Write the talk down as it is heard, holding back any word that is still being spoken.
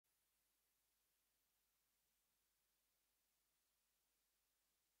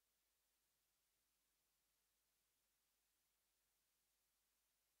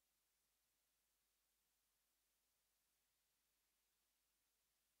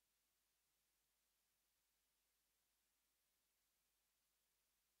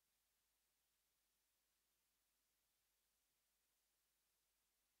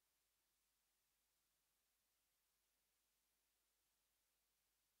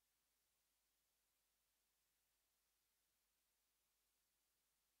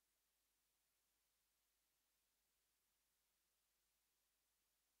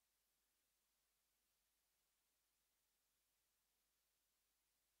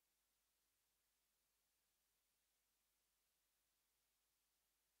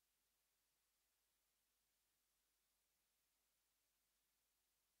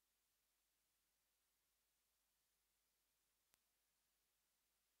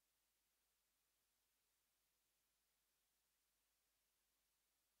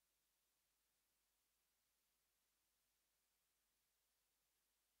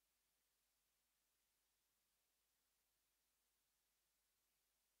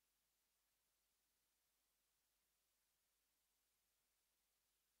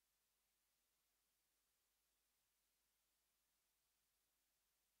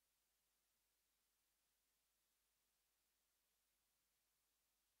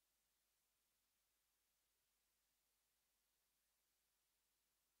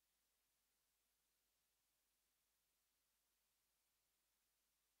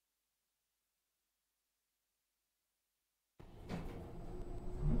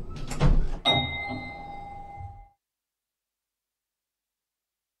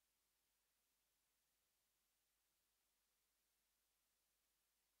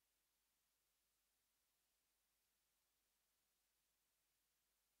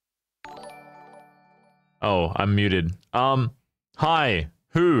Oh, I'm muted. Hi.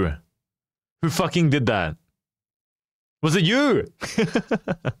 Who? Who fucking did that? Was it you?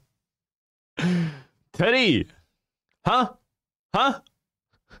 Teddy! Huh? Huh?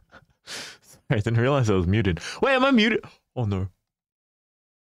 Sorry, I didn't realize I was muted. Wait, am I muted? Oh no.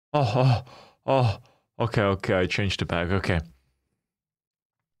 Oh. Okay, I changed it back. Okay.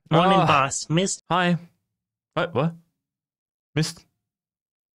 Morning, boss. Missed. Hi. What? Missed?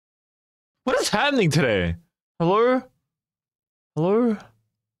 What is happening today? Hello? Hello?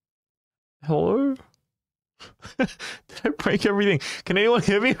 Hello? Did I break everything? Can anyone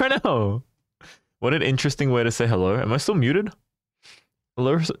hear me right now? What an interesting way to say hello. Am I still muted?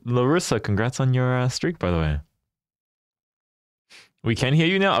 Larissa, congrats on your streak, by the way. We can hear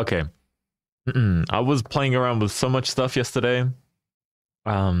you now? Okay. I was playing around with so much stuff yesterday.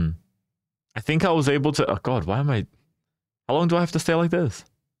 I think I was able to... Oh god, why am I... How long do I have to stay like this?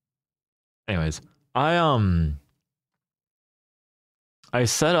 Anyways, I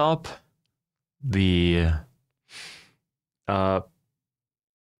set up the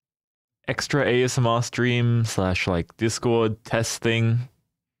extra ASMR stream / like Discord test thing.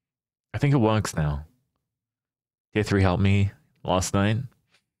 I think it works now. Tier 3 helped me last night.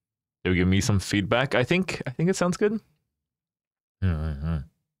 They'll give me some feedback. I think it sounds good. So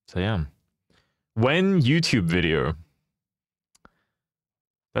yeah. When YouTube video?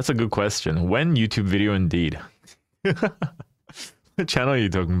 That's a good question. When YouTube video indeed? What channel are you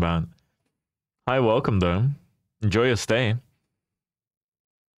talking about? Hi, welcome though. Enjoy your stay.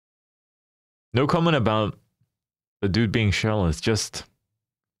 No comment about the dude being shirtless, just...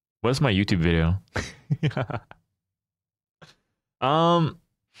 Where's my YouTube video? I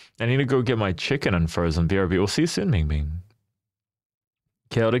need to go get my chicken unfrozen. BRB. We'll see you soon, Ming Ming.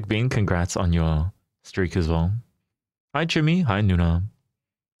 Chaotic Bean, congrats on your streak as well. Hi, Jimmy. Hi, Nuna.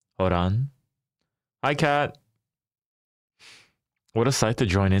 Hold on. Hi, Kat. What a site to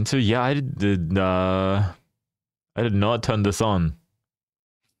join into. Yeah, I did not turn this on.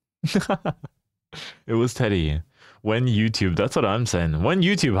 It was Teddy. When YouTube, that's what I'm saying. When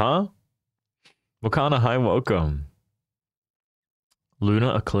YouTube, huh? Wakana, hi, welcome.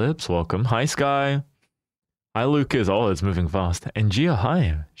 Luna Eclipse, welcome. Hi, Sky. Hi, Lucas. Oh, it's moving fast. And Gia,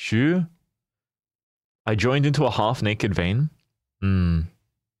 hi. Shu. I joined into a half-naked vein.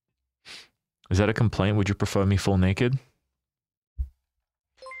 Is that a complaint? Would you prefer me full naked?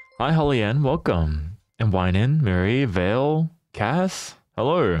 Hi, Holly Ann. Welcome. And Wine-In, Mary, Vale, Cass.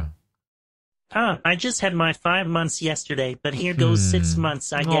 Hello. I just had my 5 months yesterday, but here goes 6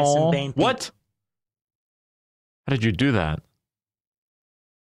 months, I guess, in Bane. What? How did you do that?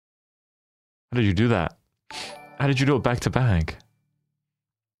 How did you do that? How did you do it back to back?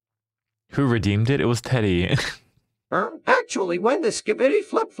 Who redeemed it? It was Teddy. Actually, when the Skibidi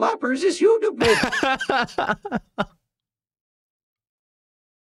Flip Floppers is you to bid.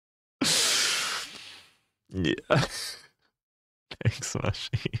 Yeah. Thanks,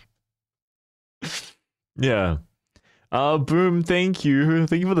 Mashi. Yeah. Boom, thank you.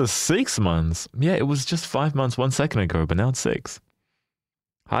 Thank you for the 6 months. Yeah, it was just 5 months 1 second ago, but now it's 6.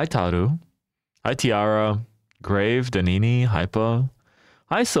 Hi, Taru. Hi, Tiara. Grave, Danini, Hyper.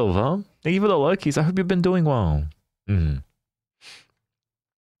 Hi, Silva. Thank you for the luckies. I hope you've been doing well. But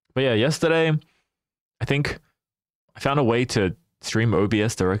yeah, yesterday, I think I found a way to stream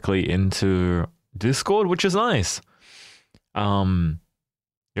OBS directly into Discord, which is nice. The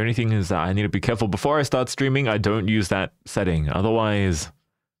only thing is that I need to be careful before I start streaming. I don't use that setting. Otherwise,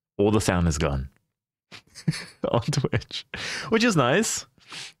 all the sound is gone on Twitch, which is nice.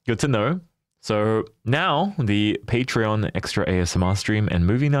 Good to know. So now the Patreon extra ASMR stream and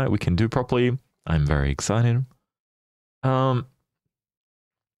movie night we can do properly. I'm very excited.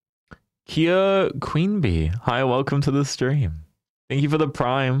 Kia Queen Bee. Hi, welcome to the stream. Thank you for the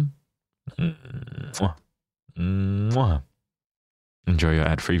prime. Mwah. Enjoy your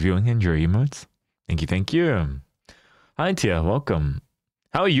ad-free viewing and your emotes. Thank you. Hi, Tia. Welcome.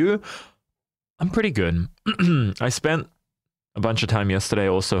 How are you? I'm pretty good. I spent a bunch of time yesterday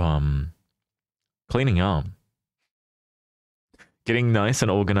also cleaning up. Getting nice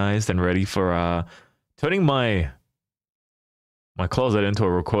and organized and ready for turning my closet into a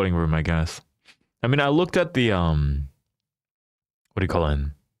recording room, I guess. I mean, I looked at the what do you call it?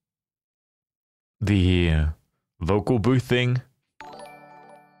 The vocal booth thing.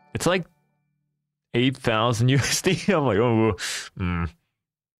 It's like 8,000 USD. I'm like, oh,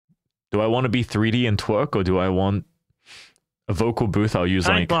 do I want to be 3D and twerk, or do I want a vocal booth I'll use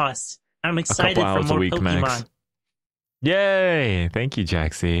like boss. I'm excited a couple for hours more a week Pokemon. max? Yay! Thank you,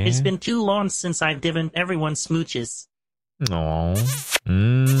 Jaxie. It's been too long since I've given everyone smooches. Aww.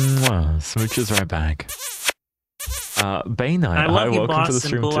 Smooches right back. Bane Knight. I love Hi, you, welcome to the boss,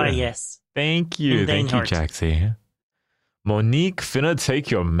 stream and boy, too. yes. Thank you. And Thank you, Baneheart. Jaxie. Monique, finna take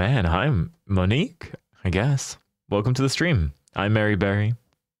your man. Hi, Monique, I guess. Welcome to the stream. I'm Mary Berry.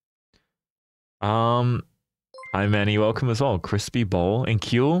 Hi, Manny. Welcome as well. Crispy Bowl and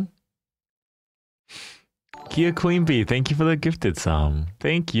Q. Kia Queen Bee, thank you for the gifted sum.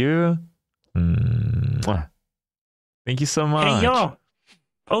 Thank you. Mwah. Thank you so much. Hey, y'all.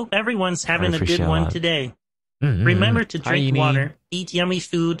 Hope everyone's having a good appreciate one that. today. Remember to Hi, drink Uni. water, eat yummy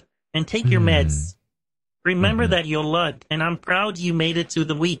food, and take your meds. Remember that you're loved, and I'm proud you made it to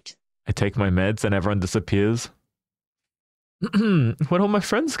the week. I take my meds and everyone disappears. Where'd all my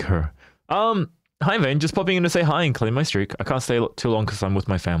friends go? Hi, Vane. Just popping in to say hi and claim my streak. I can't stay too long because I'm with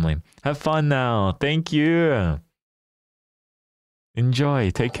my family. Have fun now. Thank you.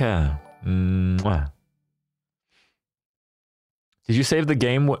 Enjoy. Take care. Mwah. Did you save the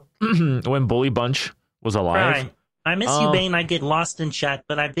game when Bully Bunch was alive? Right. I miss you, Bane. I get lost in chat,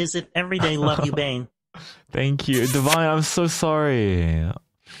 but I visit every day. Love you, Bane. Thank you. Divine, I'm so sorry.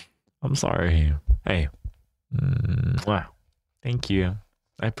 I'm sorry. Hey. Mwah. Thank you.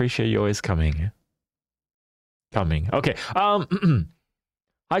 I appreciate you always coming. Okay.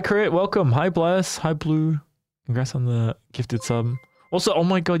 Hi, Crit. Welcome. Hi, Bless. Hi, Blue. Congrats on the gifted sub. Also, oh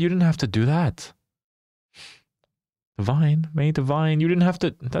my god, you didn't have to do that. Divine. May Divine. You didn't have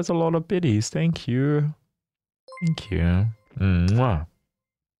to. That's a lot of biddies. Thank you. Thank you. Mwah.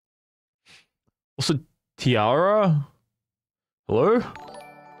 Also, Tiara. Hello?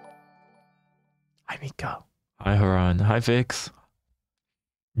 Hi, Mika. Hi, Haran. Hi, Vix.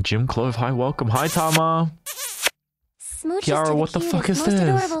 Jim Clove. Hi, welcome. Hi, Tama. Smooches Kiara, to the what the cutest, fuck is most this?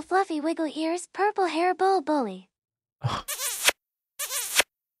 adorable fluffy wiggle ears, purple hair bully.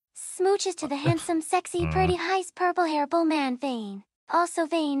 Smooches to the handsome, sexy, pretty, highs purple hair bull man Vane. Also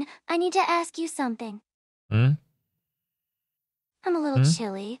Vane, I need to ask you something. I'm a little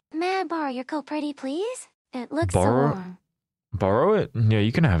chilly. May I borrow your coat pretty, please? It looks so warm. Borrow it? Yeah,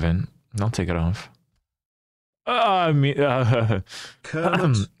 you can have it. I'll take it off. Kermit,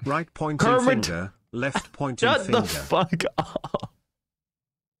 right pointing Kermit. finger, left pointing Shut finger. the fuck up.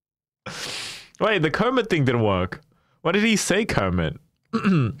 Wait, the Kermit thing didn't work. Why did he say Kermit?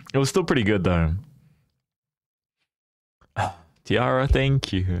 It was still pretty good though. Tiara,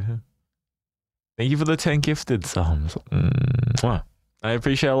 thank you. Thank you for the 10 gifted subs. Mwah. I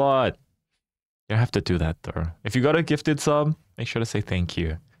appreciate it a lot. You have to do that though. If you got a gifted sub, make sure to say thank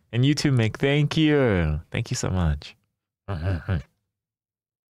you. And you too, Mick. Thank you. Thank you so much. My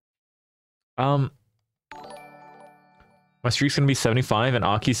streak's gonna be 75 and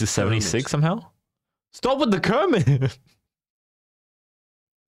Aki's is 76 somehow? Stop with the Kermit!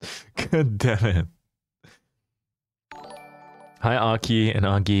 God damn it. Hi, Aki and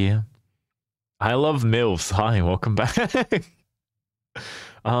Agi. I love MILFs. Hi, welcome back.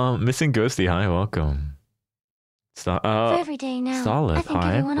 Missing Ghosty. Hi, welcome. For every day now. Solid. I think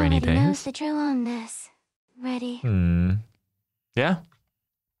Hi, everyone rainy already knows days. the drill on this. Ready? Yeah?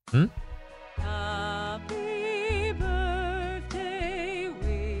 Happy birthday,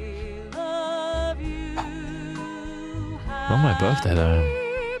 we love you. Not my birthday though.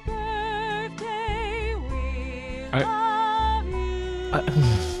 Happy birthday, we love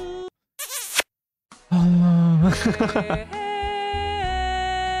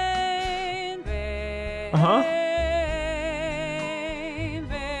Uh-huh.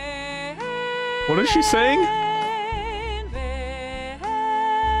 What is she saying?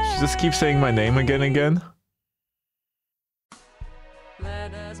 She just keeps saying my name again and again.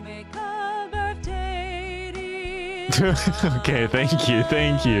 Let us make a birthday deal. Okay, thank you.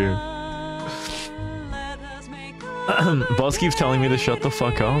 Let us make a Boss keeps telling me to shut the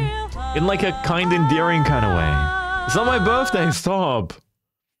fuck up. In like a kind, endearing kind of way. It's not my birthday, stop!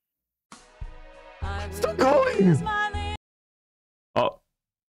 Stop going! Oh.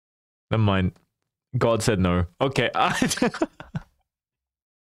 Never mind. God said no. Okay.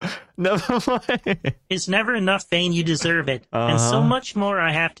 Never mind. It's never enough, Bane. You deserve it. And so much more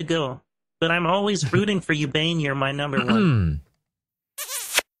I have to go. But I'm always rooting for you, Bane. You're my number one.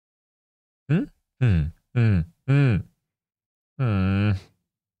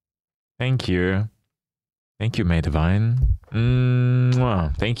 Thank you. Thank you, May Divine.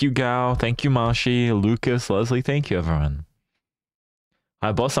 Thank you, Gal. Thank you, Marshy, Lucas, Leslie. Thank you, everyone.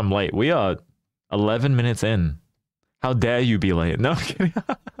 Hi, boss. I'm late. We are 11 minutes in. How dare you be late? No, I'm kidding.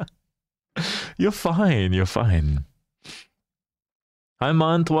 You're fine. You're fine. Hi,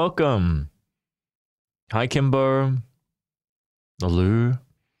 Month. Welcome. Hi, Kimbo. Lou.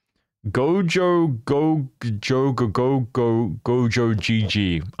 Gojo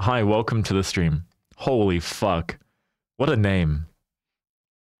GG. Hi, welcome to the stream. Holy fuck. What a name.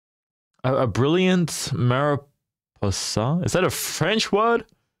 A brilliant mariposa? Is that a French word?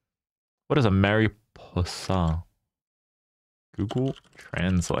 What is a mariposa? Google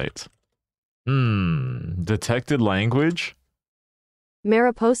Translate. Detected language?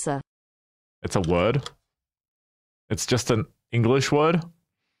 Mariposa. It's a word? It's just an English word?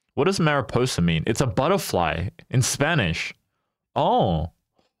 What does mariposa mean? It's a butterfly in Spanish. Oh.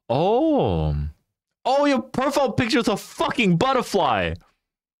 Oh. Oh, your profile picture is a fucking butterfly.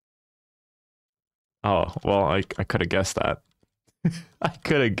 Oh, well, I could have guessed that. I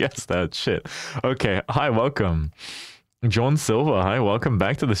could have guessed that. Shit. Okay. Hi, welcome. John Silva. Hi, welcome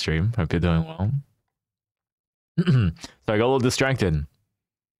back to the stream. Hope you're doing well. So I got a little distracted.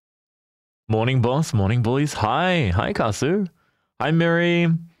 Morning, boss. Morning, bullies. Hi. Hi, Kasu. Hi, Miri.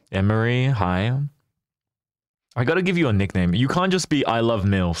 Emery. Hi. I gotta give you a nickname. You can't just be I love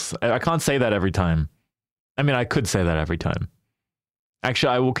MILFs. I can't say that every time. I mean, I could say that every time.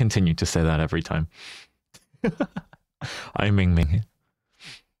 Actually, I will continue to say that every time. I'm Ming Ming.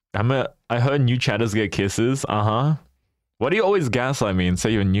 I heard new chatters get kisses. Uh-huh. Why do you always gaslight me and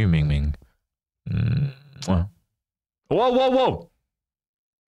say you're new, Ming Ming? Whoa, whoa, whoa!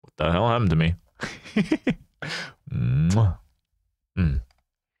 What the hell happened to me?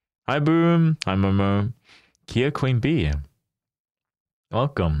 Hi, Boom. Hi, Momo. Kia Queen Bee.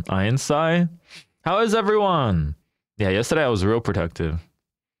 Welcome. Ironside. How is everyone? Yeah, yesterday I was real productive.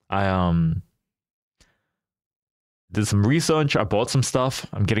 I did some research. I bought some stuff.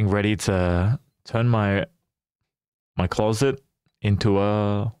 I'm getting ready to turn my closet into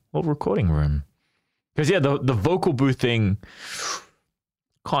a little recording room. Because yeah, the vocal booth thing,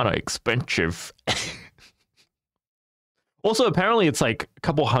 kind of expensive. Also, apparently it's like a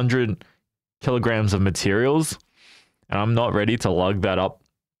couple 100 kilograms of materials, and I'm not ready to lug that up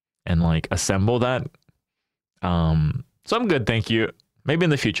and like assemble that. So I'm good, thank you. Maybe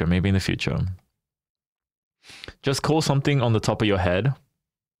in the future, maybe in the future. Just call something on the top of your head.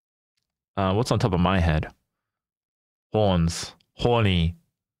 What's on top of my head? Horns. Horny.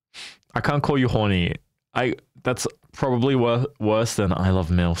 I can't call you horny. That's probably worse than I love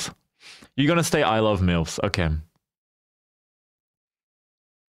MILFs. You're gonna stay I love MILFs. Okay.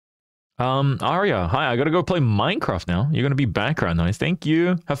 Aria, hi, I gotta go play Minecraft now. You're gonna be background noise. Thank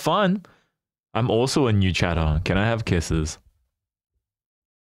you. Have fun. I'm also a new chatter. Can I have kisses?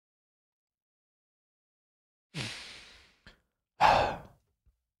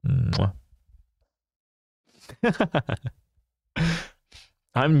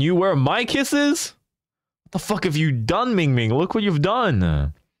 I'm new. Where are my kisses? What the fuck have you done, Ming Ming? Look what you've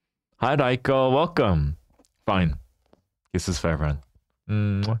done. Hi, Daiko. Welcome. Fine. Kisses for everyone.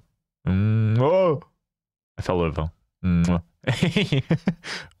 Oh, I fell over.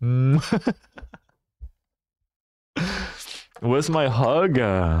 Where's my hug?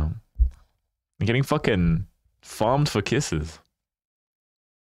 I'm getting fucking farmed for kisses.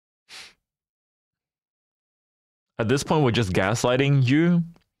 At this point, we're just gaslighting you.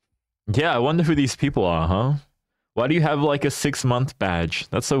 Yeah, I wonder who these people are, huh? Why do you have like a 6-month badge?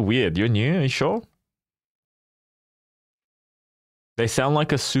 That's so weird. You're new? Are you sure? They sound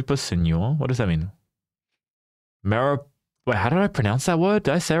like a super senior. What does that mean? Wait, how did I pronounce that word?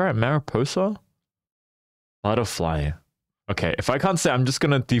 Did I say it right? Mariposa? Butterfly. Okay, if I can't say, I'm just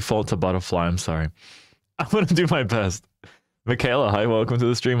gonna default to butterfly. I'm sorry. I'm gonna do my best. Michaela, hi, welcome to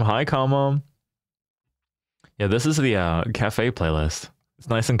the stream. Hi, Karma. Yeah, this is the cafe playlist. It's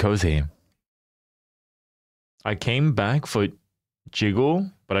nice and cozy. I came back for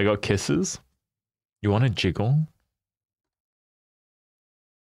jiggle, but I got kisses. You want to jiggle?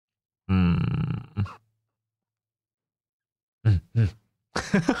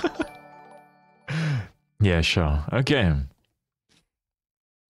 Yeah, sure. Okay.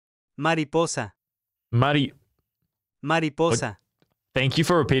 Mariposa. What? Mariposa. Thank you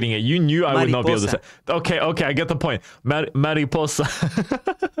for repeating it. You knew I would not be able to say. Okay, I get the point. Mariposa.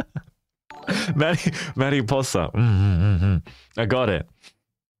 Mariposa. I got it.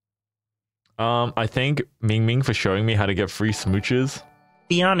 I thank Ming Ming for showing me how to get free smooches.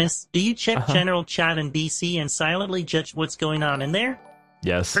 Be honest, do you check general chat in BC and silently judge what's going on in there?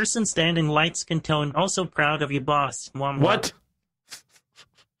 Yes. Person standing light skin tone, also proud of you, boss. What?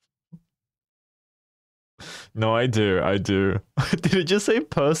 No, I do. Did it just say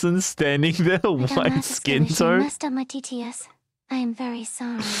person standing there, white skin tone? I messed up my TTS. I am very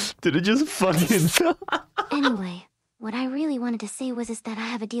sorry. Did it just fucking... Anyway, what I really wanted to say was that I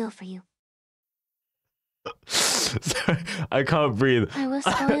have a deal for you. Sorry, I can't breathe. I will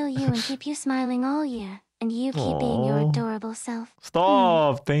spoil you and keep you smiling all year, and you keep being your adorable self.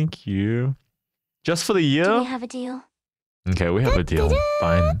 Stop, thank you. Just for the year? Do we have a deal? Okay, we have a deal.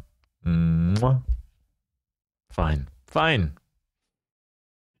 Fine. Mwah. Fine. Fine.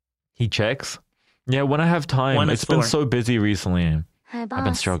 He checks. Yeah, when I have time. It's been so busy recently. Hi, boss. I've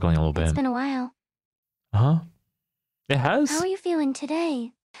been struggling a little bit. It's been a while. Huh? It has? How are you feeling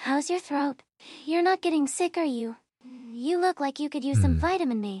today? How's your throat? You're not getting sick, are you? You look like you could use some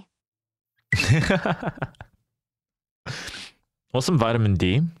vitamin D. Or some vitamin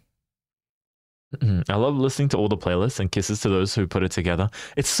D. I love listening to all the playlists and kisses to those who put it together.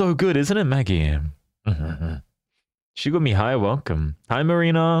 It's so good, isn't it, Maggie? Shigumi, hi, welcome. Hi,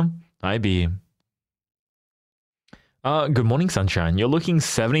 Marina. Hi, B. Good morning, sunshine. You're looking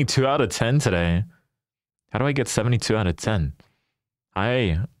 72 out of 10 today. How do I get 72 out of 10?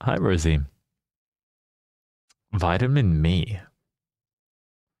 Hi, Rosie. Vitamin me.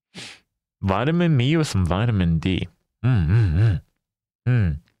 Vitamin me or some vitamin D? Can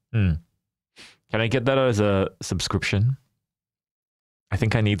I get that as a subscription? I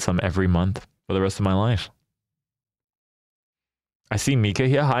think I need some every month for the rest of my life. I see Mika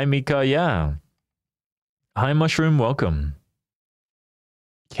here. Hi, Mika. Yeah. Hi, Mushroom. Welcome.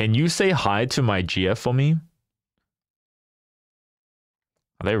 Can you say hi to my GF for me?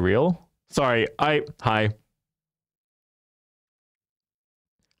 Are they real? Sorry. Hi. Hi.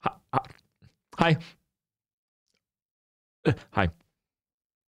 Hi. Hi.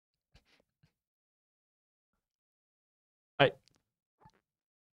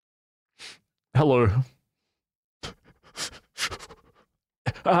 Hello.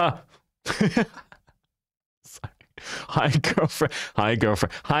 Sorry. Hi, girlfriend. Hi,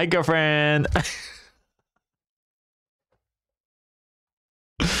 girlfriend. Hi, girlfriend.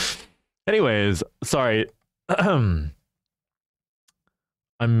 Anyways, sorry. I'm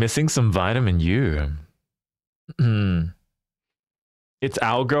missing some vitamin U. It's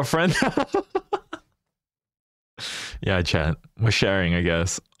our girlfriend. Yeah, chat. We're sharing, I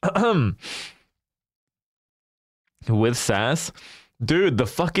guess. With sass. Dude, the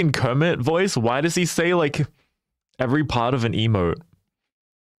fucking Kermit voice, why does he say like every part of an emote?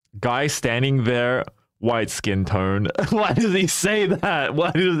 Guy standing there, white skin tone. Why does he say that?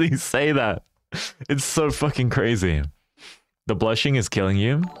 Why does he say that? It's so fucking crazy. The blushing is killing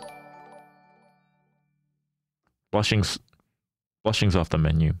you. Blushing's off the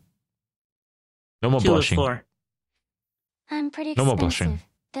menu. No more blushing. 2 of 4. I'm pretty expensive. No more blushing.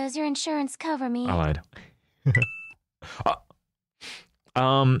 Does your insurance cover me? I lied.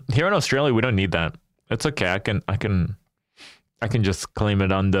 Here in Australia, we don't need that. It's okay. I can just claim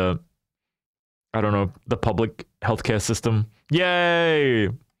it under, I don't know, the public healthcare system. Yay!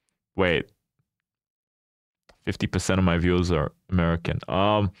 Wait. 50% of my viewers are American.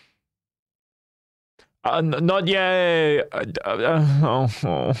 Not yay.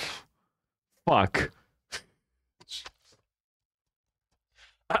 Fuck.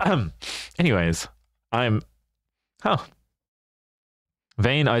 Anyways,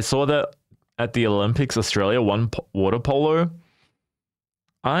 Vane, I saw that at the Olympics Australia won water polo.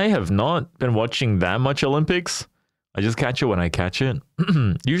 I have not been watching that much Olympics. I just catch it when I catch it.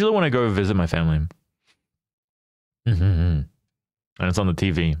 Usually when I go visit my family. And it's on the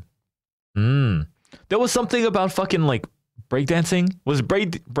TV. There was something about fucking like breakdancing. Was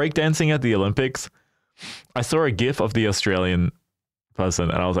breakdancing at the Olympics? I saw a gif of the Australian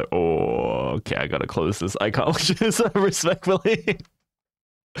person and I was like, oh, okay, I gotta close this. I can't watch this respectfully.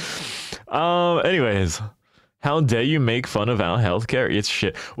 Anyways, how dare you make fun of our healthcare? It's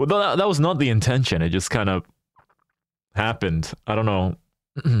shit. Well, that was not the intention. It just kind of happened. I don't know.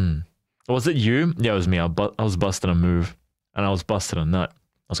 Was it you? Yeah, it was me. I was busting a move and I was busting a nut.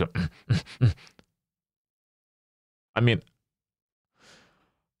 I was going. I mean,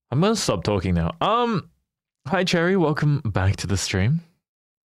 I'm gonna stop talking now. Hi Cherry, welcome back to the stream.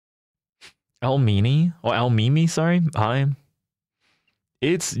 Almimi, sorry. Hi.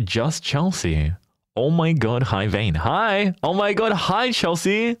 It's just Chelsea. Oh my god, hi Vane. Hi. Oh my god, hi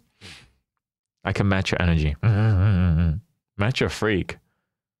Chelsea. I can match your energy. Match your freak.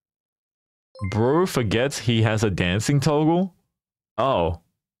 Bro forgets he has a dancing toggle. Oh.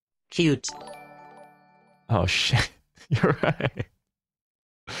 Cute. Oh shit. You're right.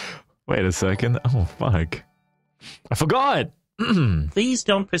 Wait a second. Oh fuck. I forgot. Please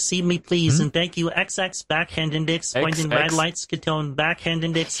don't perceive me, please, and thank you. XX backhand index pointing right light skatone, backhand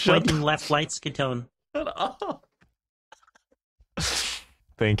index pointing left light skatone.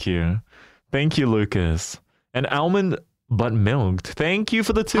 Thank you. Thank you, Lucas. And almond but milked. Thank you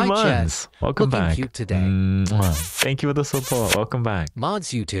for the 2 months. Chat. Welcome Looking back. Cute today. Thank you for the support. Welcome back.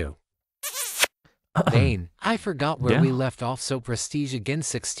 Mods you too. Vane, I forgot where Yeah. we left off, so prestige again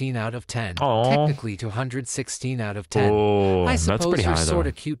 16 out of 10. Aw. Technically 216 out of 10. Oh, I that's suppose pretty you're high though. sort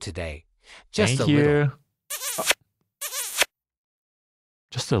of cute today. Just Thank a you. little.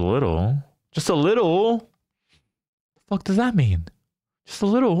 Just a little? Just a little? The fuck does that mean? Just a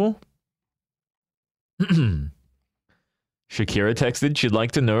little? Shakira texted she'd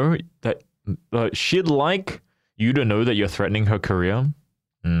like to know that she'd like you to know that you're threatening her career.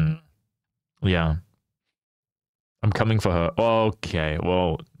 Yeah. I'm coming for her. Okay,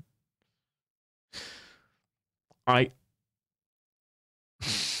 well.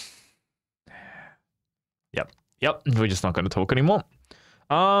 Yep, we're just not going to talk anymore.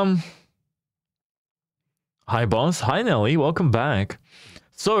 Hi, boss. Hi, Nelly. Welcome back.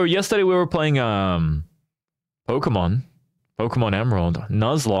 So, yesterday we were playing Pokemon Emerald.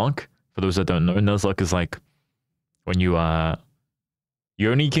 Nuzlocke. For those that don't know, Nuzlocke is like when you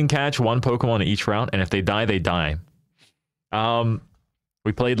only can catch one Pokemon each round, and if they die, they die.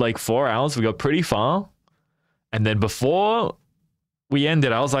 We played like 4 hours. We got pretty far. And then before we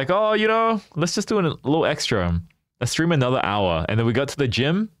ended, I was like, oh, you know, let's just do a little extra. Let's stream another hour. And then we got to the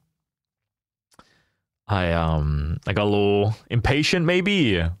gym. I got a little impatient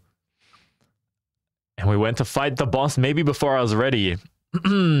maybe. And we went to fight the boss maybe before I was ready.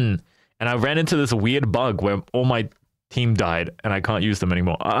 And I ran into this weird bug where all my team died and I can't use them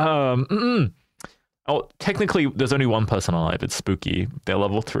anymore. Oh, technically there's only one person alive. It's spooky. They're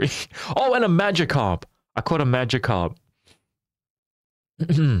level 3. Oh, and a Magikarp. I caught a Magikarp.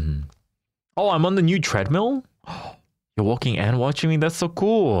 Oh, I'm on the new treadmill? You're walking and watching me? That's so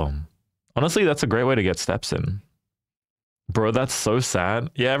cool. Honestly, that's a great way to get steps in. Bro, that's so sad.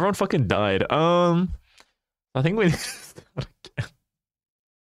 Yeah, everyone fucking died. I think we need to start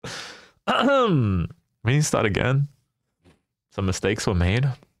again. We need to start again. Some mistakes were made.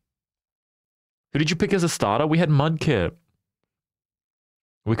 Who did you pick as a starter? We had Mudkip.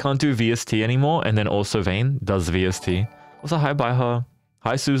 We can't do VST anymore, and then also Vane does VST. Also, hi, bye her.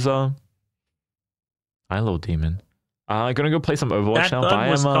 Hi, Souza. Hi, little demon. I'm gonna go play some Overwatch That now. bug Bye,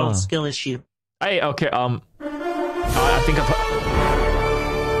 was Emma. called skill issue. Hey, okay, I think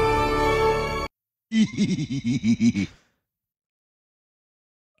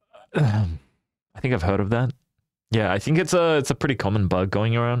I think I've heard of that. Yeah, I think it's a pretty common bug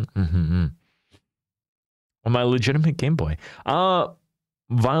going around. On my legitimate Game Boy.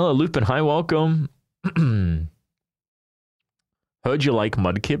 Violet Lupin, hi, welcome. Heard you like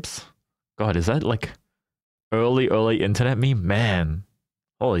Mudkips. God, is that like early internet meme? Man,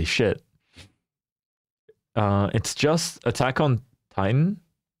 holy shit. It's just Attack on Titan.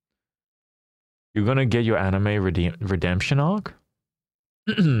 You're gonna get your anime redemption arc?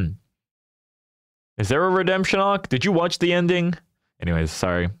 Is there a redemption arc? Did you watch the ending? Anyways,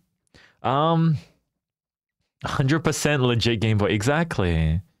 sorry. 100% legit Game Boy.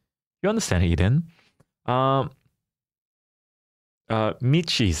 Exactly. You understand, Eden.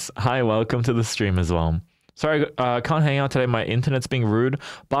 Michis. Hi, welcome to the stream as well. Sorry, can't hang out today. My internet's being rude.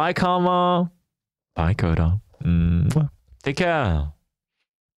 Bye, Karma. Bye, Coda. Take care.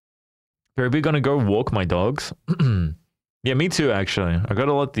 Are we gonna go walk my dogs? Yeah, me too, actually. I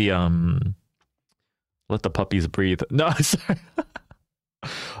gotta let the puppies breathe. No, sorry.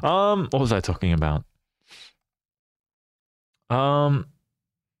 What was I talking about? The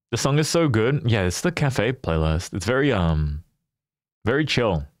song is so good. Yeah, it's the cafe playlist. It's very very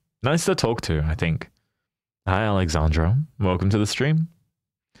chill. Nice to talk to, I think. Hi, Alexandra. Welcome to the stream.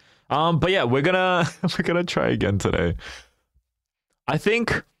 But yeah, we're gonna try again today. I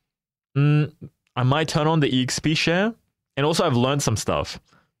think I might turn on the EXP share, and also I've learned some stuff.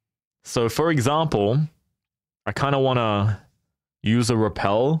 So, for example, I kind of want to use a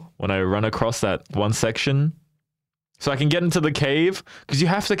rappel when I run across that one section, so I can get into the cave. Because you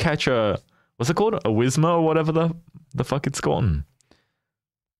have to catch a, what's it called? A Whisma or whatever the fuck it's called.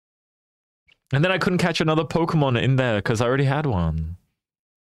 And then I couldn't catch another Pokemon in there because I already had one.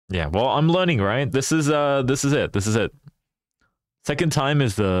 Yeah, well, I'm learning, right? This is it. Second time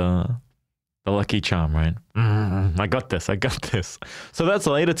is the lucky charm, right? I got this. So that's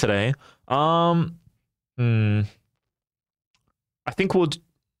later today. I think we'll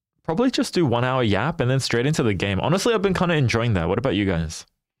probably just do 1 hour yap and then straight into the game. Honestly, I've been kind of enjoying that. What about you guys?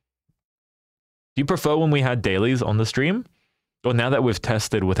 Do you prefer when we had dailies on the stream? Or now that we've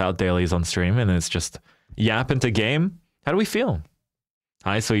tested without dailies on stream and it's just yap into game? How do we feel?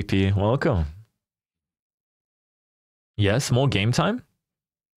 Hi, Sweet Pea. Welcome. Yes, more game time?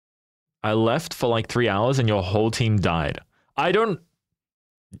 I left for like 3 hours and your whole team died. I don't...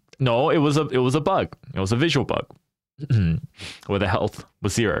 No, it was a bug. It was a visual bug. Where the health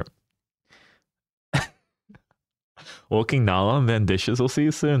was 0. Walking Nala and then dishes. We'll see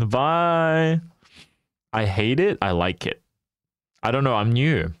you soon. Bye. I hate it. I like it. I don't know. I'm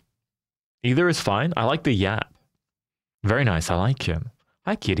new. Either is fine. I like the yap. Very nice. I like him.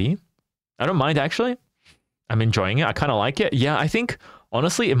 Hi, kitty. I don't mind, actually. I'm enjoying it. I kind of like it. Yeah, I think,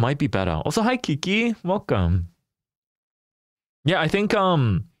 honestly, it might be better. Also, hi, Kiki. Welcome. Yeah, I think,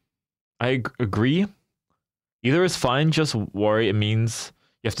 agree. Either is fine. Just worry. It means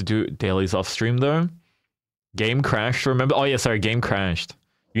you have to do dailies off stream, though. Game crashed, remember? Oh, yeah, sorry. Game crashed.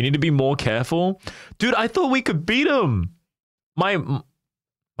 You need to be more careful. Dude, I thought we could beat him. My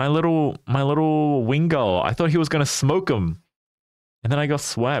little Wingo. I thought he was going to smoke him. And then I got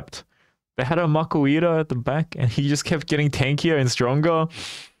swept. They had a Makuira at the back, and he just kept getting tankier and stronger.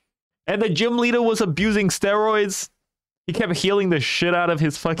 And the gym leader was abusing steroids. He kept healing the shit out of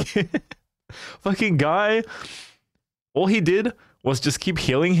his fucking guy. All he did was just keep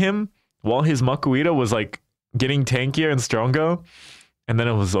healing him while his Makuira was like getting tankier and stronger. And then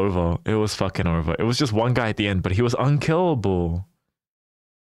it was over. It was fucking over. It was just one guy at the end, but he was unkillable.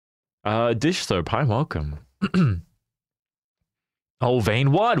 Dish soap, hi, welcome. Oh,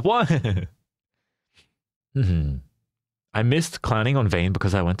 Vane, what? I missed clowning on Vane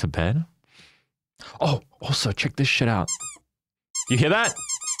because I went to bed. Oh, also, check this shit out. You hear that?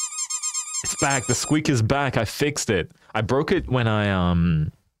 It's back. The squeak is back. I fixed it. I broke it when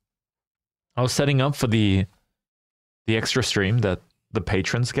I was setting up for the extra stream that the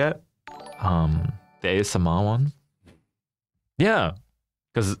patrons get. The ASMR one. Yeah,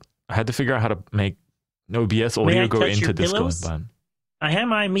 because I had to figure out how to make OBS audio go into Discord. But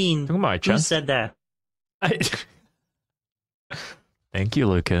I mean, who said that? Thank you,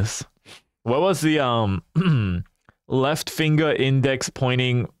 Lucas. What was the left finger index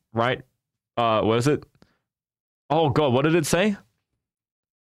pointing right? What is it? Oh god, what did it say?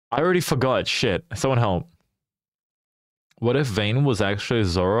 I already forgot. Shit. Someone help. What if Vane was actually a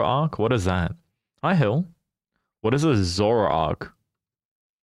Zoroark? What is that? Hi, Hill. What is a Zoroark?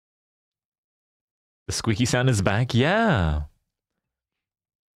 The squeaky sound is back? Yeah.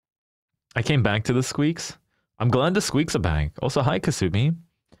 I came back to the squeaks. I'm glad the squeaks are back. Also, hi, Kasumi.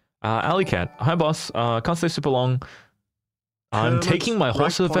 Alley Cat. Hi, boss. Can't stay super long. I'm taking my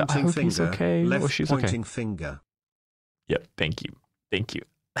horse to the vet. I hope he's okay. Or she's okay. Finger. Yep, thank you. Thank you.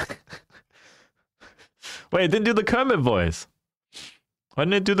 Wait, it didn't do the Kermit voice. Why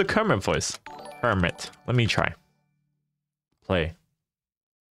didn't it do the Kermit voice? Kermit. Let me try. Play.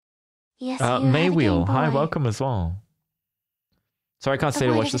 Yes, Maywheel. Hi, welcome as well. Sorry, I can't stay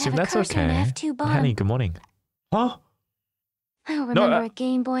to watch the stream. That's okay. Honey, good morning. Huh? I don't remember a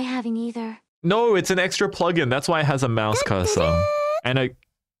Game Boy having either. No, it's an extra plugin. That's why it has a mouse cursor and an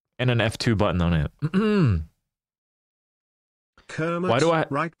F2 button on it. Kermit, why do I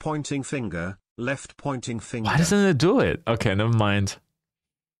right pointing finger, left pointing finger? Why doesn't it do it? Okay, never mind.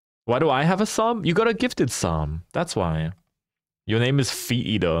 Why do I have a sub? You got a gifted sub. That's why. Your name is Feet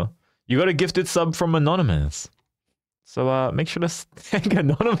Eater. You got a gifted sub from Anonymous. So make sure to thank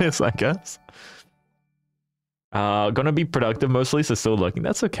Anonymous, I guess. Gonna be productive mostly, so still looking.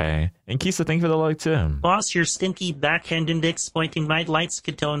 That's okay. And Kisa, thank you for the like too. Boss, your stinky backhand index pointing right light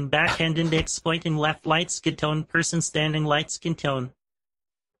skin tone, backhand index pointing left light skin tone, person standing light skin tone.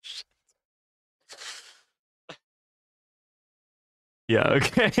 Yeah,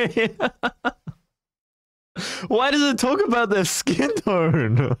 okay. Why does it talk about their skin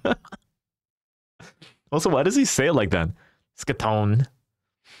tone? Also, why does he say it like that? Skin tone.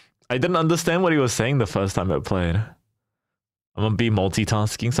 I didn't understand what he was saying the first time I played. I'm gonna be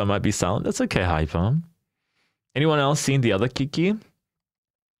multitasking, so I might be silent. That's okay, Hyper. Anyone else seen the other Kiki?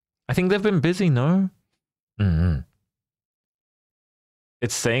 I think they've been busy, no?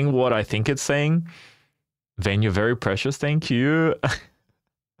 It's saying what I think it's saying. Vane, you're very precious, thank you.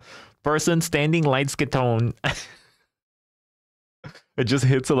 Person standing light skin tone. It just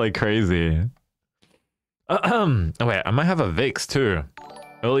hits it like crazy. Oh wait, I might have a Vix too.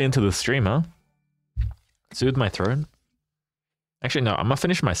 Early into the stream, huh? Soothe my throat. Actually, no, I'm gonna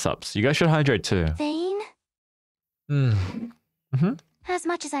finish my subs. You guys should hydrate too. Vane? As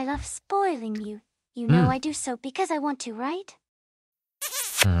much as I love spoiling you, you know I do so because I want to, right?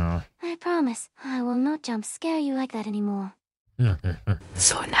 I promise, I will not jump scare you like that anymore.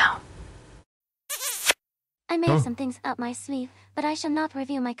 So now. I may have some things up my sleeve, but I shall not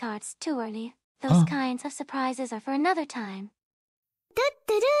reveal my cards too early. Those kinds of surprises are for another time.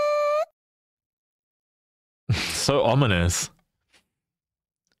 So ominous.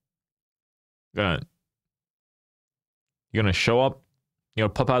 You're gonna show up? You're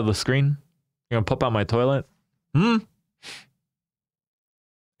gonna pop out of the screen? You're gonna pop out my toilet?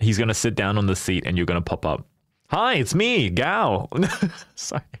 He's gonna sit down on the seat and you're gonna pop up. Hi, it's me, Gao.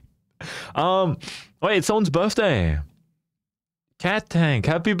 Sorry. Wait, it's someone's birthday. Cat Tank,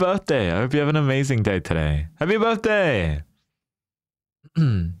 happy birthday. I hope you have an amazing day today. Happy birthday.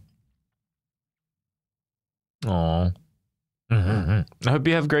 Aw. I hope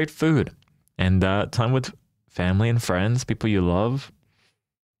you have great food and time with family and friends, people you love.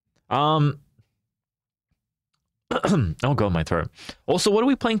 Oh god, my throat. Also, what are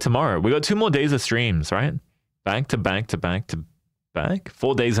we playing tomorrow? We got 2 more days of streams, right? Back to back to back to back.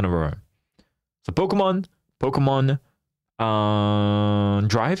 4 days in a row. So Pokemon,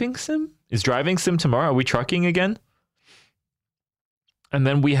 driving sim? Is driving sim tomorrow? Are we trucking again? And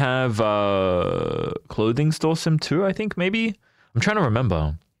then we have clothing store sim too, I think, maybe? I'm trying to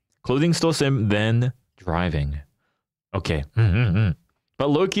remember. Clothing store sim, then driving. Okay. But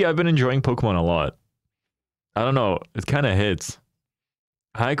low-key, I've been enjoying Pokemon a lot. I don't know. It kind of hits.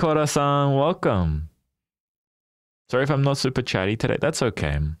 Hi, Kora-san. Welcome. Sorry if I'm not super chatty today. That's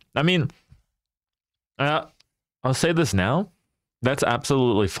okay. I mean, I'll say this now. That's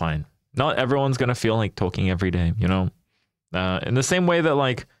absolutely fine. Not everyone's going to feel like talking every day, you know? In the same way that,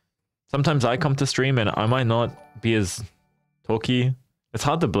 like, sometimes I come to stream and I might not be as talky. It's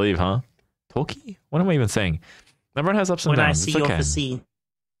hard to believe, huh? Talky? What am I even saying? Everyone has ups and When downs. I see it's okay. your PC,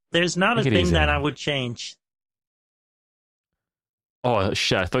 there's not Take a it thing easy. that I would change. Oh,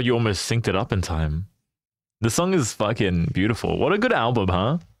 shit. I thought you almost synced it up in time. The song is fucking beautiful. What a good album,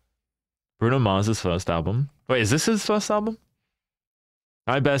 huh? Bruno Mars's first album. Wait, is this his first album?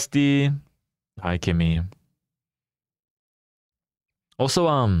 Hi, bestie. Hi, Kimmy. Also,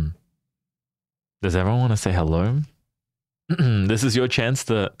 does everyone want to say hello? This is your chance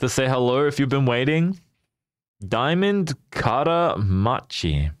to say hello if you've been waiting. Diamond Kara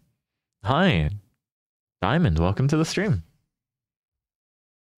Machi. Hi. Diamond, welcome to the stream.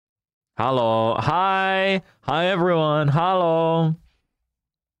 Hello. Hi. Hi, everyone. Hello.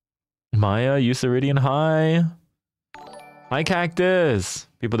 Maya, Euseridian, hi. Hi, Cactus.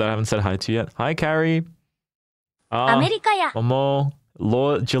 People that I haven't said hi to yet. Hi, Carrie. Momo.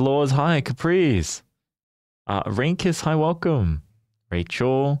 Lord Jalors, hi. Caprice. Rainkiss, hi, welcome.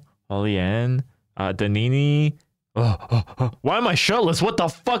 Rachel. Holly Ann. Danini. Why am I shirtless? What the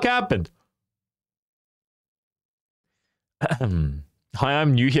fuck happened? Hi,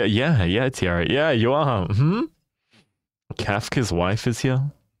 I'm new here. Yeah, Tiara. Yeah, you are. Kafka's wife is here.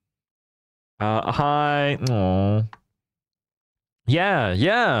 Hi. Aww.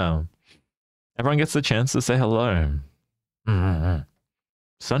 Yeah. Everyone gets the chance to say hello.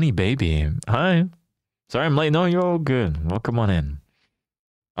 Sunny baby. Hi. Sorry I'm late. No, you're all good. Welcome on in.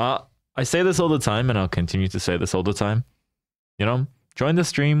 I say this all the time, and I'll continue to say this all the time. You know, join the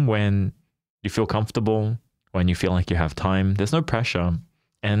stream when you feel comfortable, when you feel like you have time. There's no pressure.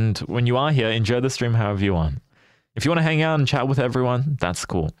 And when you are here, enjoy the stream however you want. If you want to hang out and chat with everyone, that's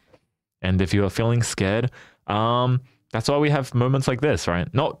cool. And if you are feeling scared, that's why we have moments like this,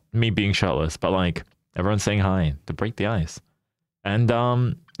 right? Not me being shirtless, but like everyone saying hi to break the ice. And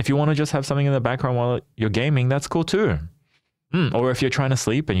if you want to just have something in the background while you're gaming, that's cool too. Or if you're trying to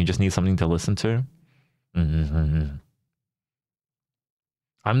sleep and you just need something to listen to. I'm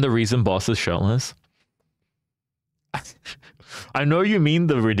the reason boss is shirtless. I know you mean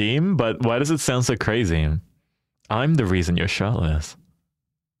the redeem, but why does it sound so crazy? I'm the reason you're shirtless.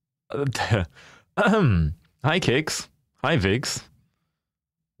 Hi, Kicks. Hi, Vix.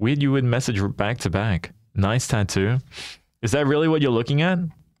 Weird you would message back to back. Nice tattoo. Is that really what you're looking at?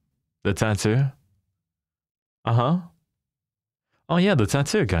 The tattoo? Uh-huh. Oh yeah, the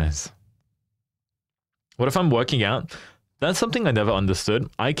tattoo, guys. What if I'm working out? That's something I never understood.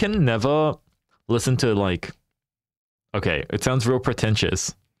 I can never listen to like... Okay, it sounds real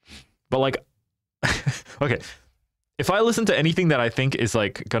pretentious. But like... okay. If I listen to anything that I think is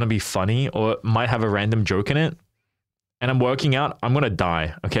like gonna be funny or might have a random joke in it, and I'm working out, I'm gonna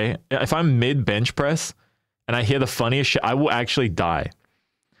die, okay? If I'm mid bench press and I hear the funniest shit, I will actually die.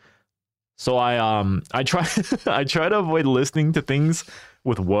 So I try I try to avoid listening to things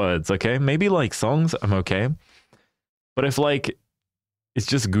with words, okay? Maybe like songs, I'm okay. But if like it's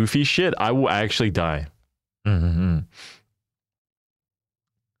just goofy shit, I will actually die.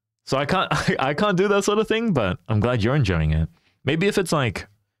 So I can't do that sort of thing, but I'm glad you're enjoying it. Maybe if it's like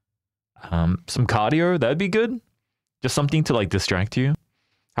some cardio, that'd be good. Just something to like distract you.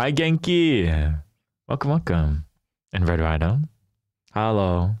 Hi Genki. Welcome. And Red Rider.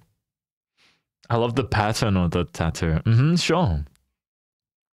 Hello. I love the pattern of the tattoo. Sure.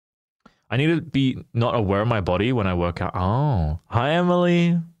 I need to be not aware of my body when I work out. Oh, hi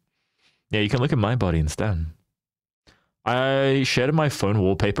Emily. Yeah, you can look at my body instead. I shared my phone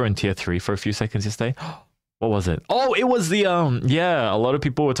wallpaper in tier 3 for a few seconds yesterday. What was it? Oh, it was the yeah, a lot of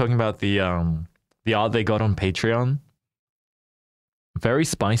people were talking about the art they got on Patreon. Very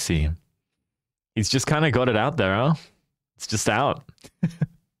spicy. He's just kind of got it out there, huh? It's just out.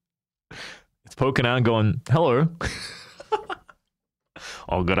 It's poking out and going, hello.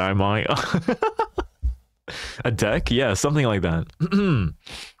 Oh, good eye, my. A deck? Yeah, something like that. And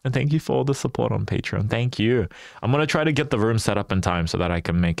thank you for all the support on Patreon. Thank you. I'm going to try to get the room set up in time so that I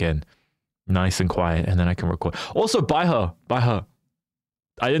can make it nice and quiet and then I can record. Also, buy her. Buy her.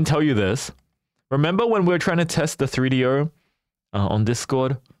 I didn't tell you this. Remember when we were trying to test the 3DO on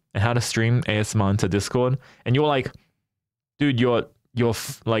Discord and how to stream ASMR into Discord? And you were like, dude, your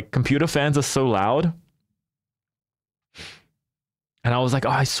like computer fans are so loud. And I was like, oh,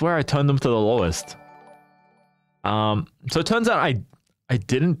 I swear I turned them to the lowest. So it turns out I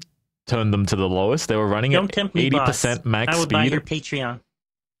didn't turn them to the lowest. They were running at 80% max I will speed. buy your Patreon.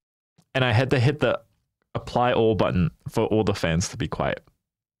 And I had to hit the apply all button for all the fans to be quiet.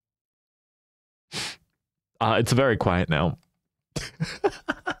 It's very quiet now.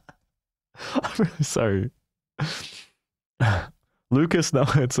 I'm really sorry. Lucas, no,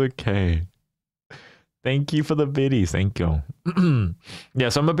 it's okay. Thank you for the biddies. Thank you. Yeah,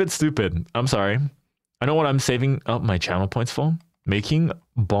 so I'm a bit stupid. I'm sorry. I know what I'm saving up my channel points for. Making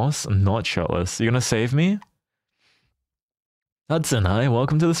boss not shirtless. You gonna save me? Hudson, hi.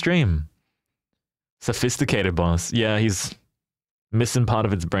 Welcome to the stream. Sophisticated boss. Yeah, he's missing part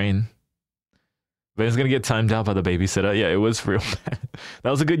of its brain. But he's gonna get timed out by the babysitter. Yeah, it was real bad. That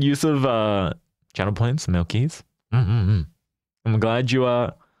was a good use of channel points, Milkies. I'm glad you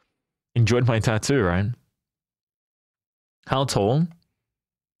enjoyed my tattoo, right? How tall?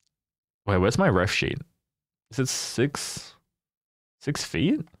 Wait, where's my ref sheet? Is it 6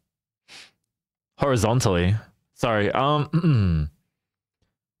 feet? Horizontally. Sorry.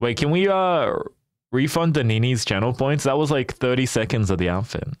 Wait, can we refund Danini's channel points? That was like 30 seconds of the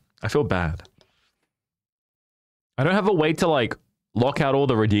outfit. I feel bad. I don't have a way to like lock out all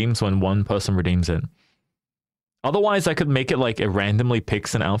the redeems when one person redeems it. Otherwise, I could make it like it randomly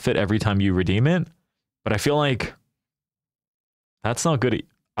picks an outfit every time you redeem it. But I feel like that's not good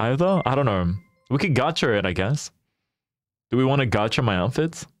either. I don't know. We could gacha it, I guess. Do we want to gacha my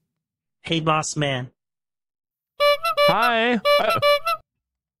outfits? Hey, boss man. Hi.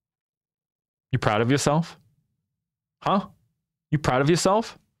 You proud of yourself? Huh? You proud of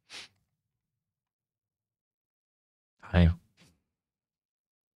yourself? Hi.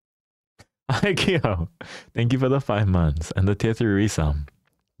 Hi, Kyo. Thank you for the 5 months and the tier 3 resum.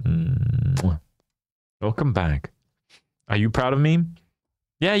 Welcome back. Are you proud of me?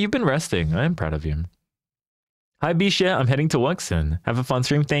 Yeah, you've been resting. I'm proud of you. Hi, Bisha. I'm heading to work soon. Have a fun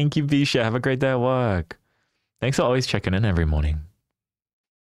stream. Thank you, Bisha. Have a great day at work. Thanks for always checking in every morning.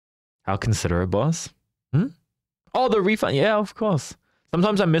 How considerate, boss? Oh, the refund. Yeah, of course.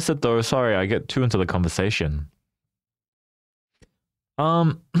 Sometimes I miss it, though. Sorry, I get too into the conversation.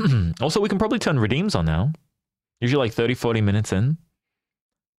 Also, we can probably turn redeems on now. Usually like 30-40 minutes in.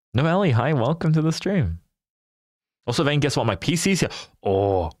 No, Ellie, hi, welcome to the stream. Also, Vane, guess what? My PC's here.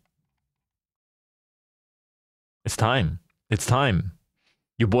 Oh. It's time. It's time.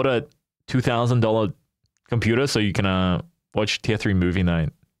 You bought a $2,000 computer so you can watch tier 3 movie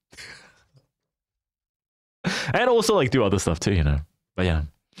night. And also like do other stuff too, you know. But yeah.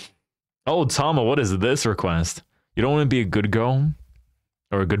 Oh, Tama, what is this request? You don't want to be a good girl?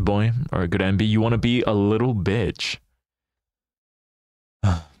 Or a good boy, or a good MB. You want to be a little bitch.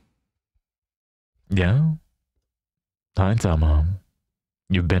 Yeah? Hi, Tama.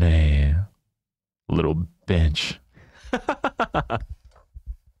 You've been a little bitch.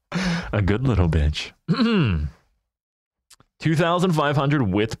 A good little bitch. 2,500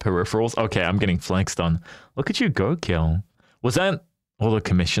 with peripherals. Okay, I'm getting flexed on. Look at you go, Kill. Was that all the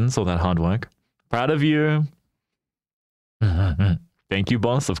commissions, all that hard work? Proud of you. Thank you,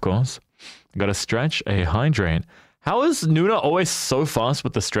 boss, of course. Gotta stretch, a hydrate. How is Nuna always so fast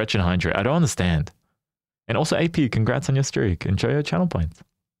with the stretch and hydrate? I don't understand. And also, AP, congrats on your streak. Enjoy your channel points.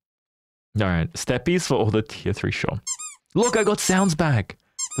 Alright, steppies for all the tier 3 show. Look, I got sounds back.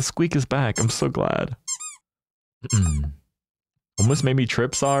 The squeak is back. I'm so glad. Almost made me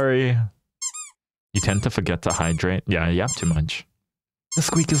trip, sorry. You tend to forget to hydrate. Yeah, you have too much. The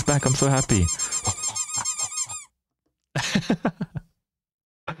squeak is back. I'm so happy.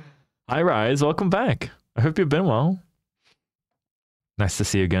 Hi, Rise. Welcome back. I hope you've been well. Nice to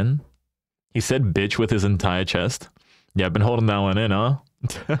see you again. He said bitch with his entire chest. Yeah, I've been holding that one in, huh?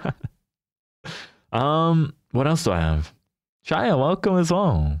 What else do I have? Shia, welcome as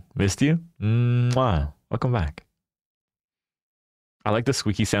well. Missed you. Mwah. Welcome back. I like the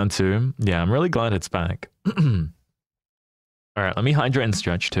squeaky sound too. Yeah, I'm really glad it's back. All right, let me hydrate and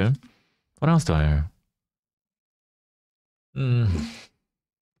stretch too. What else do I owe?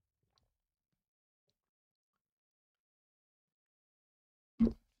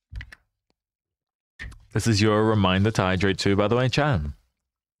 This is your reminder to hydrate too, by the way, chat.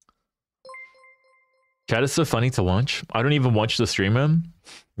 Chat is so funny to watch. I don't even watch the streamer.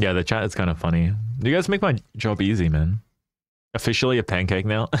 Yeah, the chat is kind of funny. You guys make my job easy, man. Officially a pancake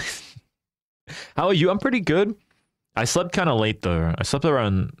now. How are you? I'm pretty good. I slept kind of late though. I slept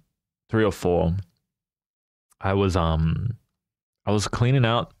around 3 or 4. I was cleaning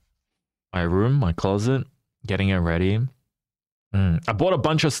out my room, my closet, getting it ready. I bought a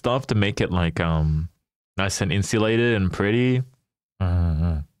bunch of stuff to make it like nice and insulated and pretty.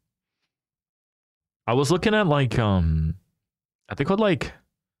 I was looking at like I think called like,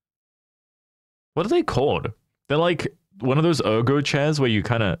 what are they called? They're like one of those ergo chairs where you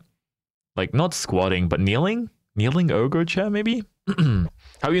kind of like not squatting but kneeling ergo chair maybe. How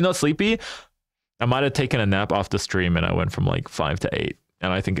are you not sleepy? I might have taken a nap after stream and I went from like 5 to 8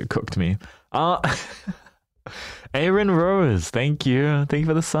 and I think it cooked me. Aaron Rose, thank you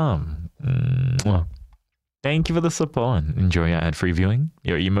for the sub. Thank you for the support. Enjoy your ad-free viewing,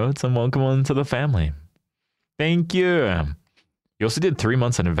 your emotes, and welcome on to the family. Thank you. You also did 3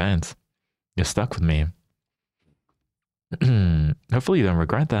 months in advance. You're stuck with me. Hopefully you don't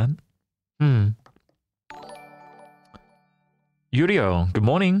regret that. Yurio, good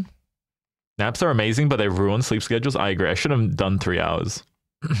morning. Naps are amazing, but they ruin sleep schedules. I agree. I should have done 3 hours.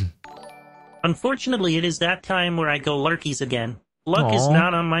 Unfortunately, it is that time where I go lurkies again. Luck is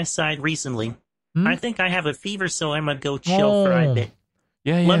not on my side recently. I think I have a fever, so I'm gonna go chill for a bit.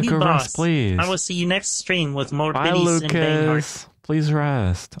 Yeah, Love you, go boss. rest, please. I will see you next stream with more Bye, biddies and bang Lucas. Please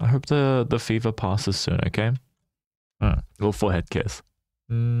rest. I hope the fever passes soon, okay? Little forehead kiss.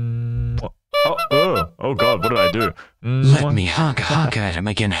 Oh God, what did I do? Let me hug at him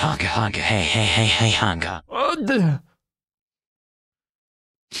again. Hug, hey, hug.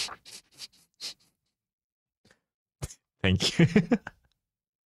 Thank you.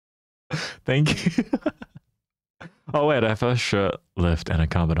 Thank you. Oh wait, I have a shirt lift and a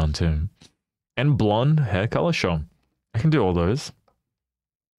carpet on too. And blonde hair color, sure. I can do all those.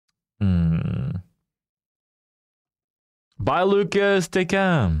 Bye, Lucas. Take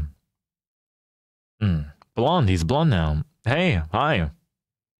care. Blonde. He's blonde now. Hey, hi.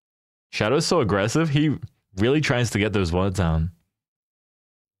 Shadow's so aggressive. He really tries to get those words out.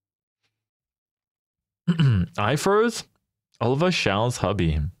 I froze. Oliver Show's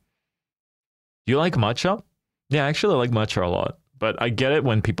hubby. Do you like matcha? Yeah, actually I like matcha a lot. But I get it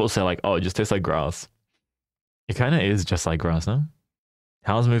when people say like, oh, it just tastes like grass. It kind of is just like grass, no?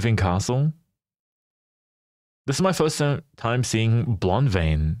 How's Moving Castle? This is my first time seeing Blonde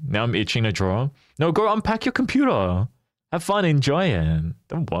Vein. Now I'm itching to draw. No, go unpack your computer. Have fun, enjoy it.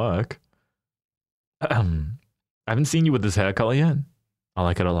 Don't work. I haven't seen you with this hair color yet. I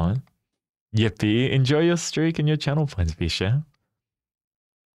like it a lot. Yippee, enjoy your streak and your channel points, Bisha.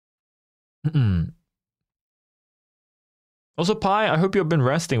 Also, Pi, I hope you've been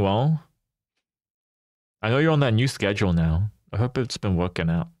resting well. I know you're on that new schedule now. I hope it's been working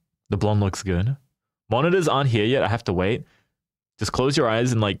out. The blonde looks good. Monitors aren't here yet. I have to wait. Just close your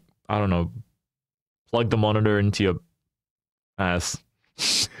eyes and like, I don't know, plug the monitor into your ass.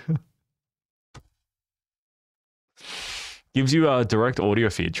 Gives you a direct audio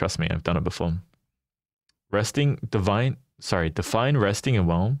feed. Trust me, I've done it before. Define resting and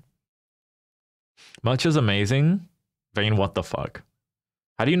well. Matcha's amazing. Vane, what the fuck?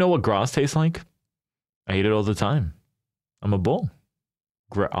 How do you know what grass tastes like? I eat it all the time. I'm a bull.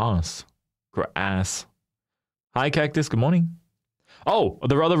 Grass. Hi, Cactus. Good morning. Oh,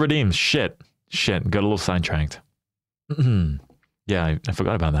 the other redeems. Shit. Got a little sidetracked. Yeah, I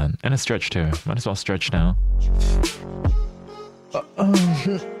forgot about that. And a stretch too. Might as well stretch now.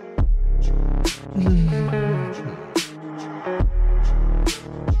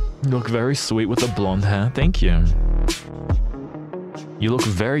 You look very sweet with the blonde hair. Thank you. You look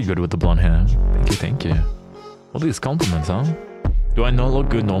very good with the blonde hair. Thank you. All these compliments, huh? Do I not look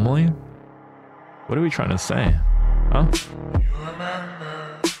good normally? What are we trying to say? Huh?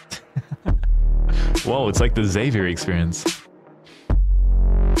 Whoa, it's like the Xavier experience.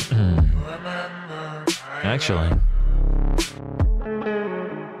 Actually.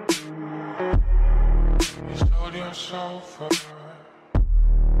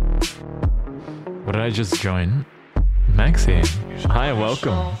 What did I just join? Maxi. Hi,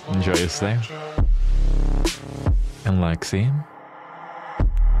 welcome. Enjoy your stay. And Lexi.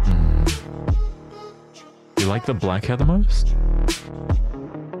 You like the black hair the most?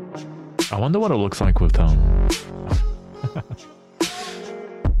 I wonder what it looks like with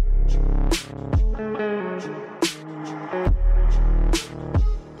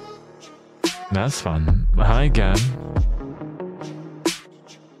That's fun. Hi, Gab.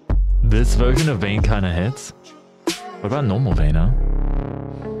 This version of Vayne kind of hits. What about normal Vayne, huh?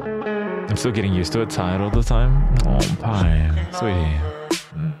 I'm still getting used to it, tired all the time. Oh, pie. Sweetie.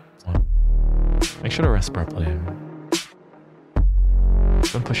 Make sure to rest properly.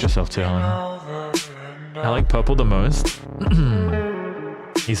 Don't push yourself too hard. I like purple the most.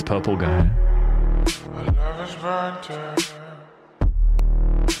 He's a purple guy.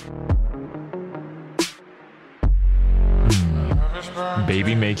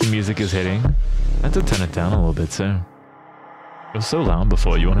 Baby making music is hitting. I had to turn it down a little bit too. It was so loud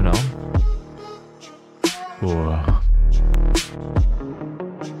before. You want to know? Whoa.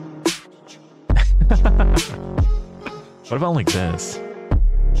 What about like this?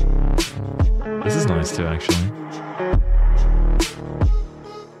 This is nice too, actually.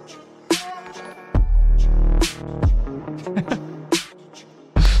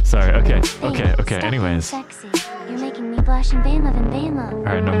 Sorry, okay, anyways. Sexy. You're making me blush in Vayne love and Vayne love.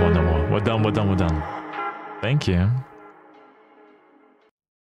 Alright, no more. We're done. Thank you.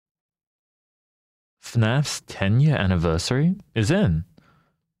 FNAF's 10-year anniversary is in.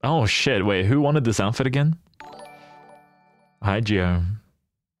 Oh shit, wait, who wanted this outfit again? Hi, Gio.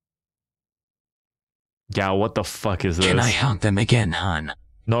 Yeah, what the fuck is this? Can I hug them again, hon?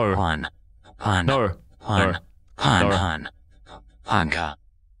 No. Hon. No. Honka.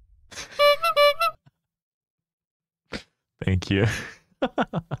 Thank you.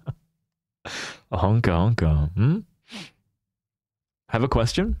 Honka. Have a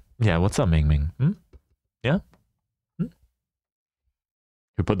question? Yeah, what's up, Ming Ming? Yeah?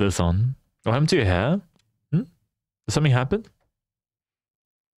 Who put this on? What happened to your hair? Did something happen?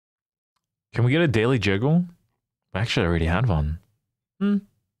 Can we get a daily jiggle? Actually, I already had one.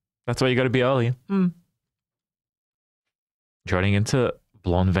 That's why you gotta be early. Joining into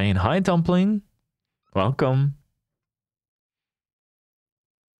Blonde Vayne. Hi, Dumpling. Welcome.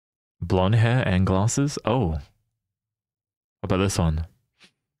 Blonde hair and glasses. Oh. What about this one?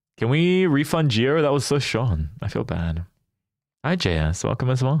 Can we refund Gio? That was so Sean. I feel bad. Hi, JS. Welcome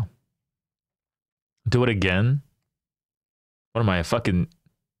as well. Do it again? What am I, a fucking...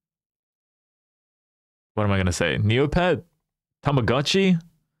 What am I gonna say? Neopet? Tamagotchi?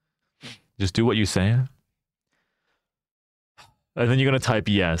 Just do what you say. And then you're gonna type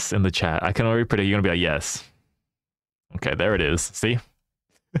yes in the chat. I can already predict you're gonna be like, yes. Okay, there it is. See?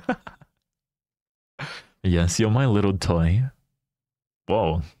 Yes, you're my little toy.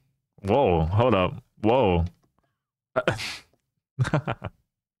 Whoa. Hold up. Whoa.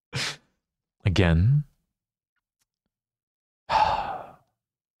 Again.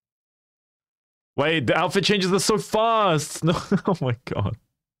 Wait, the outfit changes are so fast. No, oh my god.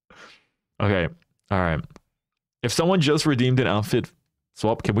 Okay, all right. If someone just redeemed an outfit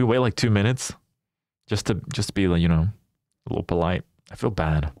swap, can we wait like 2 minutes? Just to be like, you know, a little polite. I feel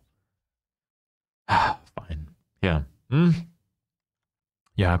bad. Fine. Yeah. You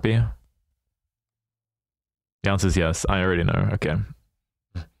happy? The answer is yes. I already know. Okay.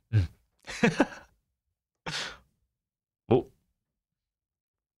 Oh.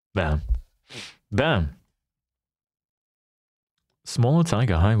 Bam. Smaller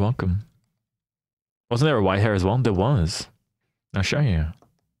tiger. Hi, welcome. Wasn't there a white hair as well? There was. I'll show you.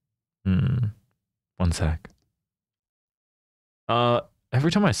 1 sec.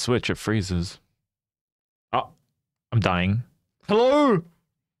 Every time I switch, it freezes. Oh, I'm dying. Hello?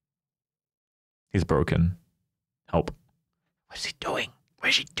 He's broken. Help. What is he doing?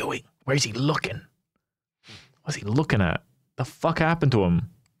 Where's he doing? Where is he looking? What's he looking at? The fuck happened to him?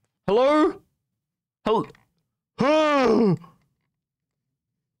 Hello? Hello?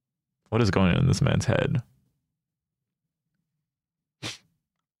 What is going on in this man's head?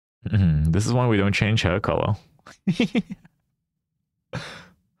 This is why we don't change hair color.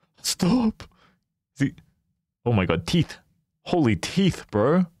 Stop. See? Oh my god, teeth. Holy teeth,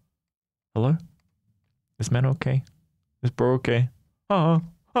 bro. Hello? Is man okay? Is bro okay? What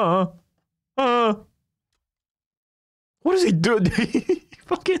is he doing? He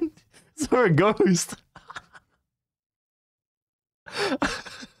fucking saw a ghost.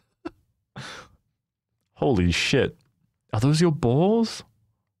 Holy shit. Are those your balls?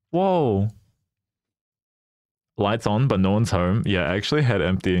 Whoa. Lights on, but no one's home. Yeah, actually head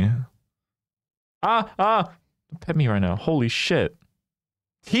empty. Pet me right now. Holy shit.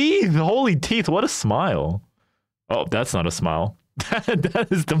 Teeth! Holy teeth, what a smile. Oh, that's not a smile. That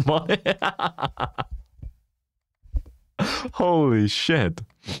is demonic. Holy shit.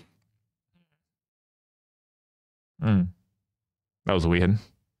 That was weird.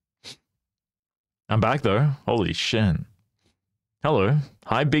 I'm back though. Holy shit. Hello.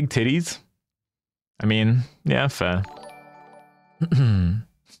 Hi, big titties. I mean, yeah, fair.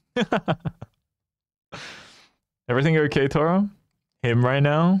 Everything okay, Toro? Him right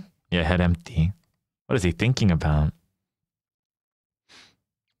now? Yeah, head empty. What is he thinking about?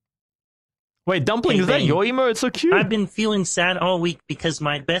 Wait, Dumpling, Hey, is that Vane. your emo? It's so cute. I've been feeling sad all week because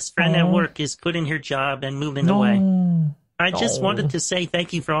my best friend at work is quitting her job and moving away. No. I just wanted to say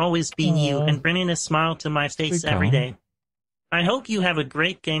thank you for always being you and bringing a smile to my face every day. I hope you have a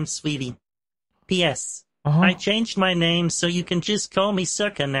great game, sweetie. P.S. I changed my name so you can just call me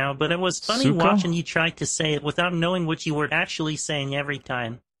Suka now, but it was funny Suka? watching you try to say it without knowing what you were actually saying every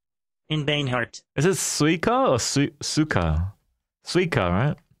time. In Baneheart. Is it Suika or Suka? Suika,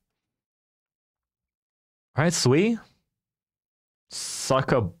 right? Right, Sui?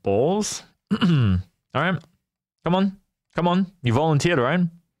 Sucker balls? Alright. Come on. Come on. You volunteered, right? This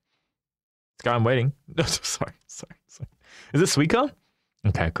guy I'm waiting. sorry. Is it Suika?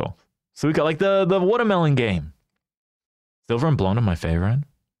 Okay, cool. Suika, like the watermelon game. Silver and blonde are my favorite.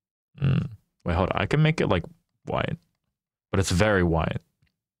 Wait, hold on. I can make it like white. But it's very white.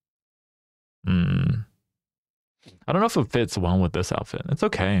 I don't know if it fits well with this outfit. It's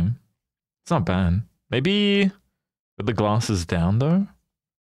okay. It's not bad. Maybe with the glasses down though?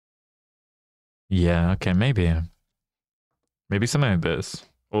 Yeah, okay, maybe. Maybe something like this.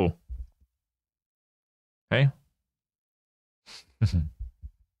 Oh. Hey.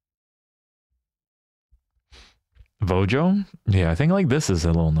 Vojo? Yeah, I think like this is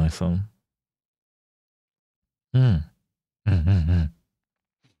a little nicer.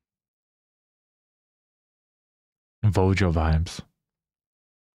 Vojo vibes.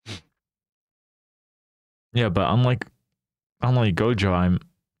 Yeah, but unlike Gojo, I'm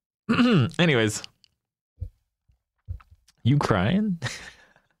anyways. You crying?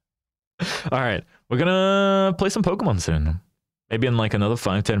 Alright, we're gonna play some Pokemon soon. Maybe in like another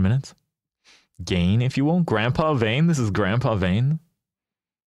 5-10 minutes. Gain, if you will. Grandpa Vane. This is Grandpa Vane.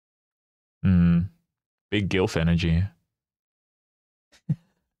 Big Gilf energy.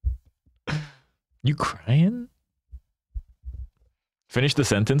 You crying? Finish the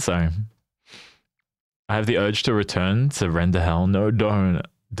sentence, sorry. I have the urge to return to render hell. No, don't.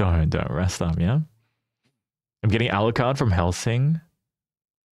 Rest up, yeah? I'm getting Alucard from Helsing.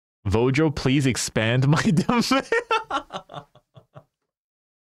 Vojo, please expand my domain.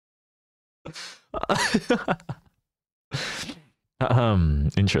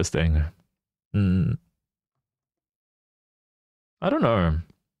 Interesting. I don't know.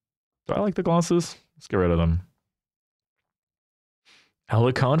 Do I like the glasses? Let's get rid of them.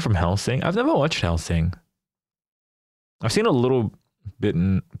 Alucard from Helsing? I've never watched Helsing. I've seen a little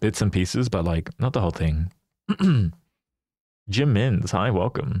bits and pieces, but like not the whole thing. Jim Mins, hi,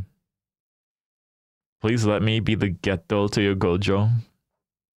 welcome. Please let me be the ghetto to your Gojo.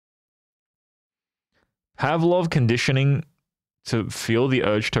 Pavlov conditioning to feel the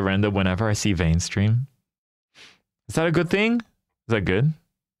urge to render whenever I see Vane stream. Is that a good thing? Is that good?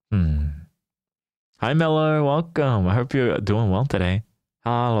 Hi, Mello. Welcome. I hope you're doing well today.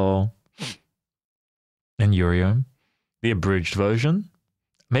 Hello. And Yurio. The abridged version.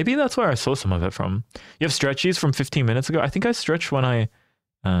 Maybe that's where I saw some of it from. You have stretchies from 15 minutes ago. I think I stretched when I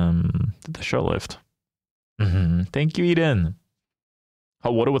did the show lift. Thank you, Eden.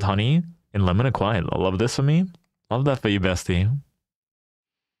 Hot water with honey and lemon and quiet. I love this for me. Love that for you, bestie.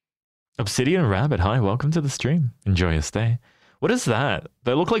 Obsidian Rabbit. Hi, welcome to the stream. Enjoy your stay. What is that?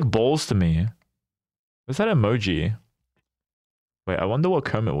 They look like balls to me. What's that emoji? Wait, I wonder what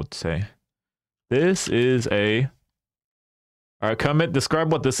Kermit would say. This is a... Alright, Kermit,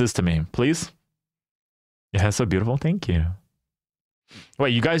 describe what this is to me, please. Yeah, so beautiful. Thank you.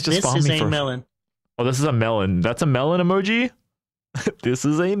 Wait, you guys just found me for... This is a melon. Oh, this is a melon. That's a melon emoji? This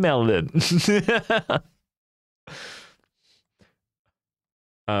is a melon.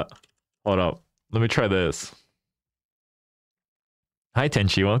 Hold up. Let me try this. Hi,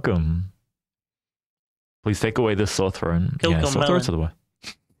 Tenchi. Welcome. Please take away this sore throat. Yeah, sore throat's to the way.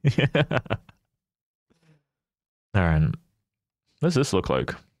 Yeah. Alright. What does this look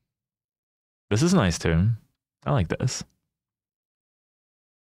like? This is nice too. I like this.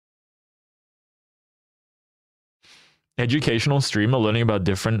 Educational streamer learning about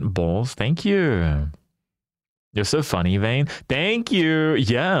different balls. Thank you. You're so funny, Vane. Thank you.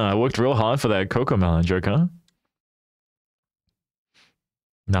 Yeah, I worked real hard for that Coco Melon joke, huh?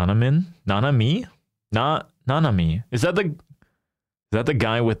 Nanamin? Nanami? Nanami. Is that the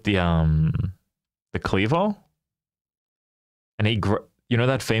guy with the cleaver? And you know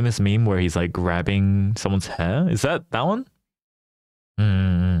that famous meme where he's like grabbing someone's hair? Is that one?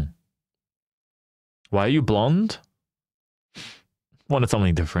 Why are you blonde? Wanted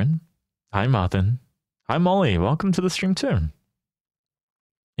something different. Hi, Martin. Hi, Molly. Welcome to the stream too.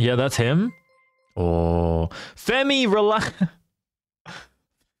 Yeah, that's him. Oh, Femi, relax.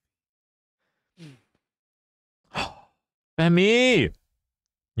 Femi.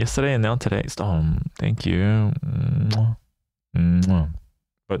 Yesterday and now today. Thank you.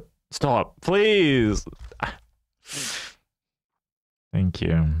 But stop, please. Thank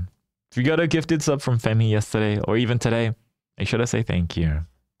you. If you got a gifted sub from Femi yesterday or even today, make sure to say thank you.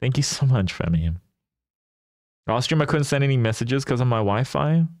 Thank you so much, Femi. Last stream I couldn't send any messages because of my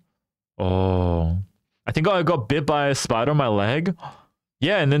Wi-Fi. Oh, I think I got bit by a spider on my leg.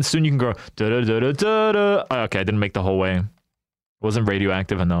 Yeah, and then soon you can go da da da da da da. Oh, okay, I didn't make the whole way. It wasn't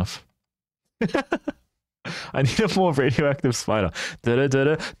radioactive enough. I need a more radioactive spider. Da da da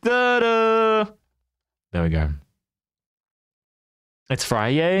da da da. There we go. It's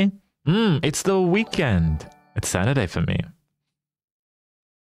Friday. It's the weekend. It's Saturday for me.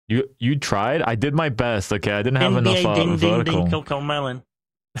 You tried? I did my best. Okay, I didn't have enough vertical. Cocomelon.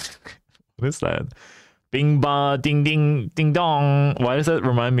 What is that? Bing ba ding ding ding dong. Why does that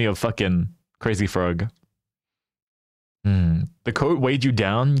remind me of fucking Crazy Frog? The coat weighed you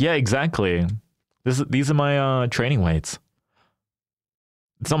down? Yeah, exactly. These are my training weights.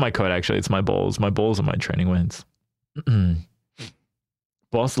 It's not my coat actually, it's my balls. My balls are my training weights.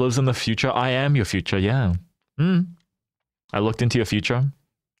 Boss lives in the future. I am your future, yeah. I looked into your future.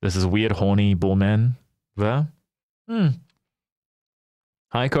 This is weird horny bullman there.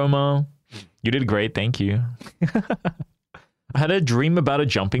 Hi Como. You did great, thank you. I had a dream about a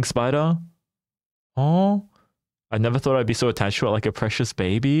jumping spider. Oh, I never thought I'd be so attached to it like a precious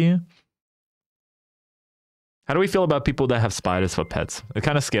baby. How do we feel about people that have spiders for pets? It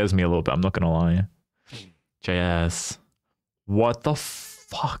kind of scares me a little bit, I'm not gonna lie. JS. What the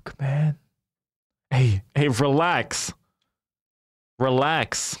fuck, man? Hey, relax.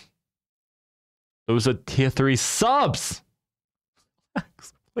 Relax. Those are tier 3 subs.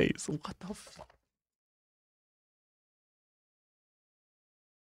 Relax, please. What the fuck?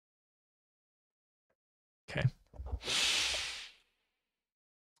 Okay.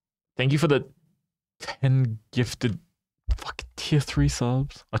 Thank you for the 10 gifted fucking tier 3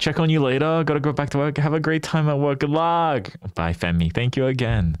 subs. I'll check on you later. Gotta go back to work. Have a great time at work. Good luck. Bye, Femi. Thank you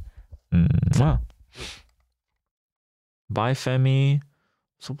again. Mwah. Bye, Femi.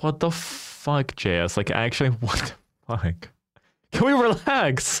 So what the fuck, JS? Like, actually, what the fuck? Can we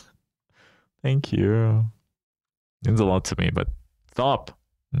relax? Thank you. Means a lot to me, but stop.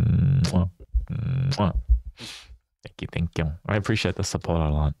 Mwah. Mwah. Thank you. I appreciate the support a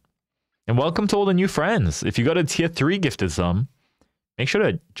lot. And welcome to all the new friends. If you got a tier 3 gifted sum, make sure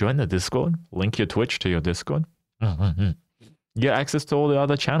to join the Discord. Link your Twitch to your Discord. You get access to all the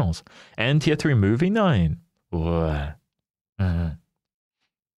other channels. And tier 3 movie 9.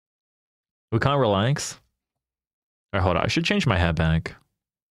 We can't relax. Alright, hold on. I should change my hair back.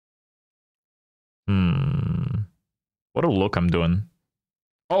 What a look I'm doing.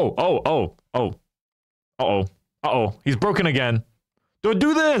 Oh. Uh-oh. He's broken again. Don't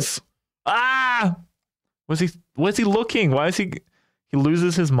do this! Ah! Where's he looking? Why is he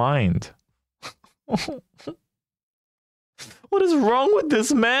loses his mind? What is wrong with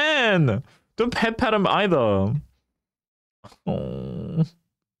this man? Don't pet him either. Oh.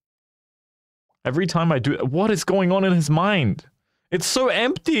 Every time I do, what is going on in his mind? It's so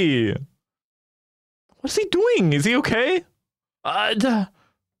empty. What is he doing? Is he okay?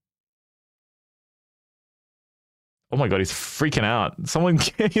 Oh my god, he's freaking out.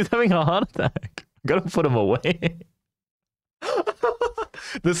 He's having a heart attack. I gotta put him away.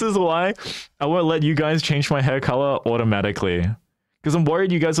 This is why I won't let you guys change my hair color automatically. Because I'm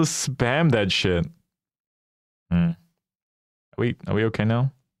worried you guys will spam that shit. Are we okay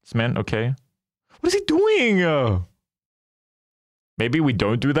now? This man okay? What is he doing? Maybe we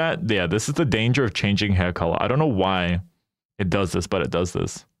don't do that? Yeah, this is the danger of changing hair color. I don't know why it does this, but it does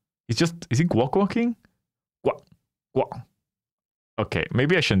this. Is he guac walking? Guac. Okay,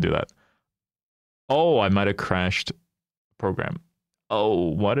 maybe I shouldn't do that. Oh, I might have crashed the program. Oh,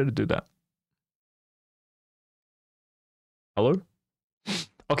 why did it do that? Hello?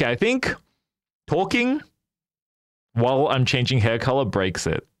 Okay, I think talking while I'm changing hair color breaks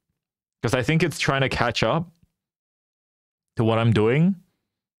it. Because I think it's trying to catch up to what I'm doing,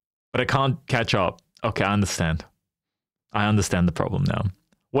 but it can't catch up. Okay, I understand. I understand the problem now.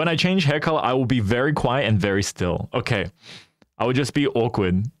 When I change hair color, I will be very quiet and very still. Okay, I will just be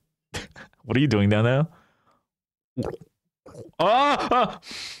awkward. What are you doing down there?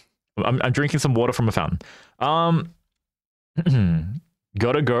 I'm drinking some water from a fountain.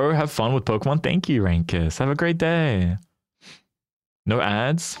 Gotta go. Have fun with Pokemon. Thank you, Rankus. Have a great day. No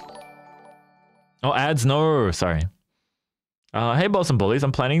ads? Oh, ads, no. Sorry. Hey, Balls and Bullies.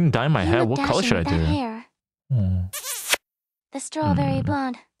 I'm planning to dye my hair. What color should I do? Hair. The strawberry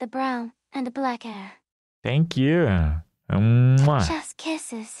blonde, the brown, and the black hair. Thank you. Mwah. Just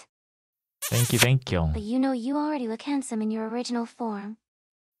kisses. Thank you, thank you. But you know you already look handsome in your original form.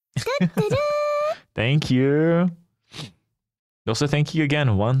 Thank you. Also, thank you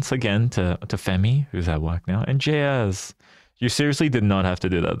again, once again, to Femi, who's at work now, and JS. You seriously did not have to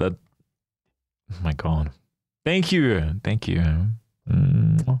do that. That. Oh my god. Thank you. Thank you.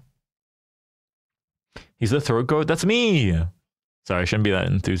 He's the throat goat? That's me! Sorry, I shouldn't be that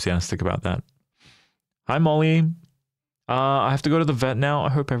enthusiastic about that. Hi, Molly. I have to go to the vet now. I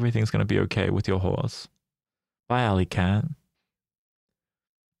hope everything's going to be okay with your horse. Bye, Alley Cat.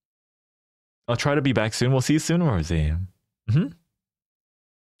 I'll try to be back soon. We'll see you soon, Rosie.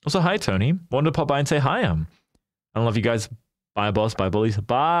 Also, hi, Tony. Wanted to pop by and say hi. I love you guys. Bye, boss. Bye, bullies.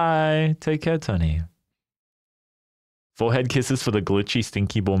 Bye. Take care, Tony. Forehead kisses for the glitchy,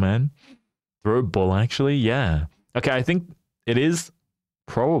 stinky bull man. Throat bull, actually. Yeah. Okay, I think it is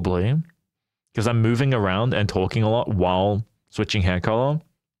probably because I'm moving around and talking a lot while switching hair color.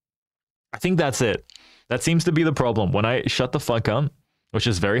 I think that's it. That seems to be the problem. When I shut the fuck up, which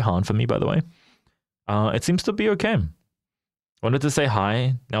is very hard for me, by the way, it seems to be okay. Wanted to say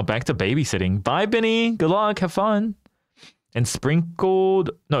hi. Now back to babysitting. Bye, Benny. Good luck. Have fun. And spiked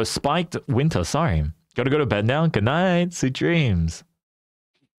winter. Sorry. Gotta go to bed now. Good night. Sweet dreams.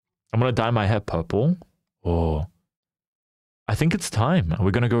 I'm gonna dye my hair purple. Oh. I think it's time. Are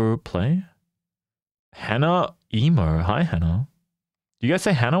we gonna go play? Hannah Emo. Hi, Hannah. Do you guys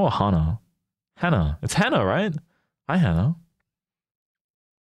say Hannah or Hannah? Hannah. It's Hannah, right? Hi, Hannah.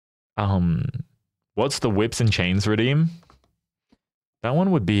 What's the whips and chains redeem? That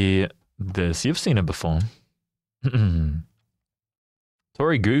one would be this. You've seen it before.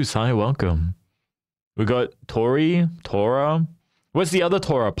 Tori Goose, hi, welcome. We got Tori, Tora. Where's the other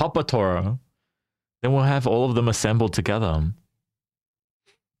Tora? Papa Tora. Then we'll have all of them assembled together.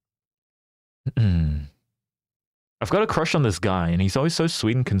 I've got a crush on this guy, and he's always so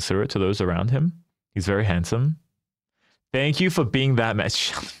sweet and considerate to those around him. He's very handsome. Thank you for being that man.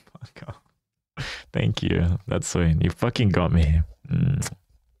 Shut the fuck up. Thank you. That's sweet. You fucking got me.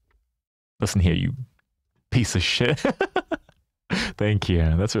 Listen here, you piece of shit. Thank you.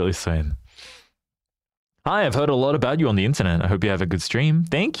 That's really sweet. Hi, I've heard a lot about you on the internet. I hope you have a good stream.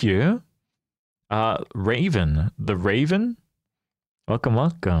 Thank you. Raven. The Raven? Welcome,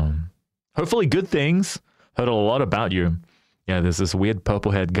 welcome. Hopefully good things. Heard a lot about you. Yeah, there's this weird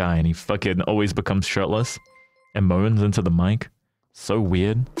purple-haired guy, and he fucking always becomes shirtless and moans into the mic. So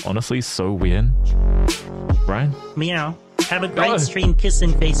weird. Honestly, so weird. Right? Meow. Have a great stream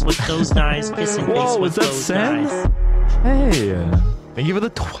kissing face with those guys. Kissing face with those guys. Hey, thank you for the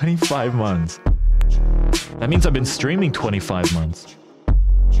 25 months. That means I've been streaming 25 months.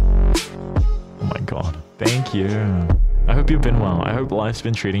 Oh my god. Thank you. I hope you've been well. I hope life's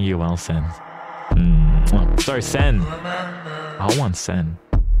been treating you well, Sen. Sorry, Sen. I want Sen.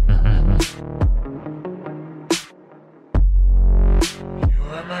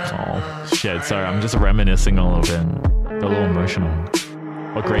 Oh, shit. Sorry, I'm just reminiscing a little bit. A little emotional.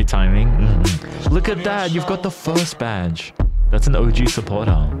 What great timing. Look at that. You've got the first badge. That's an OG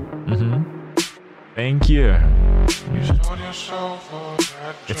supporter. Thank you.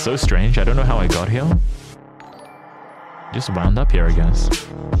 It's so strange. I don't know how I got here. Just wound up here, I guess.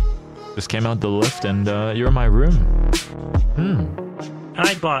 Just came out the lift and you're in my room.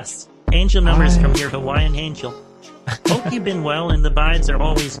 Hi, boss. Angel numbers from your Hawaiian angel. Hope you've been well and the vibes are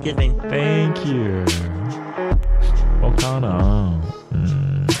always giving. Thank you. Okana.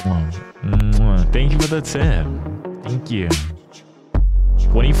 Thank you for the tip. Thank you.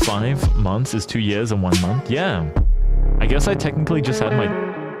 25 months is 2 years and 1 month? Yeah. I guess I technically just had my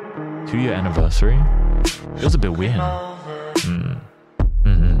 2-year anniversary. It was a bit weird.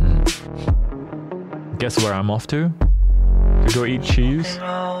 Guess where I'm off to? To go eat cheese?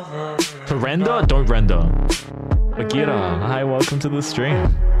 To render? Don't render. Bagheera, hi, welcome to the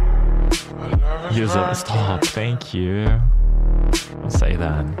stream. User, stop, thank you. Don't say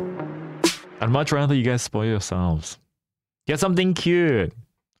that. I'd much rather you guys spoil yourselves. Get something cute.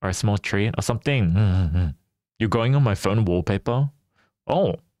 Or a small treat or something. You're going on my phone wallpaper?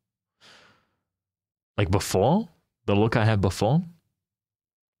 Oh. Like before? The look I had before?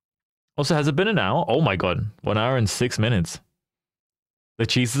 Also, has it been an hour? Oh my god. 1 hour and 6 minutes. The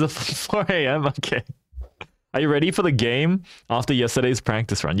cheese is at 4 a.m.? Okay. Are you ready for the game after yesterday's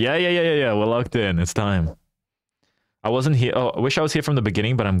practice run? Yeah. We're locked in. It's time. I wasn't here. Oh, I wish I was here from the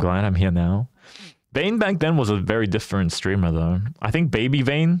beginning, but I'm glad I'm here now. Vane back then was a very different streamer, though. I think baby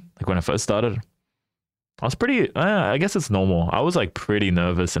Vane, like when I first started, I was pretty, I guess it's normal. I was like pretty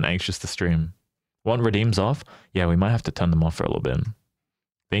nervous and anxious to stream. Want redeems off? Yeah, we might have to turn them off for a little bit.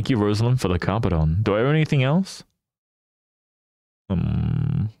 Thank you, Rosalind, for the carpet-on. Do I owe anything else?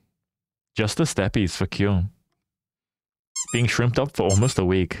 Just the steppies for Q. Being shrimped up for almost a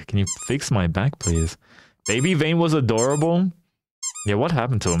week. Can you fix my back, please? Baby Vane was adorable. Yeah, what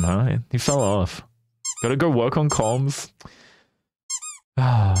happened to him, huh? He fell off. Gotta go work on comms.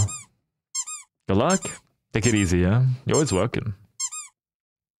 Good luck. Take it easy, yeah? You're always working.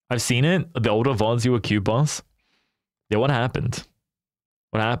 I've seen it. The older VODs, you were Q boss. Yeah, what happened?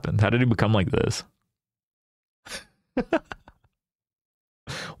 What happened? How did he become like this?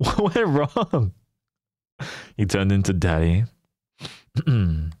 What went wrong? He turned into daddy.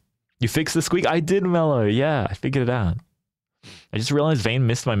 You fixed the squeak? I did, Mello. Yeah, I figured it out. I just realized Vane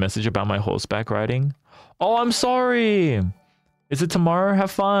missed my message about my horseback riding. Oh, I'm sorry. Is it tomorrow?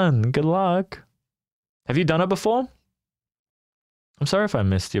 Have fun. Good luck. Have you done it before? I'm sorry if I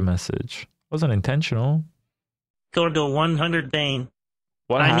missed your message. Wasn't intentional. Go to 100 Vane.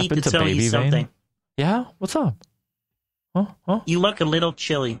 What I need happened to tell baby you something. Vane? Yeah? What's up? Huh? You look a little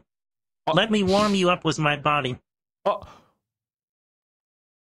chilly. Oh. Let me warm you up with my body. Oh.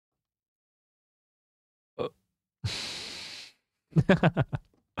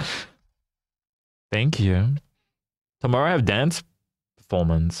 Thank you. Tomorrow I have dance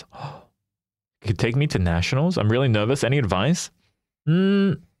performance. You could take me to nationals? I'm really nervous. Any advice?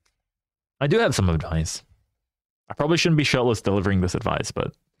 I do have some advice. I probably shouldn't be shirtless delivering this advice,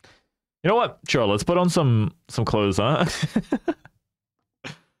 but you know what? Sure, let's put on some clothes, huh?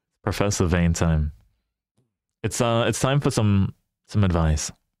 Professor Vane time. It's time for some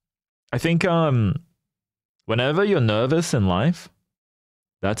advice. I think whenever you're nervous in life,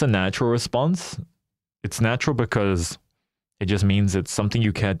 that's a natural response. It's natural because it just means it's something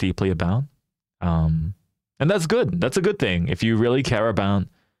you care deeply about. And that's good. That's a good thing. If you really care about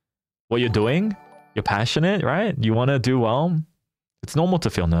what you're doing, you're passionate, right? You want to do well. It's normal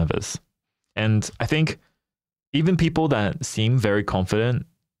to feel nervous. And I think even people that seem very confident.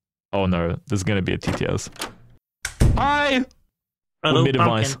 Oh no, there's going to be a TTS. Hi! Hello, Mid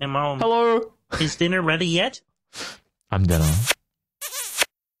advice. Pumpkin. I'm home. Hello! Is dinner ready yet? I'm dinner.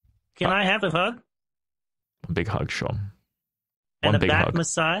 Can I have a hug? A big hug, sure. And One a big back hug.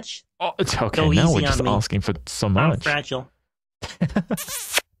 massage? Oh, it's okay. Go Now easy we're just on me. asking for so I'm much. fragile.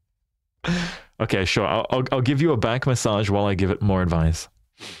 Okay, sure. I'll give you a back massage while I give it more advice.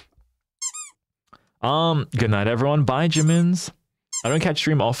 Good night, everyone. Bye, Jimmins. I don't catch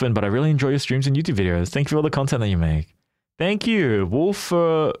stream often, but I really enjoy your streams and YouTube videos. Thank you for all the content that you make. Thank you, Wolf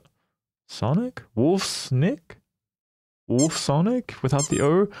Sonic? Wolf's Nick? Wolf Sonic without the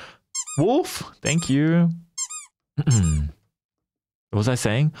O? Wolf? Thank you. What was I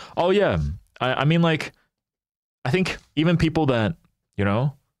saying? Oh, yeah. I mean, like, I think even people that, you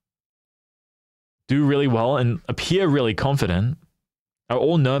know, do really well and appear really confident are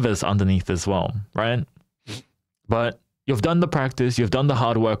all nervous underneath as well, right? But you've done the practice, you've done the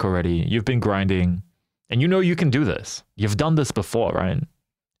hard work already, you've been grinding, and you know you can do this. You've done this before, right?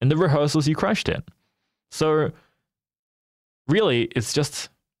 In the rehearsals, you crushed it. So really, it's just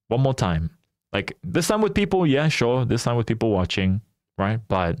one more time. Like this time with people, yeah, sure. This time with people watching, right?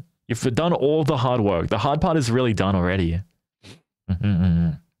 But you've done all the hard work. The hard part is really done already.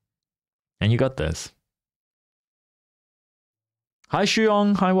 And you got this. Hi,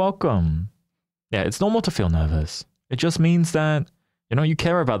 Shuyong. Hi, welcome. Yeah, it's normal to feel nervous. It just means that, you know, you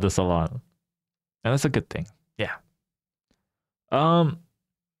care about this a lot. And that's a good thing. Yeah. I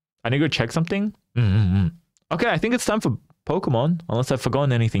need to go check something. Okay, I think it's time for Pokemon, unless I've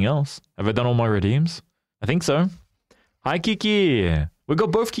forgotten anything else. Have I done all my redeems? I think so. Hi, Kiki. We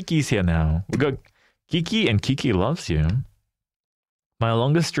got both Kikis here now. We got Kiki and Kiki loves you. My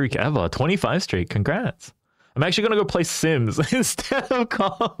longest streak ever. 25 streak. Congrats. I'm actually going to go play Sims instead of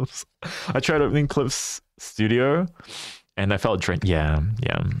comms. I tried opening Clip's studio and I felt drained. Yeah.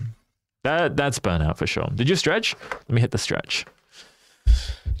 That's burnout for sure. Did you stretch? Let me hit the stretch.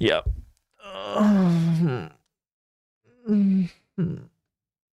 Yep.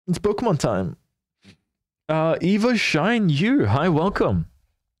 It's Pokemon time. Eva Shine You. Hi, welcome.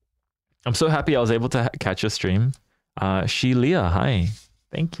 I'm so happy I was able to catch a stream. Shelia, hi.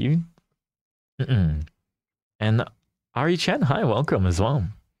 Thank you. And Ari Chen, hi, welcome as well.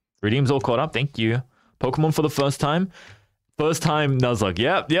 Redeem's all caught up, thank you. Pokemon for the first time. First time Nuzlocke.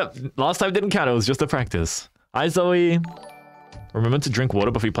 Yep. Last time didn't count, it was just a practice. Hi, Zoe. Remember to drink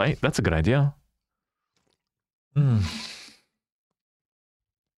water before you play? That's a good idea.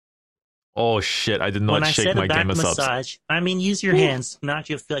 Oh shit, I did not shake my gamer subs. Massage, I mean use your hands, not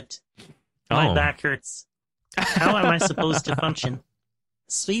your foot. My back hurts. How am I supposed to function?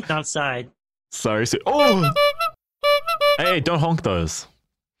 Sleep outside. Sorry. Oh! Hey, don't honk those.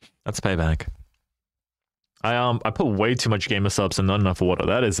 That's payback. I put way too much gamer subs and not enough water.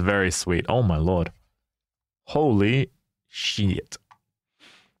 That is very sweet. Oh my lord. Holy shit.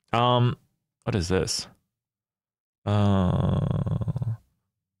 What is this?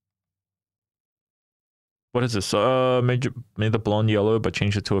 What is this? Made the blonde yellow, but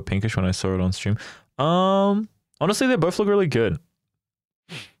changed it to a pinkish when I saw it on stream. Honestly, they both look really good.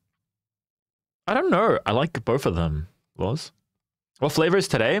 I don't know. I like both of them. What flavor is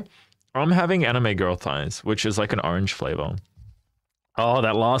today? I'm having anime girl thighs, which is like an orange flavor. Oh,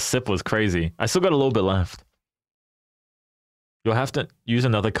 that last sip was crazy. I still got a little bit left. You'll have to use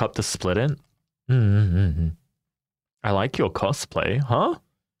another cup to split it. I like your cosplay, huh?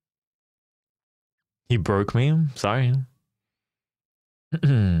 He broke me. Sorry.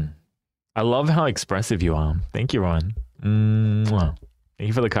 I love how expressive you are. Thank you, Ron. Thank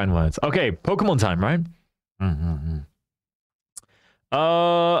you for the kind words. Okay, Pokemon time, right?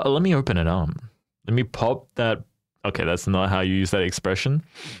 Let me open it up. Let me pop that. Okay, that's not how you use that expression.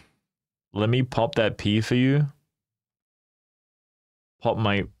 Let me pop that P for you. Pop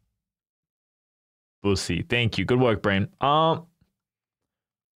my pussy. Thank you. Good work, brain.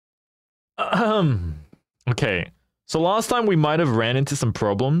 Okay. So last time we might have ran into some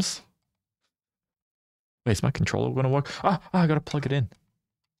problems. Wait, is my controller gonna work? I gotta plug it in.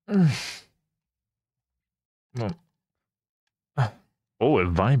 Oh, it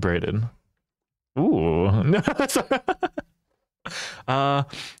vibrated. Ooh.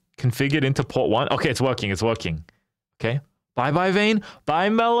 Configured into port 1. Okay, it's working. It's working. Okay. Bye, Vane. Bye,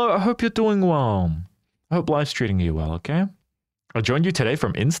 Mello. I hope you're doing well. I hope life's treating you well, okay? I joined you today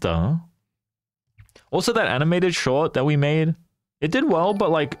from Insta. Also, that animated short that we made, it did well,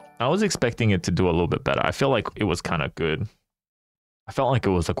 but like, I was expecting it to do a little bit better. I feel like it was kind of good. I felt like it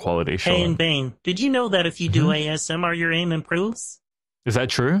was a quality short. Hey, and Bane, did you know that if you do ASMR, your aim improves? Is that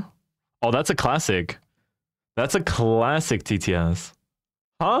true? Oh, that's a classic. That's a classic TTS.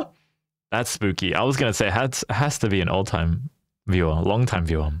 Huh? That's spooky. I was going to say it has to be an old-time viewer, long-time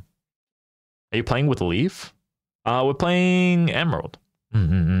viewer. Are you playing with Leaf? We're playing Emerald.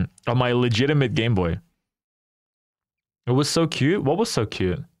 On my legitimate Game Boy. It was so cute. What was so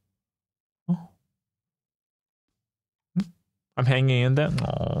cute? Oh. I'm hanging in there.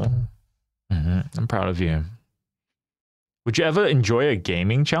 Oh. I'm proud of you. Would you ever enjoy a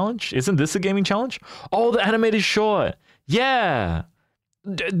gaming challenge? Isn't this a gaming challenge? Oh, the animated short. Yeah.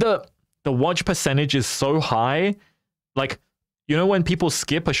 The watch percentage is so high. Like, you know when people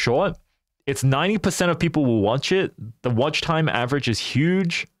skip a short? It's 90% of people will watch it. The watch time average is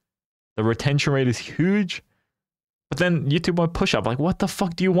huge. The retention rate is huge. But then YouTube won't push up. Like, what the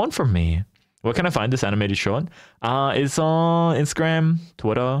fuck do you want from me? Where can I find this animated short? It's on Instagram,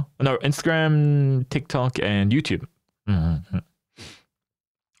 Twitter. No, Instagram, TikTok, and YouTube.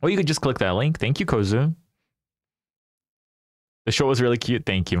 Or you could just click that link. Thank you, Kozu. The short was really cute.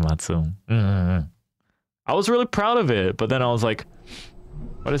 Thank you, Matsu. I was really proud of it, but then I was like,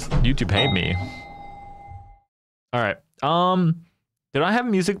 why does YouTube hate me? All right. Did I have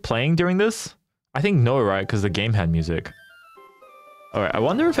music playing during this? I think no, right? Because the game had music. All right. I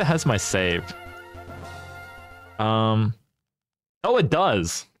wonder if it has my save. Oh, it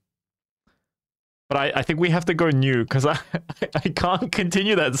does. But I think we have to go new because I can't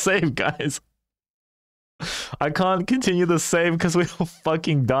continue that save, guys. I can't continue the save because we all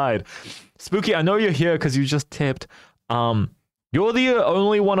fucking died. Spooky, I know you're here because you just tipped. You're the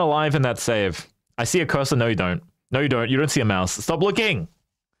only one alive in that save. I see a cursor. No, you don't. No, you don't. You don't see a mouse. Stop looking.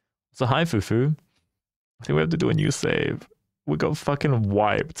 So hi, Fufu. I think we have to do a new save. We got fucking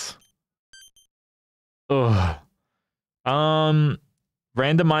wiped. Ugh.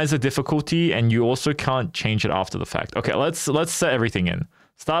 Randomize the difficulty, and you also can't change it after the fact. Okay, let's set everything in.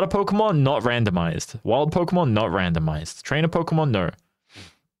 Starter Pokemon, not randomized. Wild Pokemon, not randomized. Trainer Pokemon, no.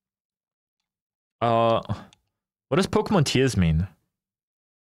 What does Pokemon tiers mean?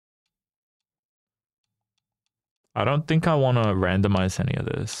 I don't think I want to randomize any of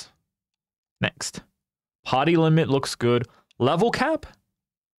this. Next. Party limit looks good. Level cap?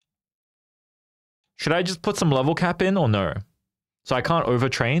 Should I just put some level cap in or no? So I can't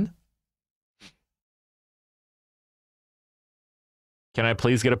overtrain? Can I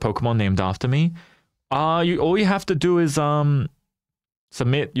please get a Pokemon named after me? All you have to do is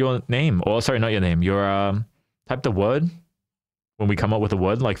submit your name. Or sorry, not your name. Your type the word when we come up with a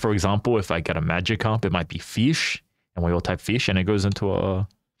word. Like, for example, if I get a Magikarp, it might be fish, and we all type fish, and it goes into a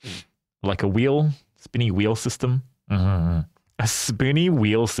like a wheel, spinny wheel system. A spinny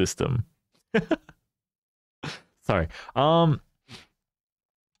wheel system. Sorry. Wait,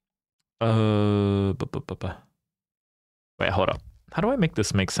 hold up. How do I make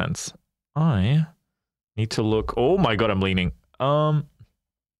this make sense? I need to look. Oh my god, I'm leaning.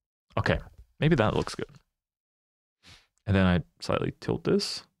 Okay, maybe that looks good. And then I slightly tilt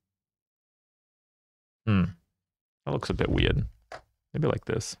this. That looks a bit weird. Maybe like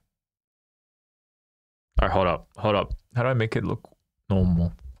this. All right, hold up. How do I make it look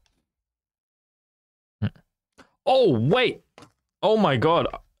normal? Oh, wait. Oh my god.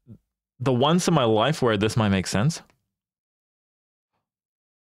 The once in my life where this might make sense.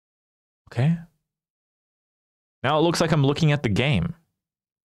 Okay. Now it looks like I'm looking at the game.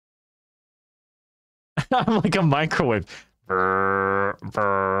 I'm like a microwave. Brr,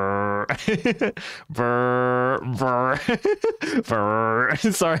 brr. Brr, brr. Brr.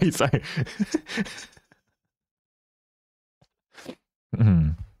 Sorry.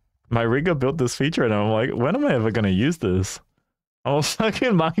 My rigger built this feature and I'm like, when am I ever gonna use this? Oh,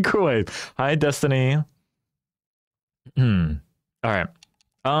 fucking microwave. Hi, Destiny. Alright.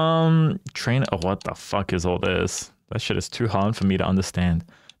 Train. Oh, what the fuck is all this? That shit is too hard for me to understand.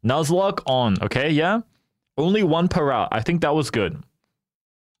 Nuzlocke on. Okay, yeah? Only one per route. I think that was good.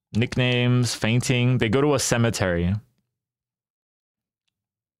 Nicknames, fainting. They go to a cemetery.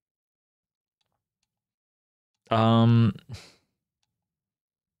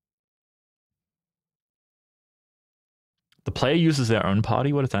 The player uses their own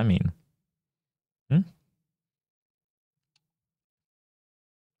party? What does that mean?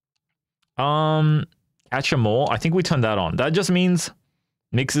 Catch 'em all. I think we turned that on. That just means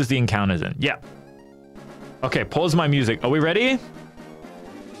mixes the encounters in. Yeah. Okay, pause my music. Are we ready?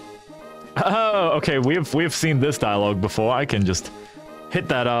 Oh, okay. We've seen this dialogue before. I can just hit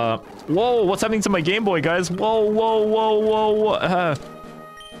that. Whoa! What's happening to my Game Boy, guys? Whoa!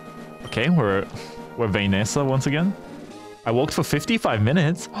 Okay, we're Vanessa once again. I walked for 55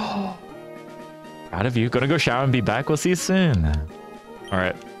 minutes. Proud of you. Gonna go shower and be back. We'll see you soon. All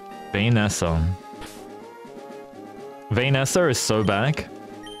right. Vanessa. Vanessa is so back.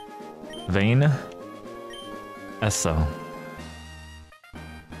 Vanessa.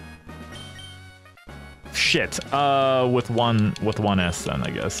 Shit. With one S then, I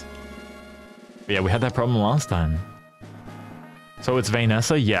guess. But yeah, we had that problem last time. So it's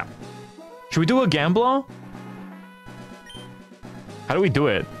Vanessa? Yeah. Should we do a gambler? How do we do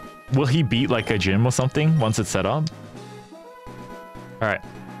it? Will he beat like a gym or something once it's set up? Alright.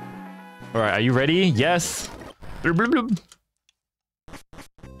 Alright, are you ready? Yes. Bloop, bloop,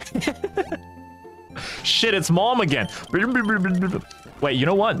 bloop. Shit, it's mom again. Bloop, bloop, bloop, bloop. Wait, you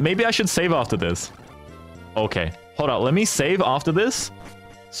know what? Maybe I should save after this. Okay. Hold on. Let me save after this.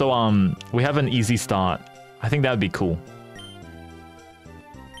 So, we have an easy start. I think that'd be cool.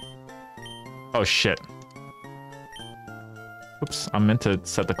 Oh, shit. Oops, I'm meant to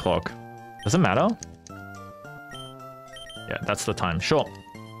set the clock. Does it matter? Yeah, that's the time. Sure.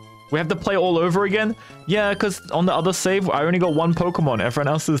 We have to play all over again? Yeah, because on the other save, I only got one Pokemon. Everyone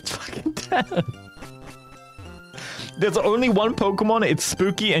else is fucking dead. There's only one Pokemon. It's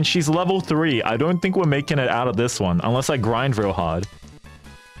Spooky, and she's level 3. I don't think we're making it out of this one, unless I grind real hard.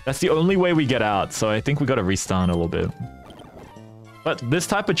 That's the only way we get out, so I think we gotta restart a little bit. But this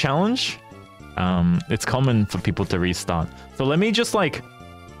type of challenge... it's common for people to restart. So let me just like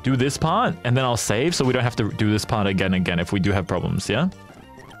do this part and then I'll save so we don't have to do this part again and again if we do have problems, yeah?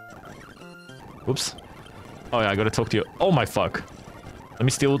 Whoops. Oh yeah, I gotta talk to you. Oh my fuck. Let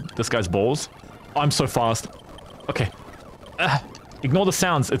me steal this guy's balls. Oh, I'm so fast. Okay. Ignore the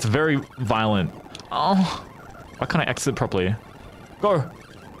sounds. It's very violent. Oh. Why can't I exit properly? Go.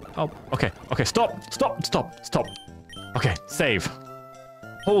 Oh, okay. Okay, stop. Okay, save.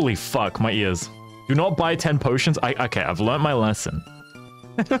 Holy fuck, my ears. Do not buy 10 potions. Okay, I've learnt my lesson.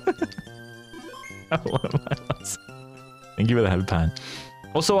 I've learnt my lesson. Thank you for the heavy pan.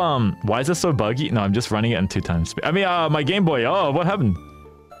 Also, why is this so buggy? No, I'm just running it in 2 times speed. I mean, my Game Boy. Oh, what happened?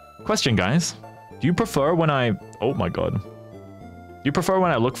 Question, guys. Do you prefer when I... Oh my god. Do you prefer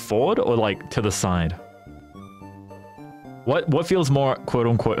when I look forward or like to the side? What feels more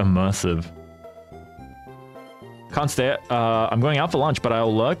quote-unquote immersive? Can't stay. I'm going out for lunch, but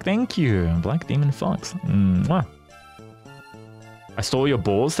I'll lurk. Thank you, Black Demon Fox. Mwah. I stole your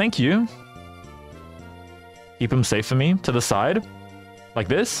balls. Thank you. Keep them safe for me. To the side, like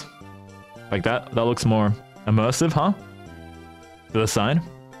this, like that. That looks more immersive, huh? To the side.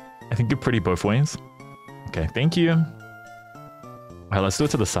 I think you're pretty both ways. Okay, thank you. Alright, let's do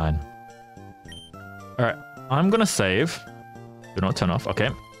it to the side. Alright, I'm gonna save. Do not turn off, okay.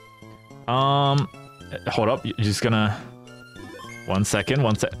 Hold up, you're just gonna... 1 second,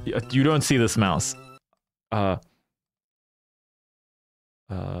 1 sec. You don't see this mouse.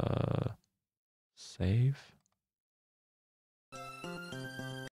 Save.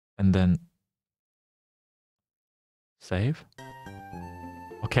 And then... Save.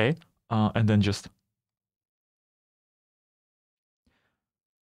 Okay, and then just...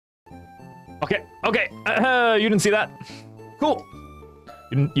 Okay, okay, you didn't see that. Cool.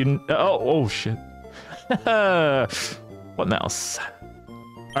 You didn't, oh shit. What mouse?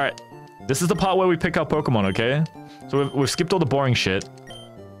 Alright, this is the part where we pick up Pokemon, okay? So we've skipped all the boring shit.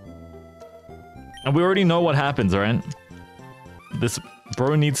 And we already know what happens, alright? This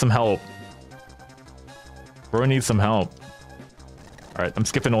bro needs some help. Bro needs some help. Alright, I'm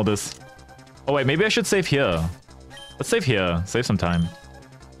skipping all this. Oh wait, maybe I should save here. Let's save here. Save some time.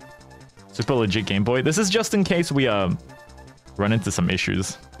 Super legit Game Boy. This is just in case we run into some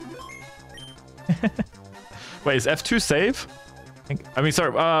issues. Wait, is F2 save? I mean,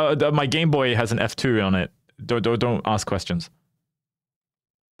 sorry. My Game Boy has an F2 on it. Don't ask questions.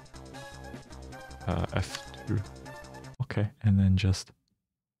 F2. Okay, and then just.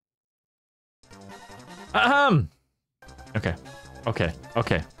 Okay. Okay.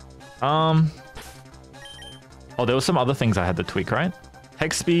 Okay. Oh, there was some other things I had to tweak, right?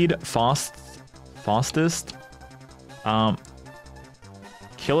 Hex speed, fastest.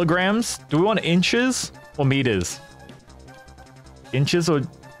 Kilograms. Do we want inches or meters? Inches or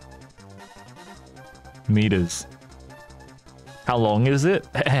meters? How long is it?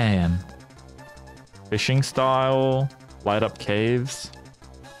 Fishing style. Light up caves.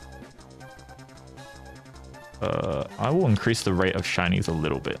 I will increase the rate of shinies a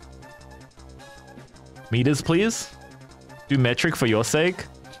little bit. Meters, please. Do metric for your sake.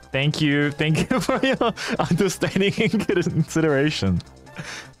 Thank you. Thank you for your understanding and consideration.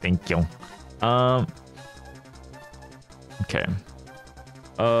 Thank you. Okay.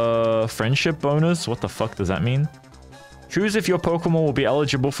 Friendship bonus. What the fuck does that mean? Choose if your Pokemon will be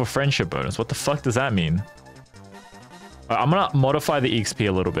eligible for friendship bonus. What the fuck does that mean? I'm gonna modify the EXP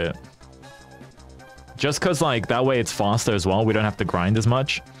a little bit. Just because, like, that way it's faster as well. We don't have to grind as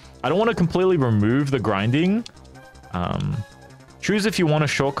much. I don't want to completely remove the grinding. Choose if you want a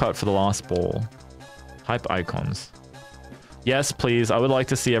shortcut for the last ball. Type icons. Yes, please. I would like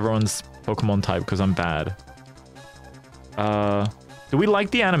to see everyone's Pokemon type because I'm bad. Do we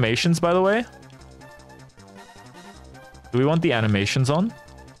like the animations, by the way? Do we want the animations on?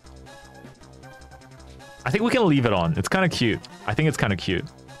 I think we can leave it on. It's kind of cute. I think it's kind of cute.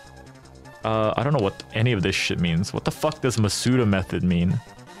 I don't know what any of this shit means. What the fuck does Masuda method mean?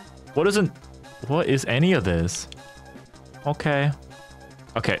 What is any of this? Okay.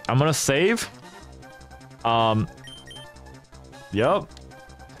 Okay, I'm gonna save. Yep.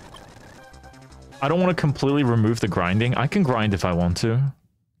 I don't want to completely remove the grinding. I can grind if I want to.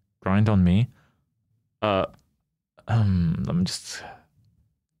 Grind on me. Let me just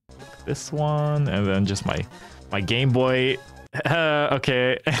click this one, and then just my Game Boy.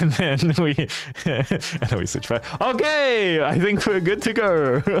 Okay, and then we switch back. Okay, I think we're good to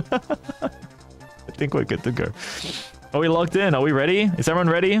go. I think we're good to go. Are we locked in? Are we ready? Is everyone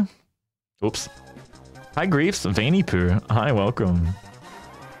ready? Oops. Hi, Griefs. Veiny Poo. Hi, welcome.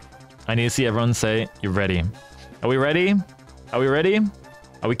 I need to see everyone say, you're ready. Are we ready? Are we ready?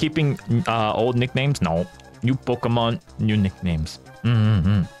 Are we keeping old nicknames? No. New Pokemon, new nicknames.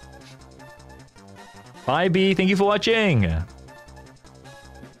 Bye, B. Thank you for watching.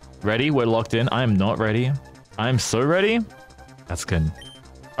 Ready? We're locked in. I am not ready. I am so ready. That's good.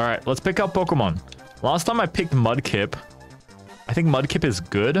 All right, let's pick up Pokemon. Last time I picked Mudkip. I think Mudkip is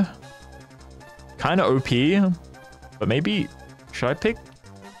good. Kind of OP. But maybe... Should I pick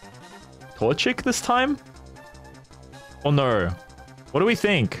Torchic this time? Oh no. What do we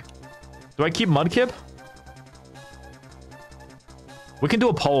think? Do I keep Mudkip? We can do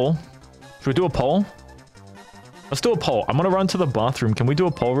a poll. Should we do a poll? Let's do a poll. I'm gonna run to the bathroom. Can we do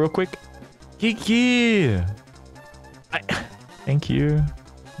a poll real quick? Kiki! Thank you.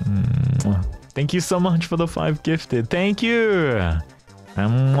 Thank you so much for the 5 gifted. Thank you!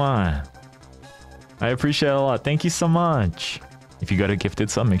 I appreciate it a lot. Thank you so much. If you got a gifted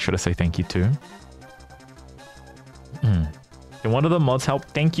sub, make sure to say thank you too. Can one of the mods help?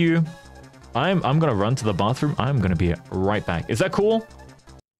 Thank you. I'm gonna run to the bathroom. I'm gonna be right back. Is that cool?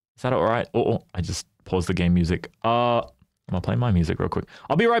 Is that alright? Oh, I just paused the game music. I'm gonna play my music real quick.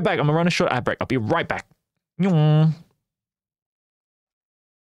 I'll be right back. I'm gonna run a short ad break. I'll be right back.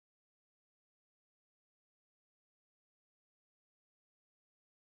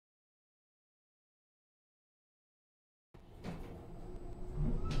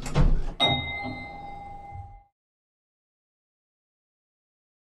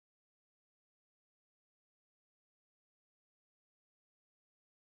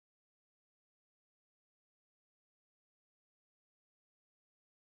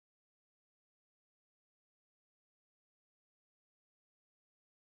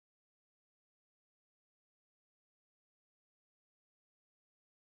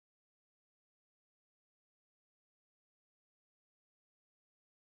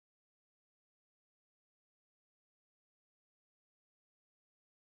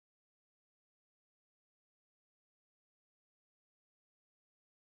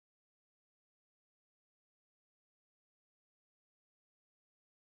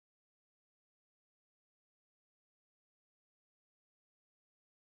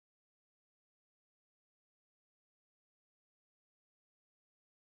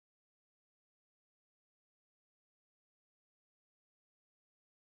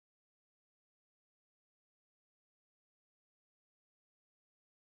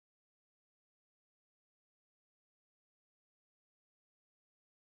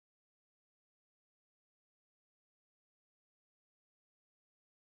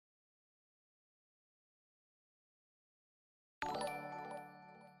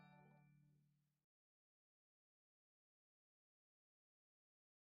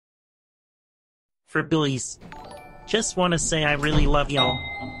 for bullies. Just want to say I really love y'all.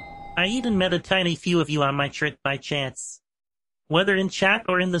 I even met a tiny few of you on my trip by chance. Whether in chat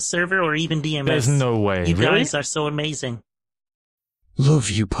or in the server or even DMS. There's no way. You really? guys are so amazing. Love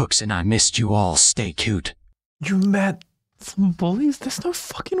you, Pucks, and I missed you all. Stay cute. You met some bullies? There's no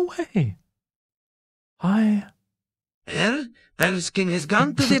fucking way. Hi. Well, Erskine has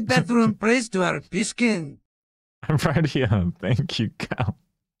gone to the bathroom. Praise to our piskin. I'm right here. Thank you, Cal.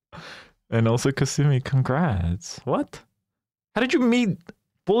 And also Kasumi, congrats. What? How did you meet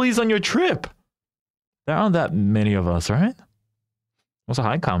bullies on your trip? There aren't that many of us, right? Also,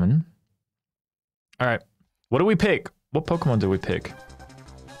 hi, Common. Alright. What do we pick? What Pokemon do we pick?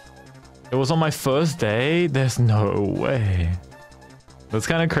 It was on my first day? There's no way. That's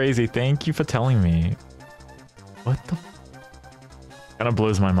kind of crazy. Thank you for telling me. What the? Kind of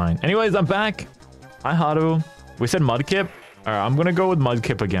blows my mind. Anyways, I'm back. Hi, Haru. We said Mudkip. Alright, I'm gonna go with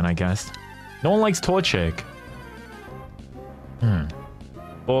Mudkip again, I guess. No one likes Torchic.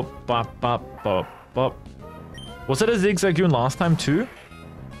 Bop, bop, bop, bop, bop. Was it a Zigzagoon last time too?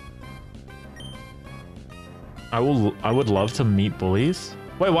 I would love to meet bullies.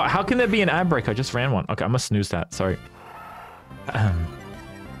 Wait, what? How can there be an ad break? I just ran one. Okay, I'm gonna snooze that. Sorry.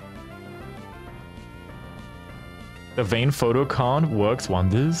 The Vane Photocard works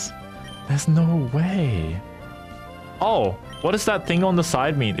wonders? There's no way. Oh, what does that thing on the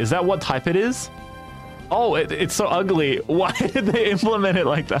side mean? Is that what type it is? Oh, it's so ugly. Why did they implement it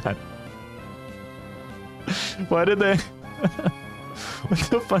like that? Why did they... What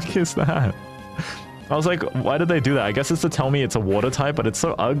the fuck is that? I was like, why did they do that? I guess it's to tell me it's a water type, but it's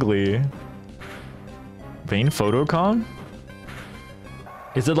so ugly. Vane Photocard?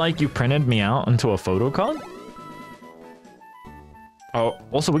 Is it like you printed me out into a photocard? Oh,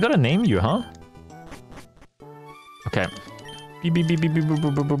 also, we gotta name you, huh? Okay. Beep, beep, beep, beep, beep, beep,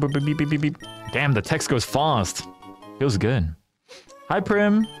 beep, beep, beep, beep, beep, beep. Damn, the text goes fast. Feels good. Hi,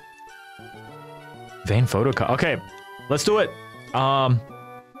 Prim. Vane Photocard. Okay, let's do it.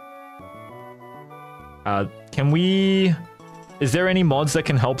 Can we... Is there any mods that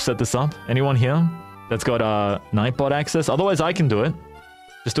can help set this up? Anyone here that's got Nightbot access? Otherwise, I can do it.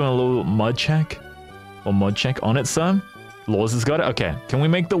 Just doing a little mod check. Or mod check on it, sir. Laws has got it? Okay. Can we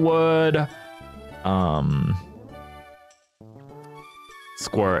make the word...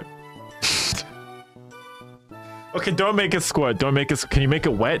 Squirt. Okay, don't make it squirt. Don't make it... Can you make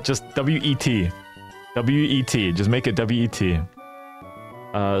it wet? Just W-E-T. W-E-T. Just make it W-E-T.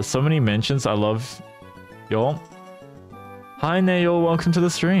 So many mentions. I love y'all. Hi, Nayo. Welcome to the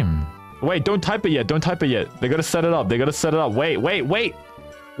stream. Wait, don't type it yet. Don't type it yet. They gotta set it up. They gotta set it up. Wait. Wait,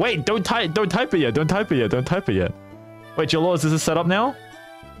 don't type it yet. Don't type it yet. Don't type it yet. Wait, Jalos, is it set up now?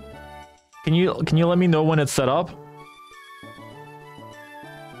 Can you let me know when it's set up?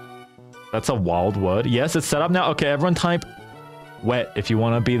 That's a wild word. Yes, it's set up now. Okay, everyone type wet if you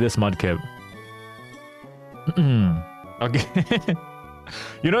want to be this Mudkip. Okay.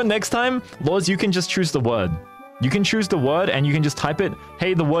 You know, next time, Laws, you can just choose the word. You can choose the word and you can just type it.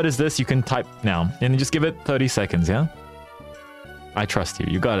 Hey, the word is this. You can type now. And just give it 30 seconds, yeah? I trust you.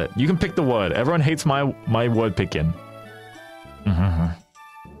 You got it. You can pick the word. Everyone hates my word picking. I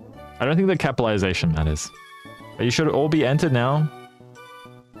don't think the capitalization matters. But you should all be entered now.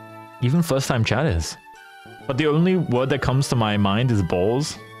 Even first time chatters. But the only word that comes to my mind is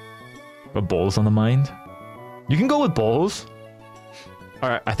balls. Got balls on the mind. You can go with balls.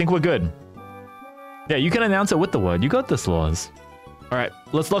 Alright, I think we're good. Yeah, you can announce it with the word. You got this, Laws. Alright,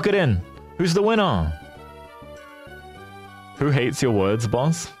 let's lock it in. Who's the winner? Who hates your words,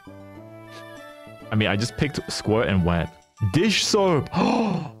 boss? I mean, I just picked squirt and wet. Dish soap!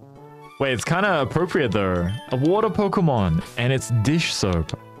 Wait, it's kind of appropriate though. A water Pokemon, and it's dish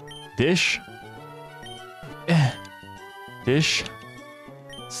soap. Dish? Dish?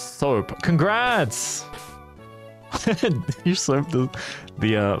 Soap. Congrats! Dish soap, the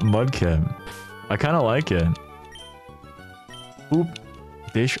Mudkip. I kind of like it. Oop.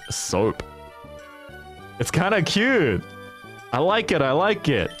 Dish soap. It's kind of cute. I like it, I like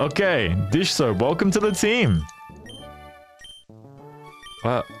it. Okay, dish soap, welcome to the team.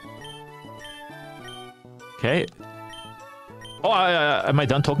 Okay. Oh, am I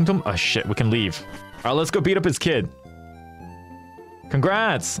done talking to him? Oh shit, we can leave. Alright, let's go beat up his kid.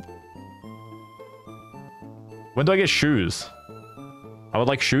 Congrats! When do I get shoes? I would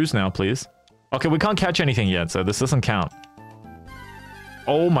like shoes now, please. Okay, we can't catch anything yet, so this doesn't count.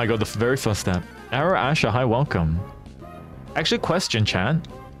 Oh my god, the very first step. Arrow Asher, hi, welcome. Actually, question, chat.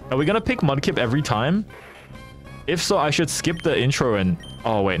 Are we gonna pick Mudkip every time? If so, I should skip the intro and...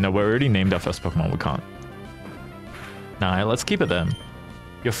 Oh wait, no, we already named our first Pokemon, we can't. Nah, let's keep it then.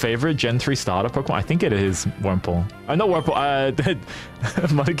 Your favorite Gen 3 starter Pokemon? I think it is Wurmple. Not Wurmple,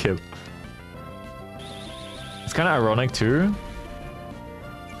 Mudkip. It's kind of ironic too.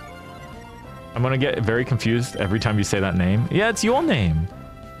 I'm gonna get very confused every time you say that name. Yeah, it's your name.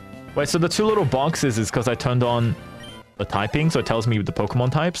 Wait, so the two little boxes is because I turned on the typing, so it tells me the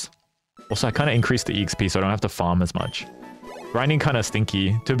Pokemon types. Also, I kind of increased the EXP, so I don't have to farm as much. Grinding kind of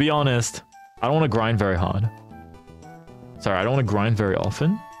stinky. To be honest, I don't want to grind very hard. Sorry, I don't want to grind very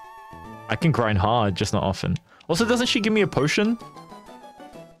often. I can grind hard, just not often. Also, doesn't she give me a potion?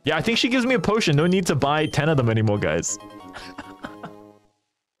 Yeah, I think she gives me a potion. No need to buy 10 of them anymore, guys.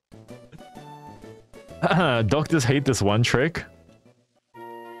 Doctors hate this one trick.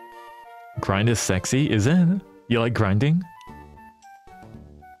 Grind is sexy, is it? You like grinding?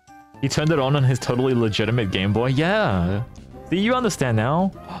 He turned it on his totally legitimate Game Boy. Yeah. See, you understand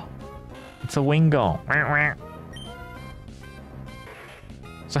now. It's a Wingull.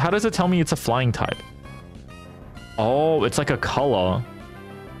 So how does it tell me it's a flying type? Oh, it's like a color.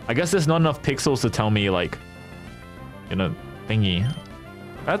 I guess there's not enough pixels to tell me, like, you know, thingy.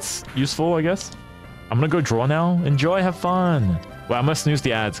 That's useful, I guess. I'm gonna go draw now. Enjoy, have fun. Well, I'm gonna snooze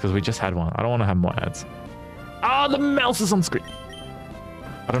the ads because we just had one. I don't want to have more ads. Ah, the mouse is on screen.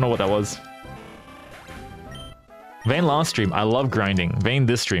 I don't know what that was. Vayne last stream, I love grinding. Vayne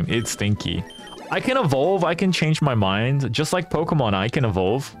this stream, it's stinky. I can evolve, I can change my mind. Just like Pokemon, I can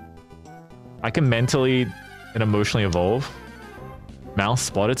evolve. I can mentally and emotionally evolve. Mouse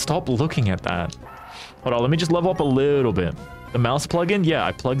spotted, stop looking at that. Hold on, let me just level up a little bit. The mouse plugin? Yeah,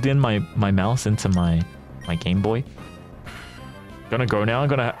 I plugged in my mouse into my Game Boy. Gonna go now, I'm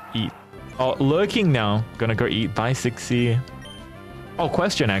gonna eat. Oh, lurking now. Gonna go eat. Bye, 60. Oh,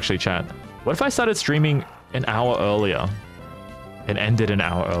 question actually, chat. What if I started streaming an hour earlier and ended an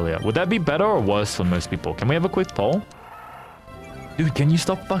hour earlier? Would that be better or worse for most people? Can we have a quick poll? Dude, can you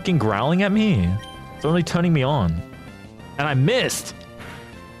stop fucking growling at me? It's only turning me on. And I missed!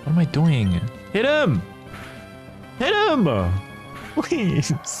 What am I doing? Hit him! Hit him!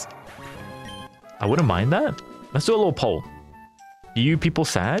 Please. I wouldn't mind that. Let's do a little poll. You people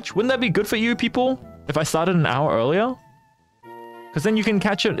Sag? Wouldn't that be good for you people? If I started an hour earlier? Because then you can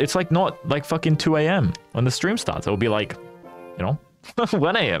catch it. It's like not like fucking 2 a.m. when the stream starts. It'll be like, you know,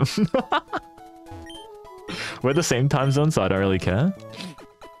 1 a.m. We're the same time zone, so I don't really care.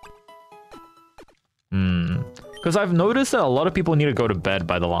 Because I've noticed that a lot of people need to go to bed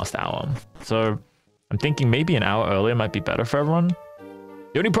by the last hour. So I'm thinking maybe an hour earlier might be better for everyone.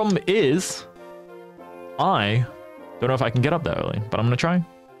 The only problem is I don't know if I can get up that early, but I'm going to try.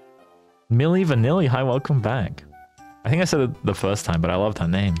 Millie Vanilli, hi, welcome back. I think I said it the first time, but I loved her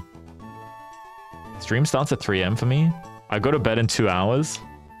name. Stream starts at 3 a.m. for me. I go to bed in 2 hours.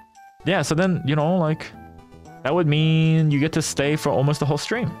 Yeah, so then, you know, like, that would mean you get to stay for almost the whole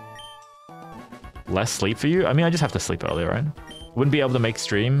stream. Less sleep for you? I mean, I just have to sleep earlier, right? Wouldn't be able to make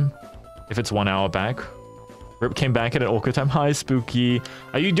stream if it's 1 hour back. Rip came back at an awkward time. Hi, Spooky.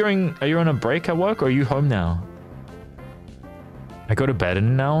 Are you on a break at work or are you home now? I go to bed in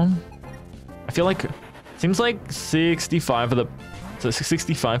an hour. I feel like, seems like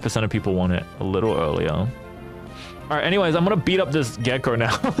 65% of people want it a little earlier. All right, anyways, I'm gonna beat up this gecko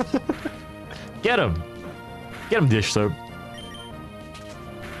now. Get him. Get him, dish soap.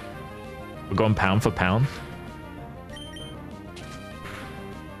 We're going pound for pound.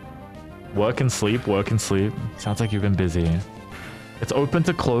 Work and sleep, work and sleep. Sounds like you've been busy. It's open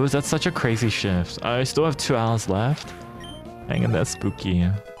to close. That's such a crazy shift. I still have 2 hours left. Hang in there, Spooky.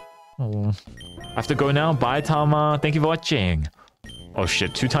 Oh. I have to go now. Bye, Tama. Thank you for watching. Oh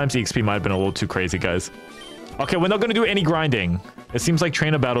shit, 2 times EXP might have been a little too crazy, guys. Okay, we're not gonna do any grinding. It seems like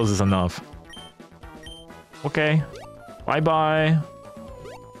trainer battles is enough. Okay. Bye-bye.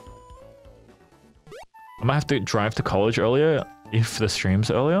 I might have to drive to college earlier if the stream's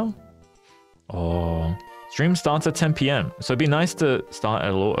earlier. Oh. Stream starts at 10 p.m. So it'd be nice to start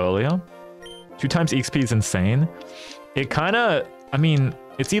a little earlier. 2 times EXP is insane. It kind of... I mean,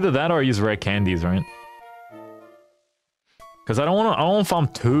 it's either that or I use rare candies, right? Because I don't want to farm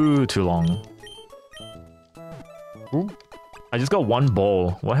too long. Ooh. I just got 1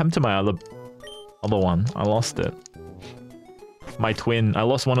 ball. What happened to my other one? I lost it. My twin. I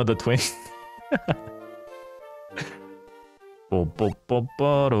lost one of the twins.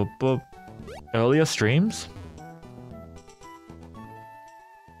 Earlier streams?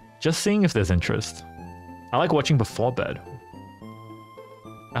 Just seeing if there's interest. I like watching before bed.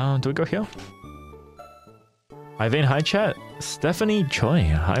 Do we go here? Hi Vayne, hi chat. Stephanie Choi,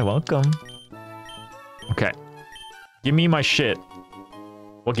 hi, welcome. Okay. Give me my shit.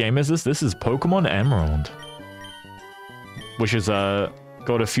 What game is this? This is Pokemon Emerald. Which is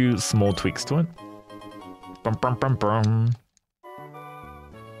got a few small tweaks to it. Bum, bum, bum, bum.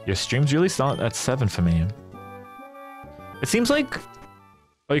 Your streams really start at 7 for me. It seems like...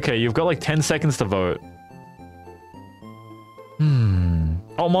 Okay, you've got like 10 seconds to vote.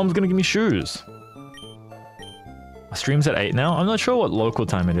 Oh, Mom's gonna give me shoes. My stream's at 8 now? I'm not sure what local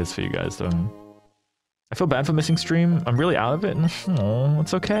time it is for you guys, though. I feel bad for missing stream. I'm really out of it. Oh,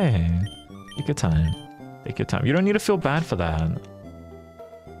 it's okay. Take your time. Take your time. You don't need to feel bad for that.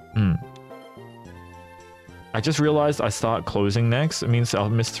 I just realized I start closing next. It means I'll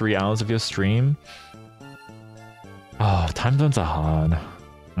miss 3 hours of your stream. Oh, time zones are hard.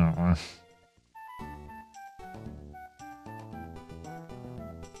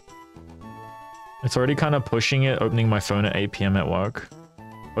 It's already kind of pushing it, opening my phone at 8 PM at work.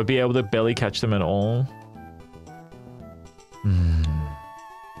 I'd be able to barely catch them at all.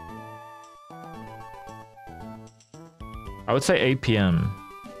 I would say 8 PM.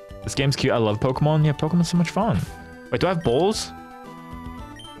 This game's cute. I love Pokemon. Yeah, Pokemon's so much fun. Wait, do I have balls?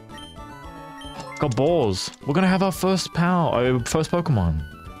 Got balls. We're gonna have our first first Pokemon.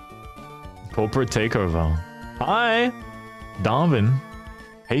 Corporate takeover. Hi, Darwin.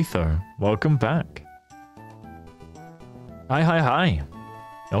 Hather, welcome back. Hi.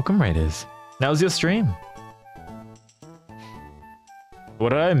 Welcome, Raiders. Now's your stream. What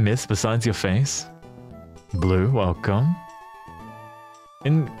did I miss besides your face? Blue, welcome.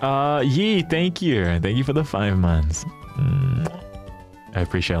 And, Yee, thank you. Thank you for the 5 months. I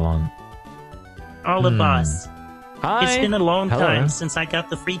appreciate it a lot. Olive Boss. Hi. It's been a long Hello. time since I got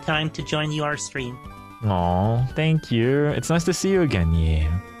the free time to join your stream. Aw, thank you. It's nice to see you again, Yee.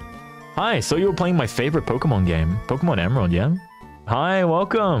 Hi, so you were playing my favorite Pokemon game, Pokemon Emerald, yeah? Hi,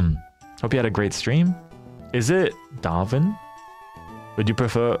 welcome. Hope you had a great stream. Is it Darwin? Would you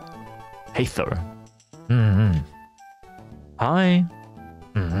prefer Hather? Hi.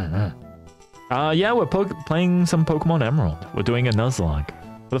 Yeah, we're playing some Pokemon Emerald. We're doing a Nuzlocke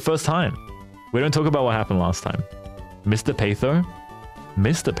for the first time. We don't talk about what happened last time. Mr. Pather?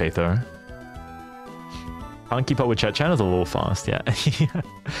 Mr. Pather? Can't keep up with chat. Channel's a little fast, yeah.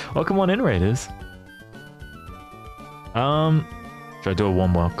 Welcome on in, Raiders. Should I do a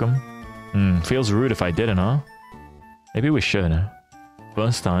warm welcome? Feels rude if I didn't, huh? Maybe we should.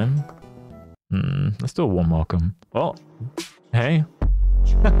 First time. Let's do a warm welcome. Oh, hey.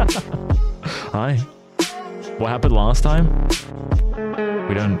 Hi. What happened last time?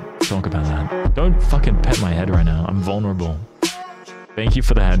 We don't talk about that. Don't fucking pet my head right now. I'm vulnerable. Thank you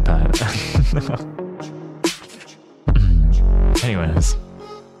for the head pat. Anyways.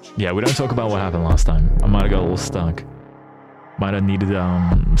 Yeah, we don't talk about what happened last time. I might have got a little stuck. Might have needed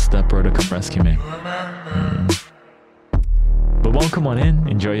Stepbro to come rescue me. But welcome on in.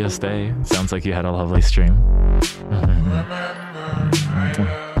 Enjoy your stay. Sounds like you had a lovely stream.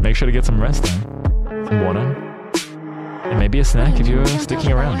 Make sure to get some rest then. Some water. And maybe a snack if you're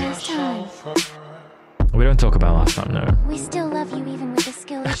sticking around. We don't talk about last time, no. We still love you even with the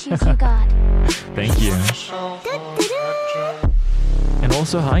skill issues you got. Thank you. And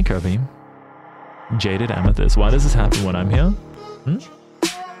also, hi Kirby. Jaded Amethyst. Why does this happen when I'm here?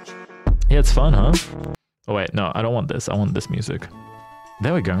 Yeah, it's fun, huh? Oh wait, no, I don't want this. I want this music.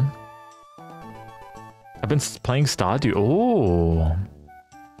 There we go. I've been playing Stardew. Oh.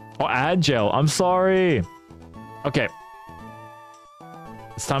 Oh, Agile. I'm sorry. Okay.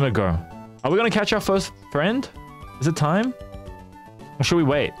 It's time to go. Are we gonna catch our first friend? Is it time? Or should we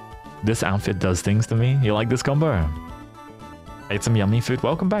wait? This outfit does things to me. You like this combo? Ate some yummy food.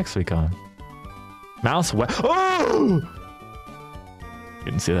 Welcome back, Suika. Mouse wet. Oh! You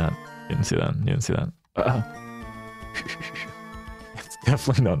didn't see that. You didn't see that. You didn't see that. It's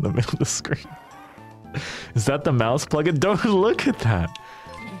definitely not in the middle of the screen. Is that the mouse plugin? Don't look at that.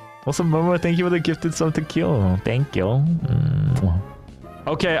 Also, Momo, thank you for the gifted sub to kill. Thank you.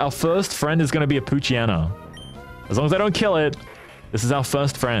 Okay, our first friend is going to be a Poochyena. As long as I don't kill it, this is our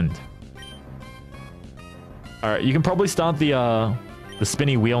first friend. Alright, you can probably start the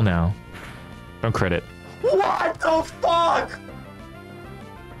spinny wheel now. Don't crit it. What the fuck?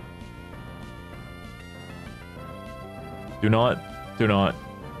 Do not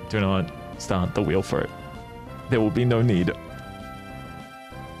start the wheel for it. There will be no need.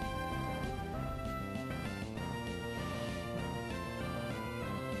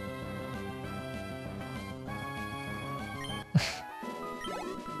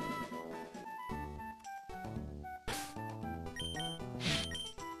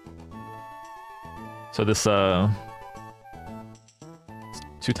 So this 2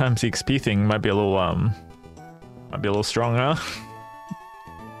 times the XP thing might be a little strong, huh?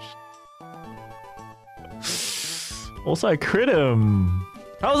 Also, I crit him.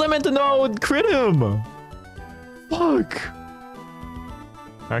 How was I meant to know I would crit him? Fuck.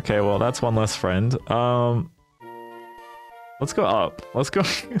 Okay, well, that's one less friend. Let's go up. Let's go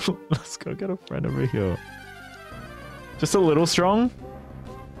let's go get a friend over here. Just a little strong?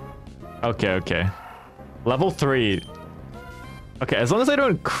 Okay, okay. Level 3. Okay, as long as I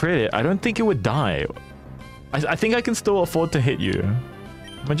don't crit it, I don't think it would die. I think I can still afford to hit you.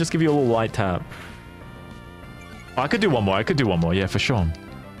 I'm gonna just give you a little light tap. Oh, I could do one more. I could do one more. Yeah, for sure.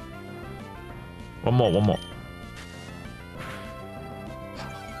 One more, one more.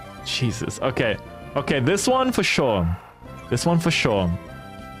 Jesus. Okay. Okay, this one for sure. This one for sure.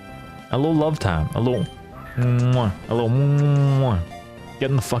 A little love tap. A little... Mwah, a little... Mwah. Get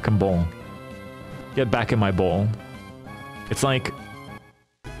in the fucking ball. Get back in my ball. It's like...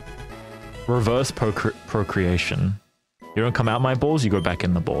 reverse procreation. You don't come out my balls, you go back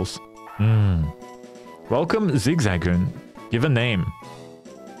in the balls. Welcome, Zigzagoon. Give a name.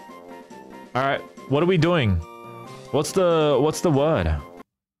 Alright, what are we doing? What's the word?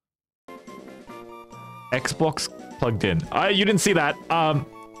 Xbox plugged in. You didn't see that.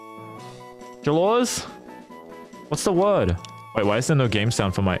 Jalors? What's the word? Wait, why is there no game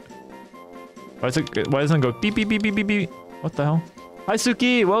sound for my... Why doesn't it go beep beep beep beep beep beep? What the hell? Hi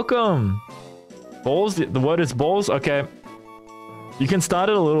Suki, welcome! Balls? The word is balls? Okay. You can start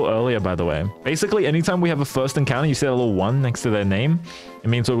it a little earlier, by the way. Basically, anytime we have a first encounter, you see a little 1 next to their name. It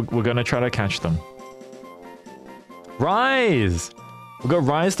means we're gonna try to catch them. Rise! We'll go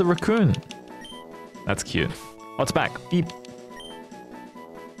Rise the raccoon. That's cute. Oh, it's back. Beep.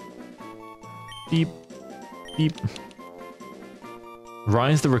 Beep. Beep.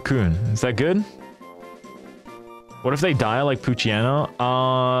 Rise the raccoon. Is that good? What if they die like Pucciano?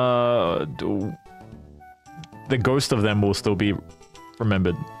 The ghost of them will still be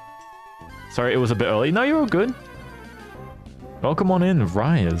remembered. Sorry, it was a bit early. No, you're all good. Welcome on in,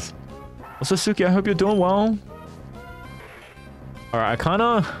 Rise. Also, Suki, I hope you're doing well. Alright, I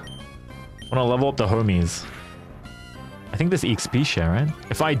kinda wanna level up the homies. I think this EXP share, right?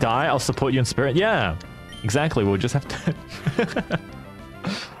 If I die, I'll support you in spirit. Yeah, exactly. We'll just have to...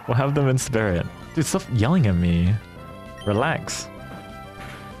 we'll have them in spirit. Dude, stop yelling at me. Relax.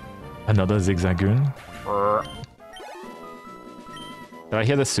 Another Zigzagoon. Did I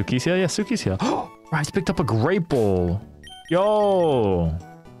hear the Suki's here? Yeah, Suki's here. Rise picked up a great ball. Yo!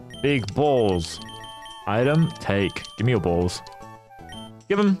 Big balls. Item, take. Give me your balls.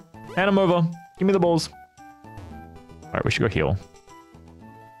 Give them. Hand them over. Give me the balls. Alright, we should go heal.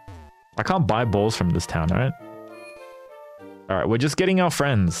 I can't buy balls from this town, right? Alright, we're just getting our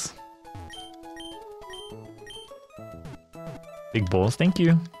friends. Big balls, thank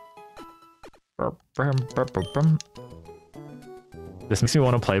you. This makes me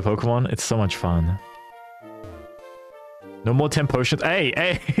want to play Pokemon. It's so much fun. No more 10 potions. Hey,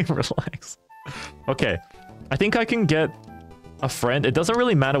 hey, relax. Okay, I think I can get a friend. It doesn't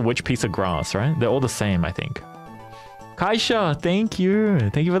really matter which piece of grass, right? They're all the same, I think. Kaisha, thank you.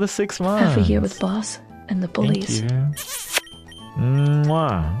 Thank you for the 6 months. Half a year with boss and the bullies. Thank you.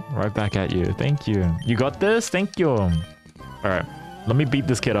 Mwah. Right back at you. Thank you. You got this? Thank you. Alright, let me beat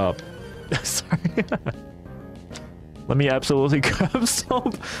this kid up. Sorry. Let me absolutely curb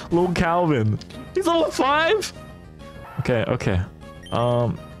stomp little Calvin. He's level 5? Okay, okay.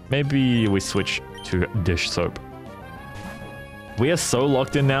 Maybe we switch to dish soap. We are so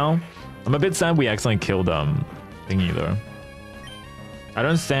locked in now. I'm a bit sad we accidentally killed thingy though. I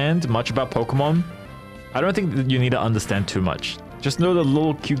don't understand much about Pokemon. I don't think that you need to understand too much. Just know the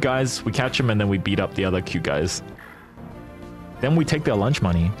little cute guys, we catch them and then we beat up the other cute guys. Then we take their lunch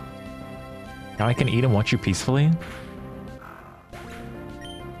money. Now I can eat and watch you peacefully.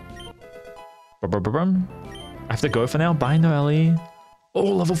 I have to go for now. Bye, Noelle. Oh,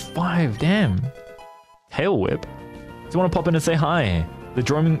 level 5. Damn. Tail whip. Do you want to pop in and say hi? The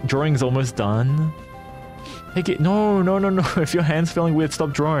drawing's almost done. Take it. No, no, no, no. If your hand's feeling weird,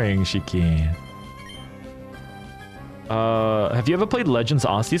 stop drawing, Shiki. Have you ever played Legends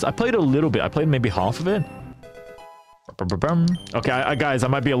Arceus? I played a little bit. I played maybe half of it. Okay, guys, I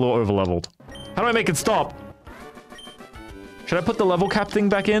might be a little over-leveled. How do I make it stop? Should I put the level cap thing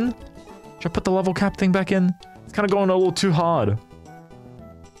back in? Should I put the level cap thing back in? It's kind of going a little too hard.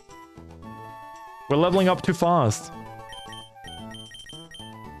 We're leveling up too fast.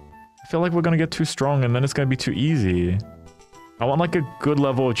 I feel like we're gonna get too strong and then it's gonna be too easy. I want like a good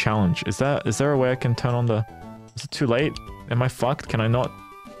level of challenge. Is there a way I can turn on the... Is it too late? Am I fucked? Can I not...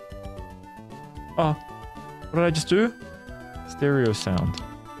 Oh. What did I just do? Stereo sound.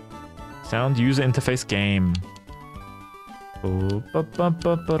 Sound user interface game.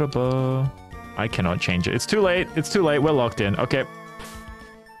 I cannot change it. It's too late. It's too late. We're locked in. Okay.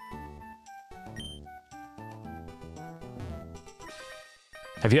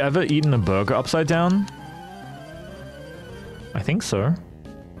 Have you ever eaten a burger upside down? I think so.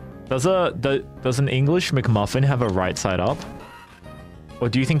 Does an English McMuffin have a right side up? Or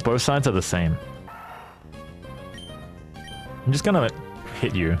do you think both sides are the same? I'm just gonna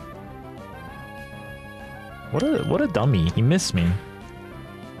hit you. What a dummy. He missed me.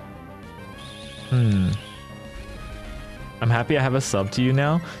 I'm happy I have a sub to you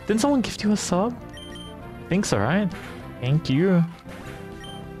now. Didn't someone gift you a sub? Thanks, alright. Thank you.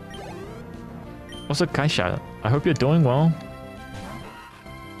 Also, Kaisha, I hope you're doing well.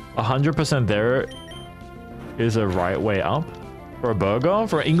 100% there is a right way up for a burger?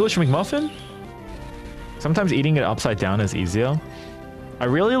 For an English McMuffin? Sometimes eating it upside down is easier. I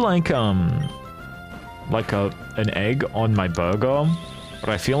really like an egg on my burger, but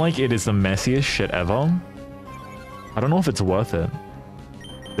I feel like it is the messiest shit ever. I don't know if it's worth it.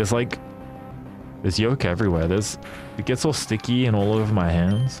 There's yolk everywhere. It gets all sticky and all over my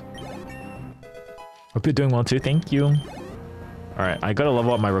hands. Hope you're doing well too. Thank you. Alright, I gotta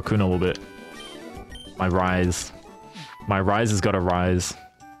level up my raccoon a little bit. My rise. My rise has gotta rise.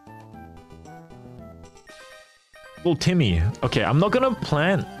 Little Timmy. Okay, I'm not gonna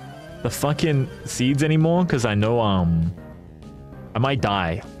plant the fucking seeds anymore because I know I might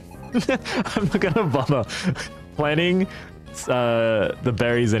die. I'm not gonna bother planting the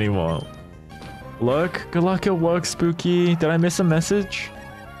berries anymore. Look, good luck at work, Spooky. Did I miss a message?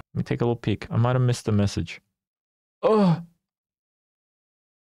 Let me take a little peek. I might have missed a message. Oh.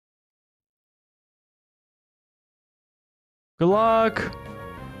 Good luck.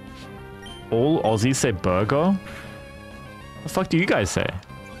 All Aussies say burger. The fuck do you guys say?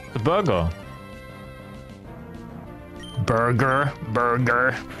 The burger. Burger.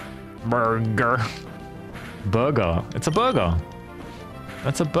 Burger. Burger. Burger. It's a burger.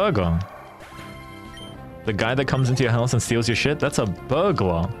 That's a burger. The guy that comes into your house and steals your shit, that's a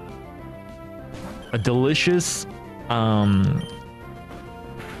burglar. A delicious bun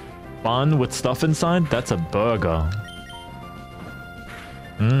with stuff inside, that's a burger.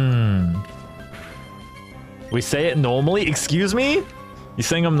 We say it normally? Excuse me? You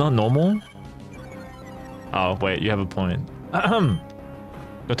saying I'm not normal? Oh, wait, you have a point.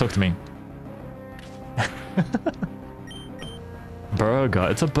 Go talk to me. Burger.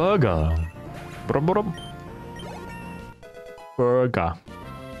 It's a burger. Burger.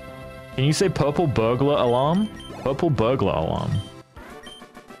 Can you say purple burglar alarm? Purple burglar alarm.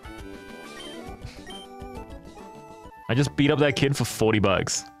 I just beat up that kid for 40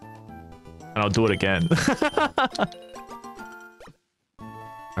 bucks. And I'll do it again.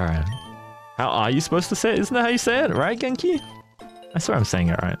 Alright. How are you supposed to say it? Isn't that how you say it? Right, Genki? I swear I'm saying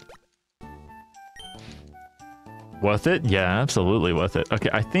it right. Worth it? Yeah, absolutely worth it. Okay,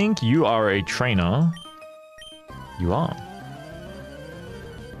 I think you are a trainer. You are.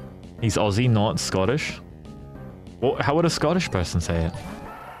 He's Aussie, not Scottish. Well, how would a Scottish person say it?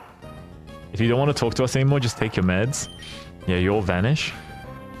 If you don't want to talk to us anymore, just take your meds. Yeah, you'll vanish.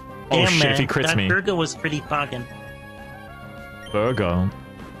 Damn, oh shit, man, if he crits that me. burger was pretty poggin'. Burger.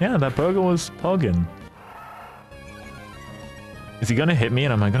 Yeah, that burger was poggin'. Is he gonna hit me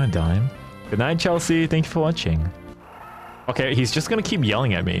and am I gonna die? Good night, Chelsea. Thank you for watching. Okay, he's just gonna keep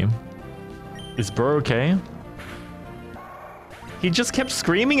yelling at me. Is Burr okay? He just kept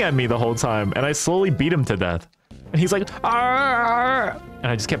screaming at me the whole time, and I slowly beat him to death. And he's like, "Arr!" And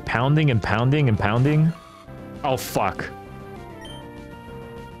I just kept pounding and pounding and pounding. Oh, fuck.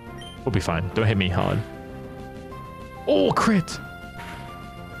 We'll be fine. Don't hit me hard. Oh, crit!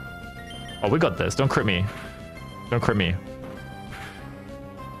 Oh, we got this. Don't crit me. Don't crit me.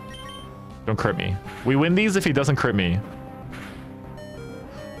 Don't crit me. We win these if he doesn't crit me.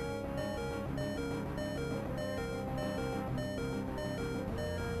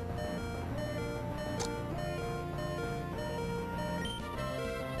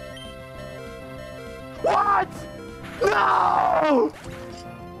 What? No!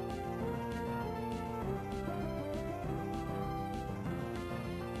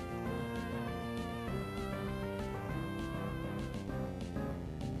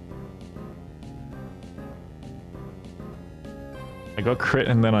 I got crit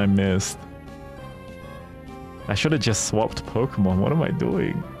and then I missed. I should have just swapped Pokemon. What am I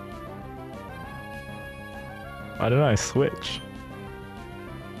doing? Why didn't I switch?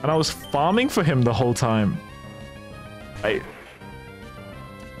 And I was farming for him the whole time.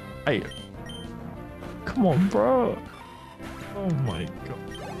 Come on, bro. Oh my god.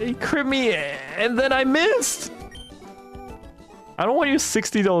 He crit me and then I missed. I don't want your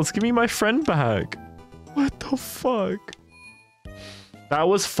 $60. Give me my friend back. What the fuck? That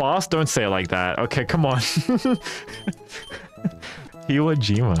was fast. Don't say it like that. Okay, come on. Iwo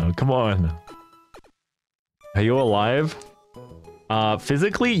Jima, come on. Are you alive?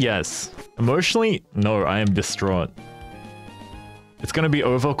 Physically, yes. Emotionally, no, I am distraught. It's gonna be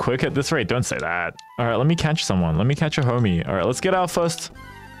over quick at this rate. Don't say that. Alright, let me catch someone. Let me catch a homie. Alright, let's get our first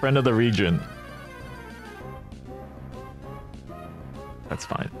friend of the region. That's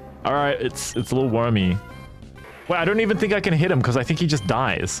fine. Alright, it's a little wormy. Wait, I don't even think I can hit him because I think he just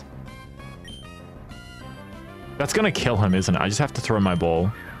dies. That's gonna kill him, isn't it? I just have to throw my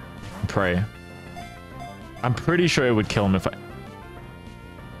ball and pray. I'm pretty sure it would kill him if I...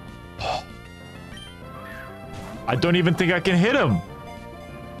 I don't even think I can hit him.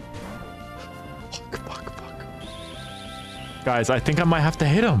 Fuck. Guys, I think I might have to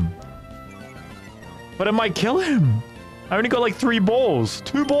hit him. But it might kill him. I only got like 3 balls.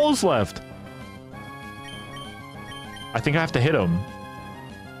 2 balls left. I think I have to hit him.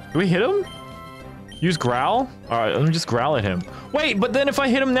 Do we hit him? Use growl? Alright, let me just growl at him. Wait, but then if I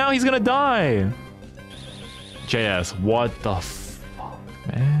hit him now, he's gonna die. JS, what the fuck,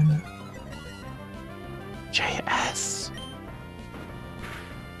 man? JS.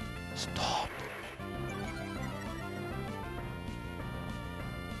 Stop.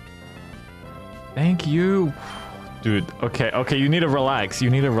 Thank you. Dude, okay, you need to relax. You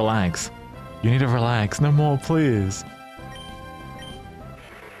need to relax. You need to relax. No more, please.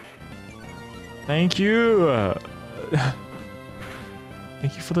 Thank you.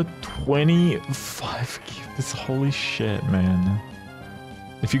 Thank you for the 25 gifts. Holy shit, man.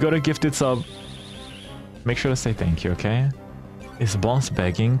 If you got a gifted sub, make sure to say thank you, okay? Is boss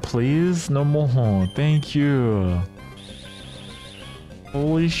begging, please? No more. Thank you.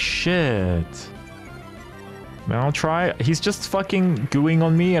 Holy shit. Man, I'll try. He's just fucking gooing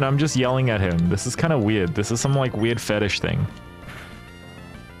on me and I'm just yelling at him. This is kind of weird. This is some like weird fetish thing.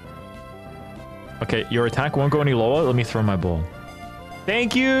 Okay, your attack won't go any lower. Let me throw my ball.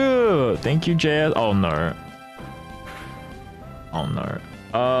 Thank you! Thank you, JS. Oh, no. Oh, no.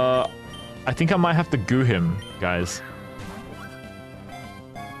 I think I might have to goo him, guys.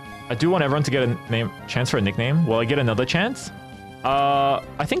 I do want everyone to get a chance for a nickname. Will I get another chance?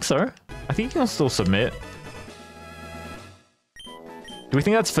 I think so. I think you can still submit. Do we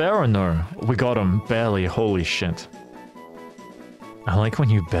think that's fair or no? We got him. Barely. Holy shit. I like when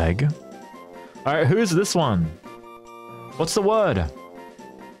you beg. Alright, who's this one? What's the word?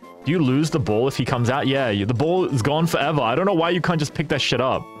 Do you lose the ball if he comes out? Yeah, the ball is gone forever. I don't know why you can't just pick that shit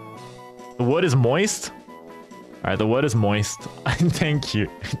up. The word is moist? Alright, the word is moist. Thank you.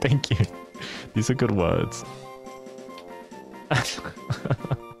 Thank you. These are good words.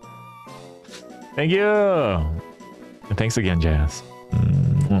 Thank you. And thanks again, JS.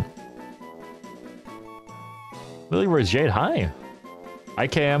 Lily Rose Jade, hi.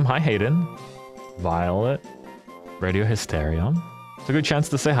 IKM, hi Hayden. Violet. Radio Hysteria. It's a good chance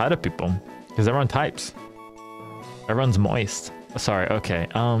to say hi to people. Because everyone types. Everyone's moist. Oh, sorry, okay.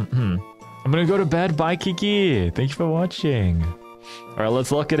 I'm gonna go to bed. Bye, Kiki. Thank you for watching. Alright,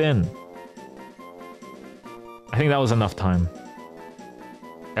 let's lock it in. I think that was enough time.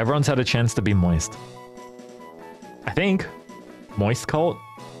 Everyone's had a chance to be moist. I think. Moist cult.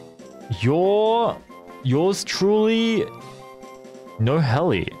 Yours truly. No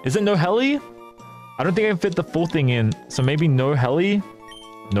heli. Is it no heli? I don't think I can fit the full thing in. So maybe no heli?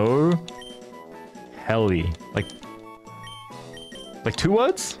 No heli. Like 2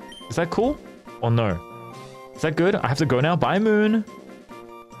 words? Is that cool? Or no? Is that good? I have to go now. Bye, Moon.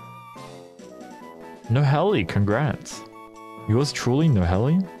 No heli. Congrats. Yours truly, no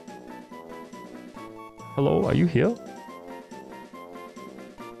heli? Hello, are you here?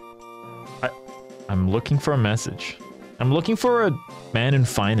 I'm looking for a message. I'm looking for a man in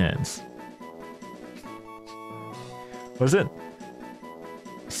finance. Was it?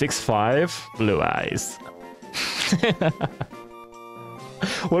 6'5", blue eyes.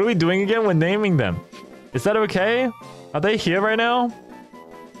 What are we doing again? We're naming them. Is that okay? Are they here right now?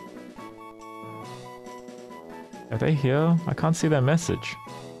 Are they here? I can't see that message.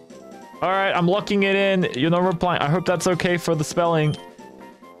 Alright, I'm locking it in. You're not replying. I hope that's okay for the spelling.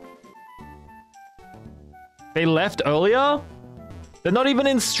 They left earlier? They're not even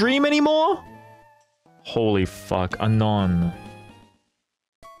in stream anymore? Holy fuck, Anon.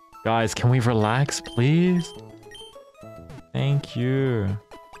 Guys, can we relax, please? Thank you.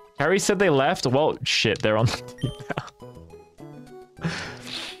 Carrie said they left? Well, shit, they're on the team now.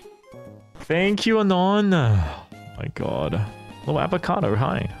 Thank you, Anon. Oh my god. Little avocado,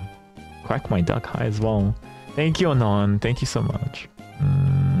 hi. Quack my duck, hi as well. Thank you, Anon. Thank you so much.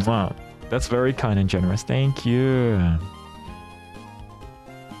 Wow. That's very kind and generous. Thank you.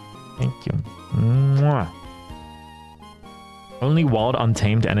 Thank you. Mwah. Only wild,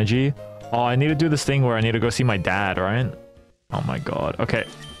 untamed energy. Oh, I need to do this thing where I need to go see my dad, right? Oh my god. Okay.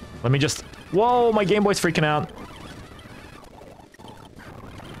 Let me just... Whoa, my Game Boy's freaking out.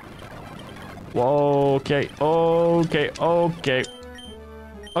 Whoa, okay. Okay, okay.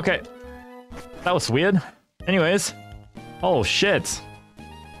 Okay. That was weird. Anyways. Oh, shit.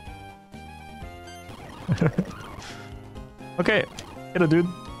 Okay. Hit a dude.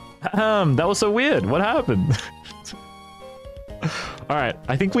 That was so weird. What happened? Alright,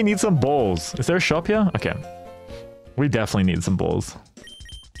 I think we need some balls. Is there a shop here? Okay. We definitely need some balls.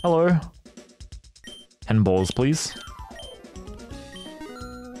 Hello. 10 balls, please.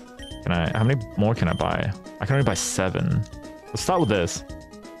 Can I... How many more can I buy? I can only buy 7. Let's start with this.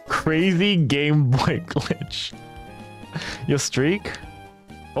 Crazy Game Boy glitch. Your streak?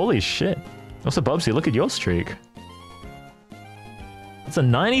 Holy shit. Also, Bubsy, look at your streak. It's a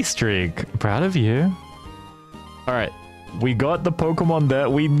 90 streak. Proud of you. Alright. We got the Pokemon there.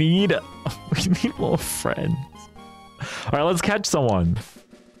 We need more friends. Alright, let's catch someone.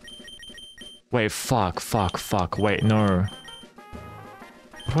 Wait, fuck. Wait, no.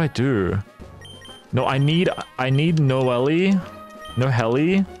 What do I do? No, I need Noelle to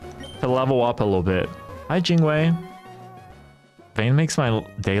level up a little bit. Hi, Jingwei. Vayne makes my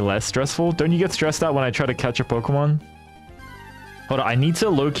day less stressful. Don't you get stressed out when I try to catch a Pokemon? Hold on, I need to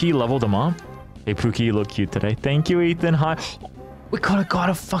low-key level them up. Hey, Pookie, you look cute today. Thank you, Ethan. Hi. We got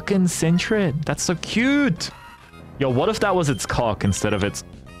a fucking Sentret. That's so cute. Yo, what if that was its cock instead of its...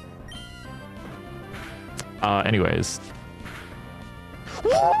 anyways.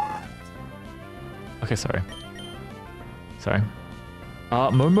 Okay, sorry.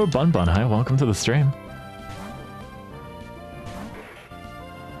 Momo Bun Bun, hi, welcome to the stream.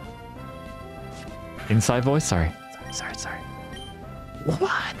 Inside voice? Sorry.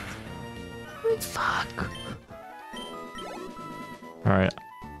 What? Fuck. Alright.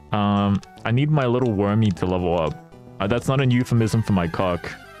 I need my little wormy to level up. That's not a euphemism for my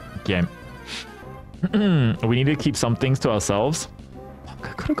cock. Okay. We need to keep some things to ourselves. Fuck,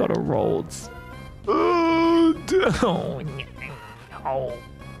 I could've got a Rolls. Oh, no.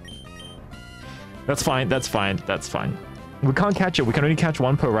 That's fine. We can't catch it. We can only catch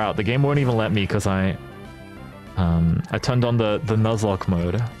one per route. The game won't even let me because I turned on the Nuzlocke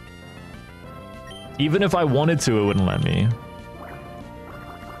mode. Even if I wanted to, it wouldn't let me.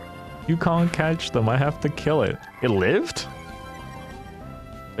 You can't catch them. I have to kill it. It lived?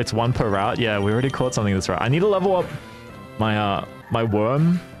 It's one per route? Yeah, we already caught something this route. I need to level up my my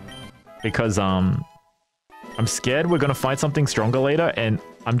worm because I'm scared we're gonna fight something stronger later and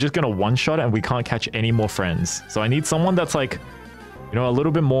I'm just gonna one-shot it and we can't catch any more friends. So I need someone that's like, you know, a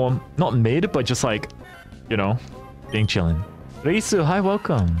little bit more, not mid, but just like, you know, being chillin'. Reisu, hi,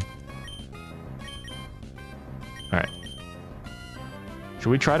 welcome. Alright. Should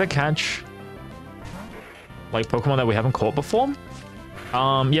we try to catch like Pokemon that we haven't caught before?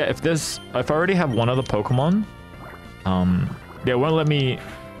 Yeah, if I already have one other Pokemon, yeah, it won't let me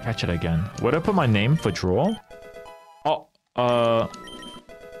catch it again. Where do I put my name for draw? Oh,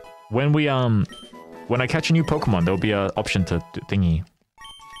 when I catch a new Pokemon, there'll be an option to thingy.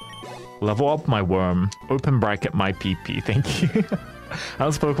 Level up my worm. Open bracket my PP. Thank you.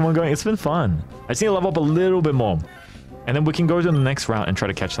 How's Pokemon going? It's been fun. I just need to level up a little bit more. And then we can go to the next route and try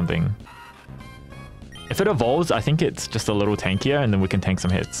to catch something. If it evolves, I think it's just a little tankier and then we can tank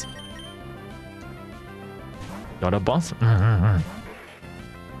some hits. Got a boss?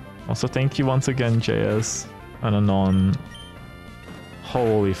 Also, thank you once again, JS and Anon.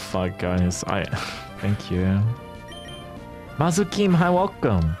 Holy fuck, guys. Thank you. Mazukim, hi,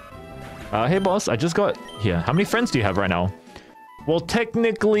 welcome. Hey, boss, I just got here. How many friends do you have right now? Well,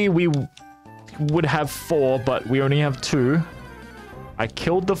 technically, we would have 4, but we only have 2. I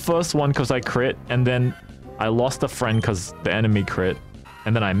killed the first one because I crit, and then I lost a friend because the enemy crit,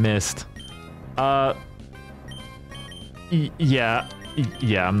 and then I missed. Yeah,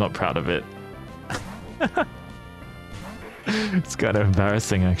 I'm not proud of it. It's kind of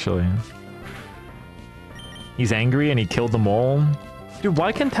embarrassing, actually. He's angry and he killed them all. Dude,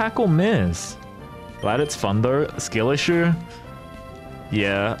 why can tackle miss? Glad it's fun though. Skill issue?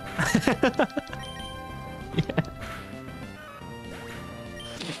 Yeah. Yeah.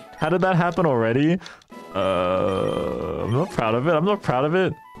 How did that happen already? I'm not proud of it. I'm not proud of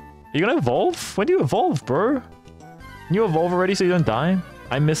it. Are you gonna evolve? When do you evolve, bro? Can you evolve already so you don't die?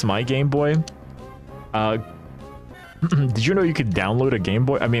 I miss my Game Boy. Did you know you could download a Game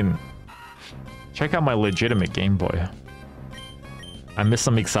Boy? I mean, check out my legitimate Game Boy. I miss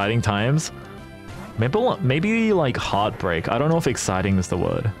some exciting times. Maybe like heartbreak. I don't know if exciting is the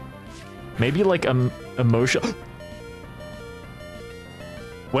word. Maybe like emotion.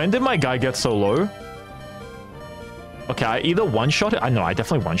 When did my guy get so low? Okay, I either one-shot it. I know, I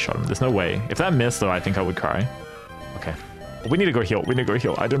definitely one-shot him. There's no way. If that missed, though, I think I would cry. Okay. We need to go heal. We need to go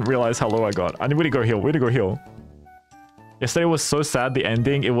heal. I didn't realize how low I got. I need to go heal. We need to go heal. Yesterday was so sad. The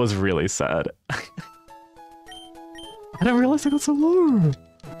ending, it was really sad. I didn't realize I got so low.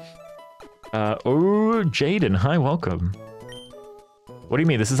 Oh, Jaden. Hi, welcome. What do you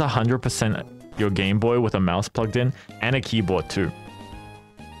mean? This is 100% your Game Boy with a mouse plugged in and a keyboard too.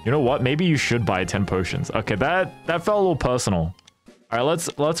 You know what? Maybe you should buy 10 potions. Okay, that felt a little personal. All right,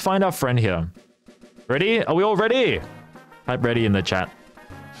 let's find our friend here. Ready? Are we all ready? Type ready in the chat.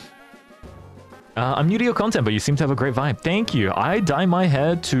 I'm new to your content, but you seem to have a great vibe. Thank you. I dye my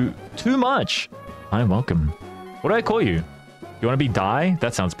hair too much. Hi, welcome. What do I call you? You want to be dye?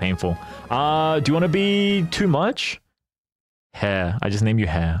 That sounds painful. Do you want to be too much? Hair. I just named you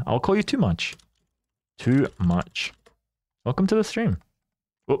hair. I'll call you too much. Too much. Welcome to the stream.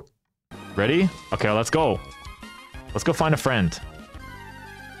 Oh, ready? Okay, let's go. Let's go find a friend.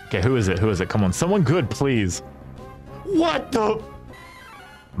 Okay, who is it? Who is it? Come on, someone good, please. What the?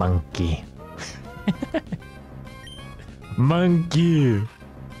 Monkey. Monkey.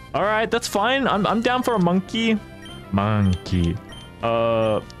 All right, that's fine. I'm down for a monkey. Monkey.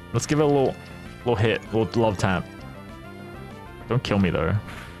 Let's give it a little hit, little love tap. Don't kill me though.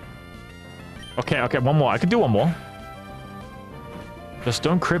 Okay, one more. I can do one more. Just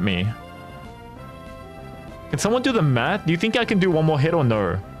don't crit me. Can someone do the math? Do you think I can do one more hit or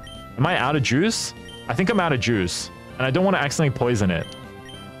no? Am I out of juice? I think I'm out of juice. And I don't want to accidentally poison it.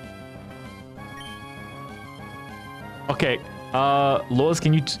 Okay. Laws,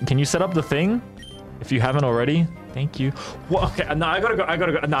 can you set up the thing? If you haven't already? Thank you. Well, okay, no, I gotta go.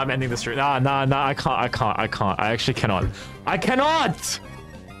 No, I'm ending the stream. Nah, I can't. I actually cannot. I cannot!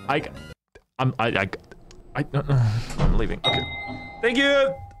 I'm leaving. Okay. Thank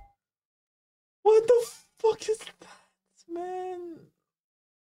you! What the fuck is that, man?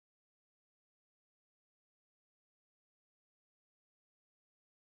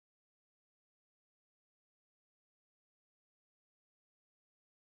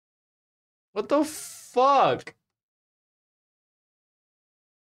 What the fuck?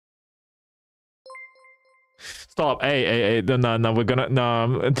 Stop. Hey, no, we're gonna, no,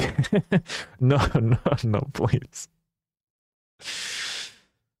 no, please.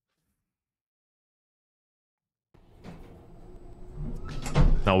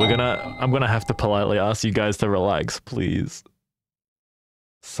 No, I'm gonna have to politely ask you guys to relax, please.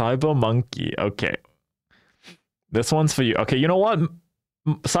 Cyber Monkey, okay. This one's for you. Okay, you know what?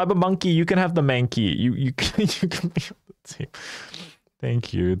 Cyber Monkey, you can have the Mankey. You can be on the team.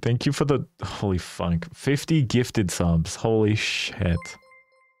 Thank you for the, holy fuck, 50 gifted subs. Holy shit.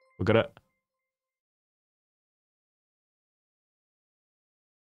 We're gonna.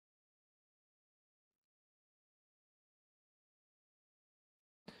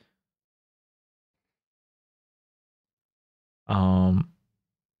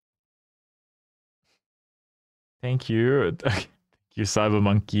 Thank you. Thank you, Cyber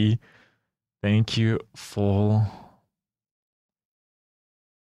Monkey. Thank you for.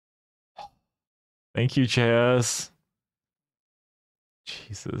 Thank you, Chairs.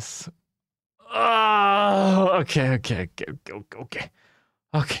 Jesus. Oh, okay. Okay,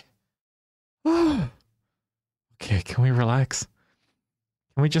 can we relax?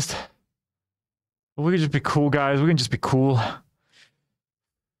 Can we just be cool, guys? We can just be cool.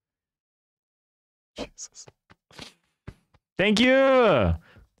 Jesus. Thank you!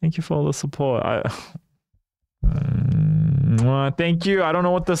 Thank you for all the support. Thank you. I don't know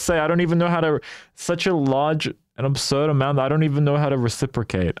what to say. I don't even know how to... Such a large and absurd amount. I don't even know how to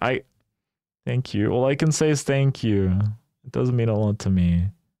reciprocate. Thank you. All I can say is thank you. It doesn't mean a lot to me.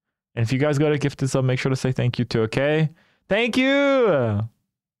 And if you guys got a gifted sub, make sure to say thank you too, okay? Thank you!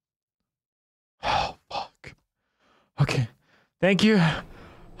 Oh, fuck. Okay. Thank you.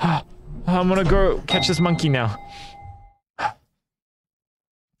 I'm gonna go catch this monkey now.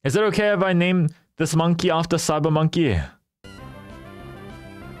 Is it okay if I name this monkey after Cyber Monkey?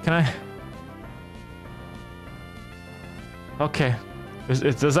 Can I? Okay.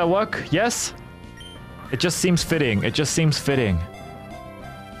 Does that work? Yes? It just seems fitting. It just seems fitting.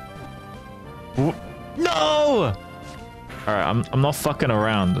 No! Alright, I'm not fucking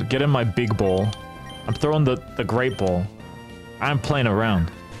around. Get in my big ball. I'm throwing the great ball. I'm playing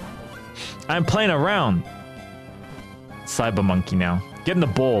around. I'm playing around. Cyber Monkey now. Get in the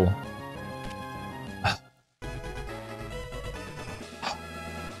ball.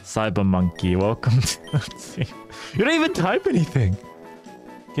 Cyber Monkey, welcome to the team. You don't even type anything.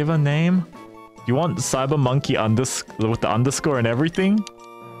 Give a name. You want Cyber Monkey with the underscore and everything?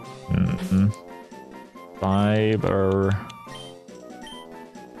 Cyber.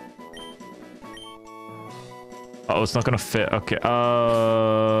 Oh, it's not gonna fit. Okay.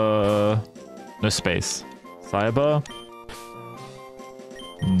 No space. Cyber.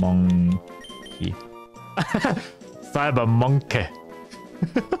 Monkey. Cyber monkey.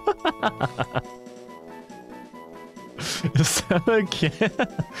 Okay.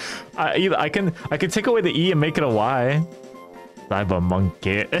 I can take away the E and make it a Y. Cyber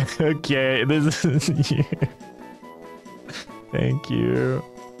monkey. Okay, this is you. Thank you.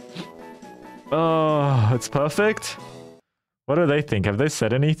 Oh, it's perfect. What do they think? Have they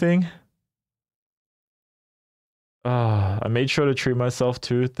said anything? Oh, I made sure to treat myself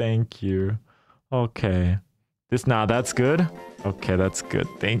too. Thank you. Okay. That's good. Okay, that's good.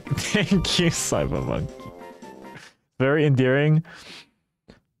 Thank you, Cyber Monkey. Very endearing.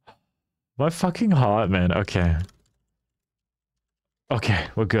 My fucking heart, man. Okay. Okay,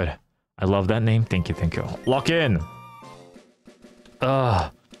 we're good. I love that name. Thank you, thank you. Lock in.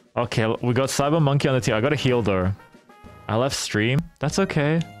 Okay, we got Cyber Monkey on the team. I got a heal though. I left stream. That's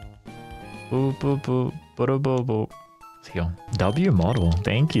okay. Boop, boop, boop. Boop, boop, boop. Let's heal. W model.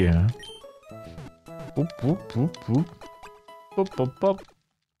 Thank you. Boop, boop, boop, boop. Boop, boop, boop.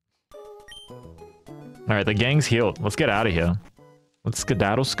 Alright, the gang's healed. Let's get out of here. Let's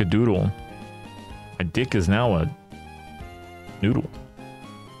skedaddle skadoodle. My dick is now a noodle.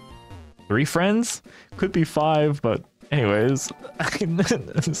 3 friends? Could be 5, but anyways.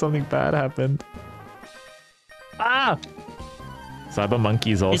 Something bad happened. Ah! Cyber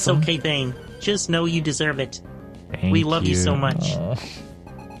Monkey's awesome. It's okay, Vane. Just know you deserve it. We love you so much. Oh.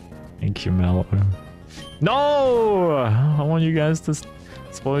 Thank you, Mallow. No! I want you guys to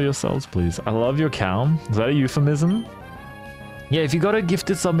spoil yourselves, please. I love your cow. Is that a euphemism? Yeah, if you got a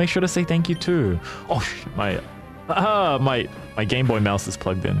gifted sub, make sure to say thank you too. Oh, shit, my Game Boy mouse is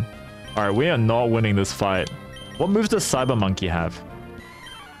plugged in. Alright, we are not winning this fight. What moves does Cyber Monkey have?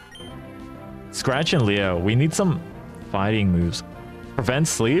 Scratch and Leo. We need some fighting moves. Prevent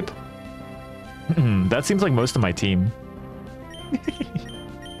sleep? That seems like most of my team.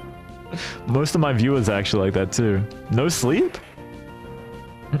 Most of my viewers are actually like that too. No sleep?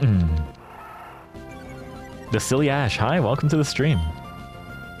 The Silly Ash. Hi, welcome to the stream.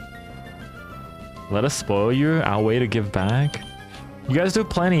 Let us spoil you. Our way to give back. You guys do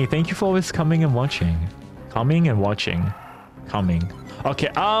plenty. Thank you for always coming and watching. Coming and watching. Coming. Okay,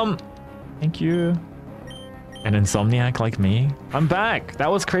 thank you. An insomniac like me. I'm back.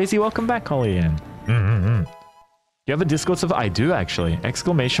 That was crazy. Welcome back, Colleen. You have a Discord server? I do, actually.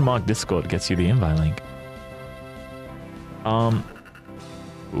 !Discord gets you the invite link.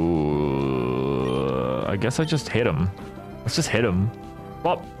 Ooh, I guess I just hit him. Let's just hit him.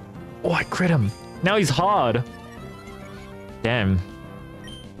 Oh, I crit him. Now he's hard. Damn.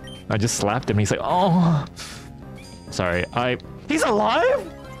 I just slapped him. He's like, oh. Sorry. He's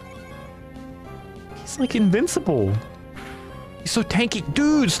alive? He's like invincible. He's so tanky.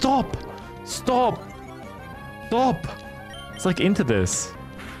 Dude, stop. Stop. Stop. It's like into this.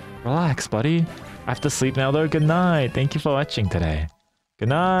 Relax, buddy. I have to sleep now though. Good night. Thank you for watching today. Good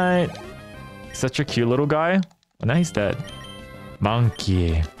night. Such a cute little guy. Oh, now he's dead.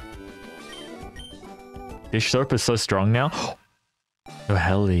 Monkey. This Sharp is so strong now. Oh,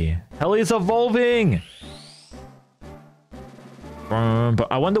 Helly. Helly is evolving! But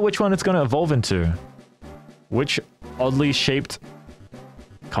I wonder which one it's going to evolve into. Which oddly shaped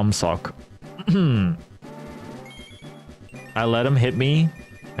cumsock. I let him hit me.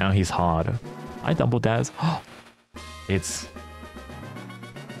 Now he's hard. Hi, Dumbledaz. It's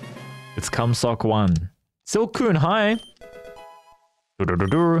cumsock 1. Silcoon, hi.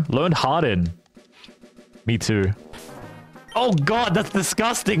 Learned Harden. Me too. Oh god, that's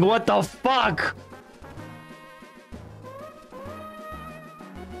disgusting. What the fuck?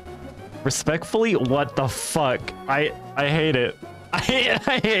 Respectfully, what the fuck? I hate it. I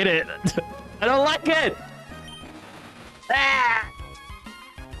hate it. I don't like it.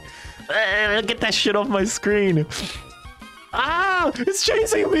 Get that shit off my screen. Ah, it's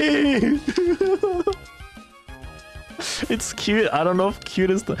chasing me. It's cute. I don't know if cute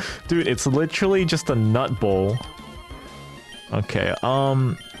is the... Dude, it's literally just a nut bowl. Okay,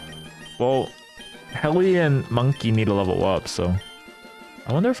 well, Helly and Monkey need to level up, so...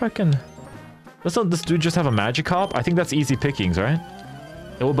 I wonder if I can... Doesn't this dude just have a Magikarp? I think that's easy pickings, right?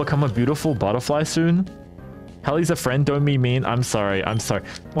 It will become a beautiful butterfly soon. Helly's a friend, don't be mean. I'm sorry, I'm sorry.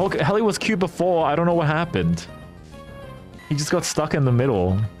 Well, Helly was cute before. I don't know what happened. He just got stuck in the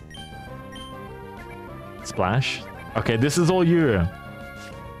middle. Splash? Okay, this is all you.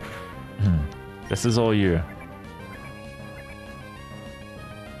 This is all you.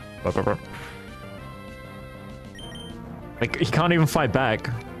 Like, he can't even fight back.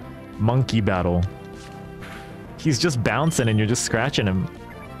 Monkey battle. He's just bouncing and you're just scratching him.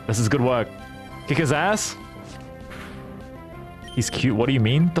 This is good work. Kick his ass? He's cute, what do you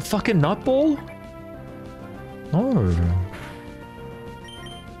mean? The fucking nutball? No.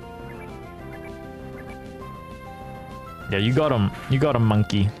 Yeah, you got him. You got him,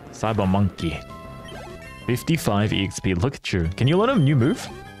 monkey. Cyber monkey. 55 EXP. Look at you. Can you learn a new move?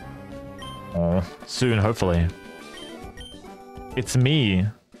 Oh, soon, hopefully. It's me.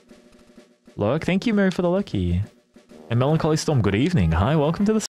 Look, thank you, Mary, for the lucky. And Melancholy Storm, good evening. Hi, welcome to the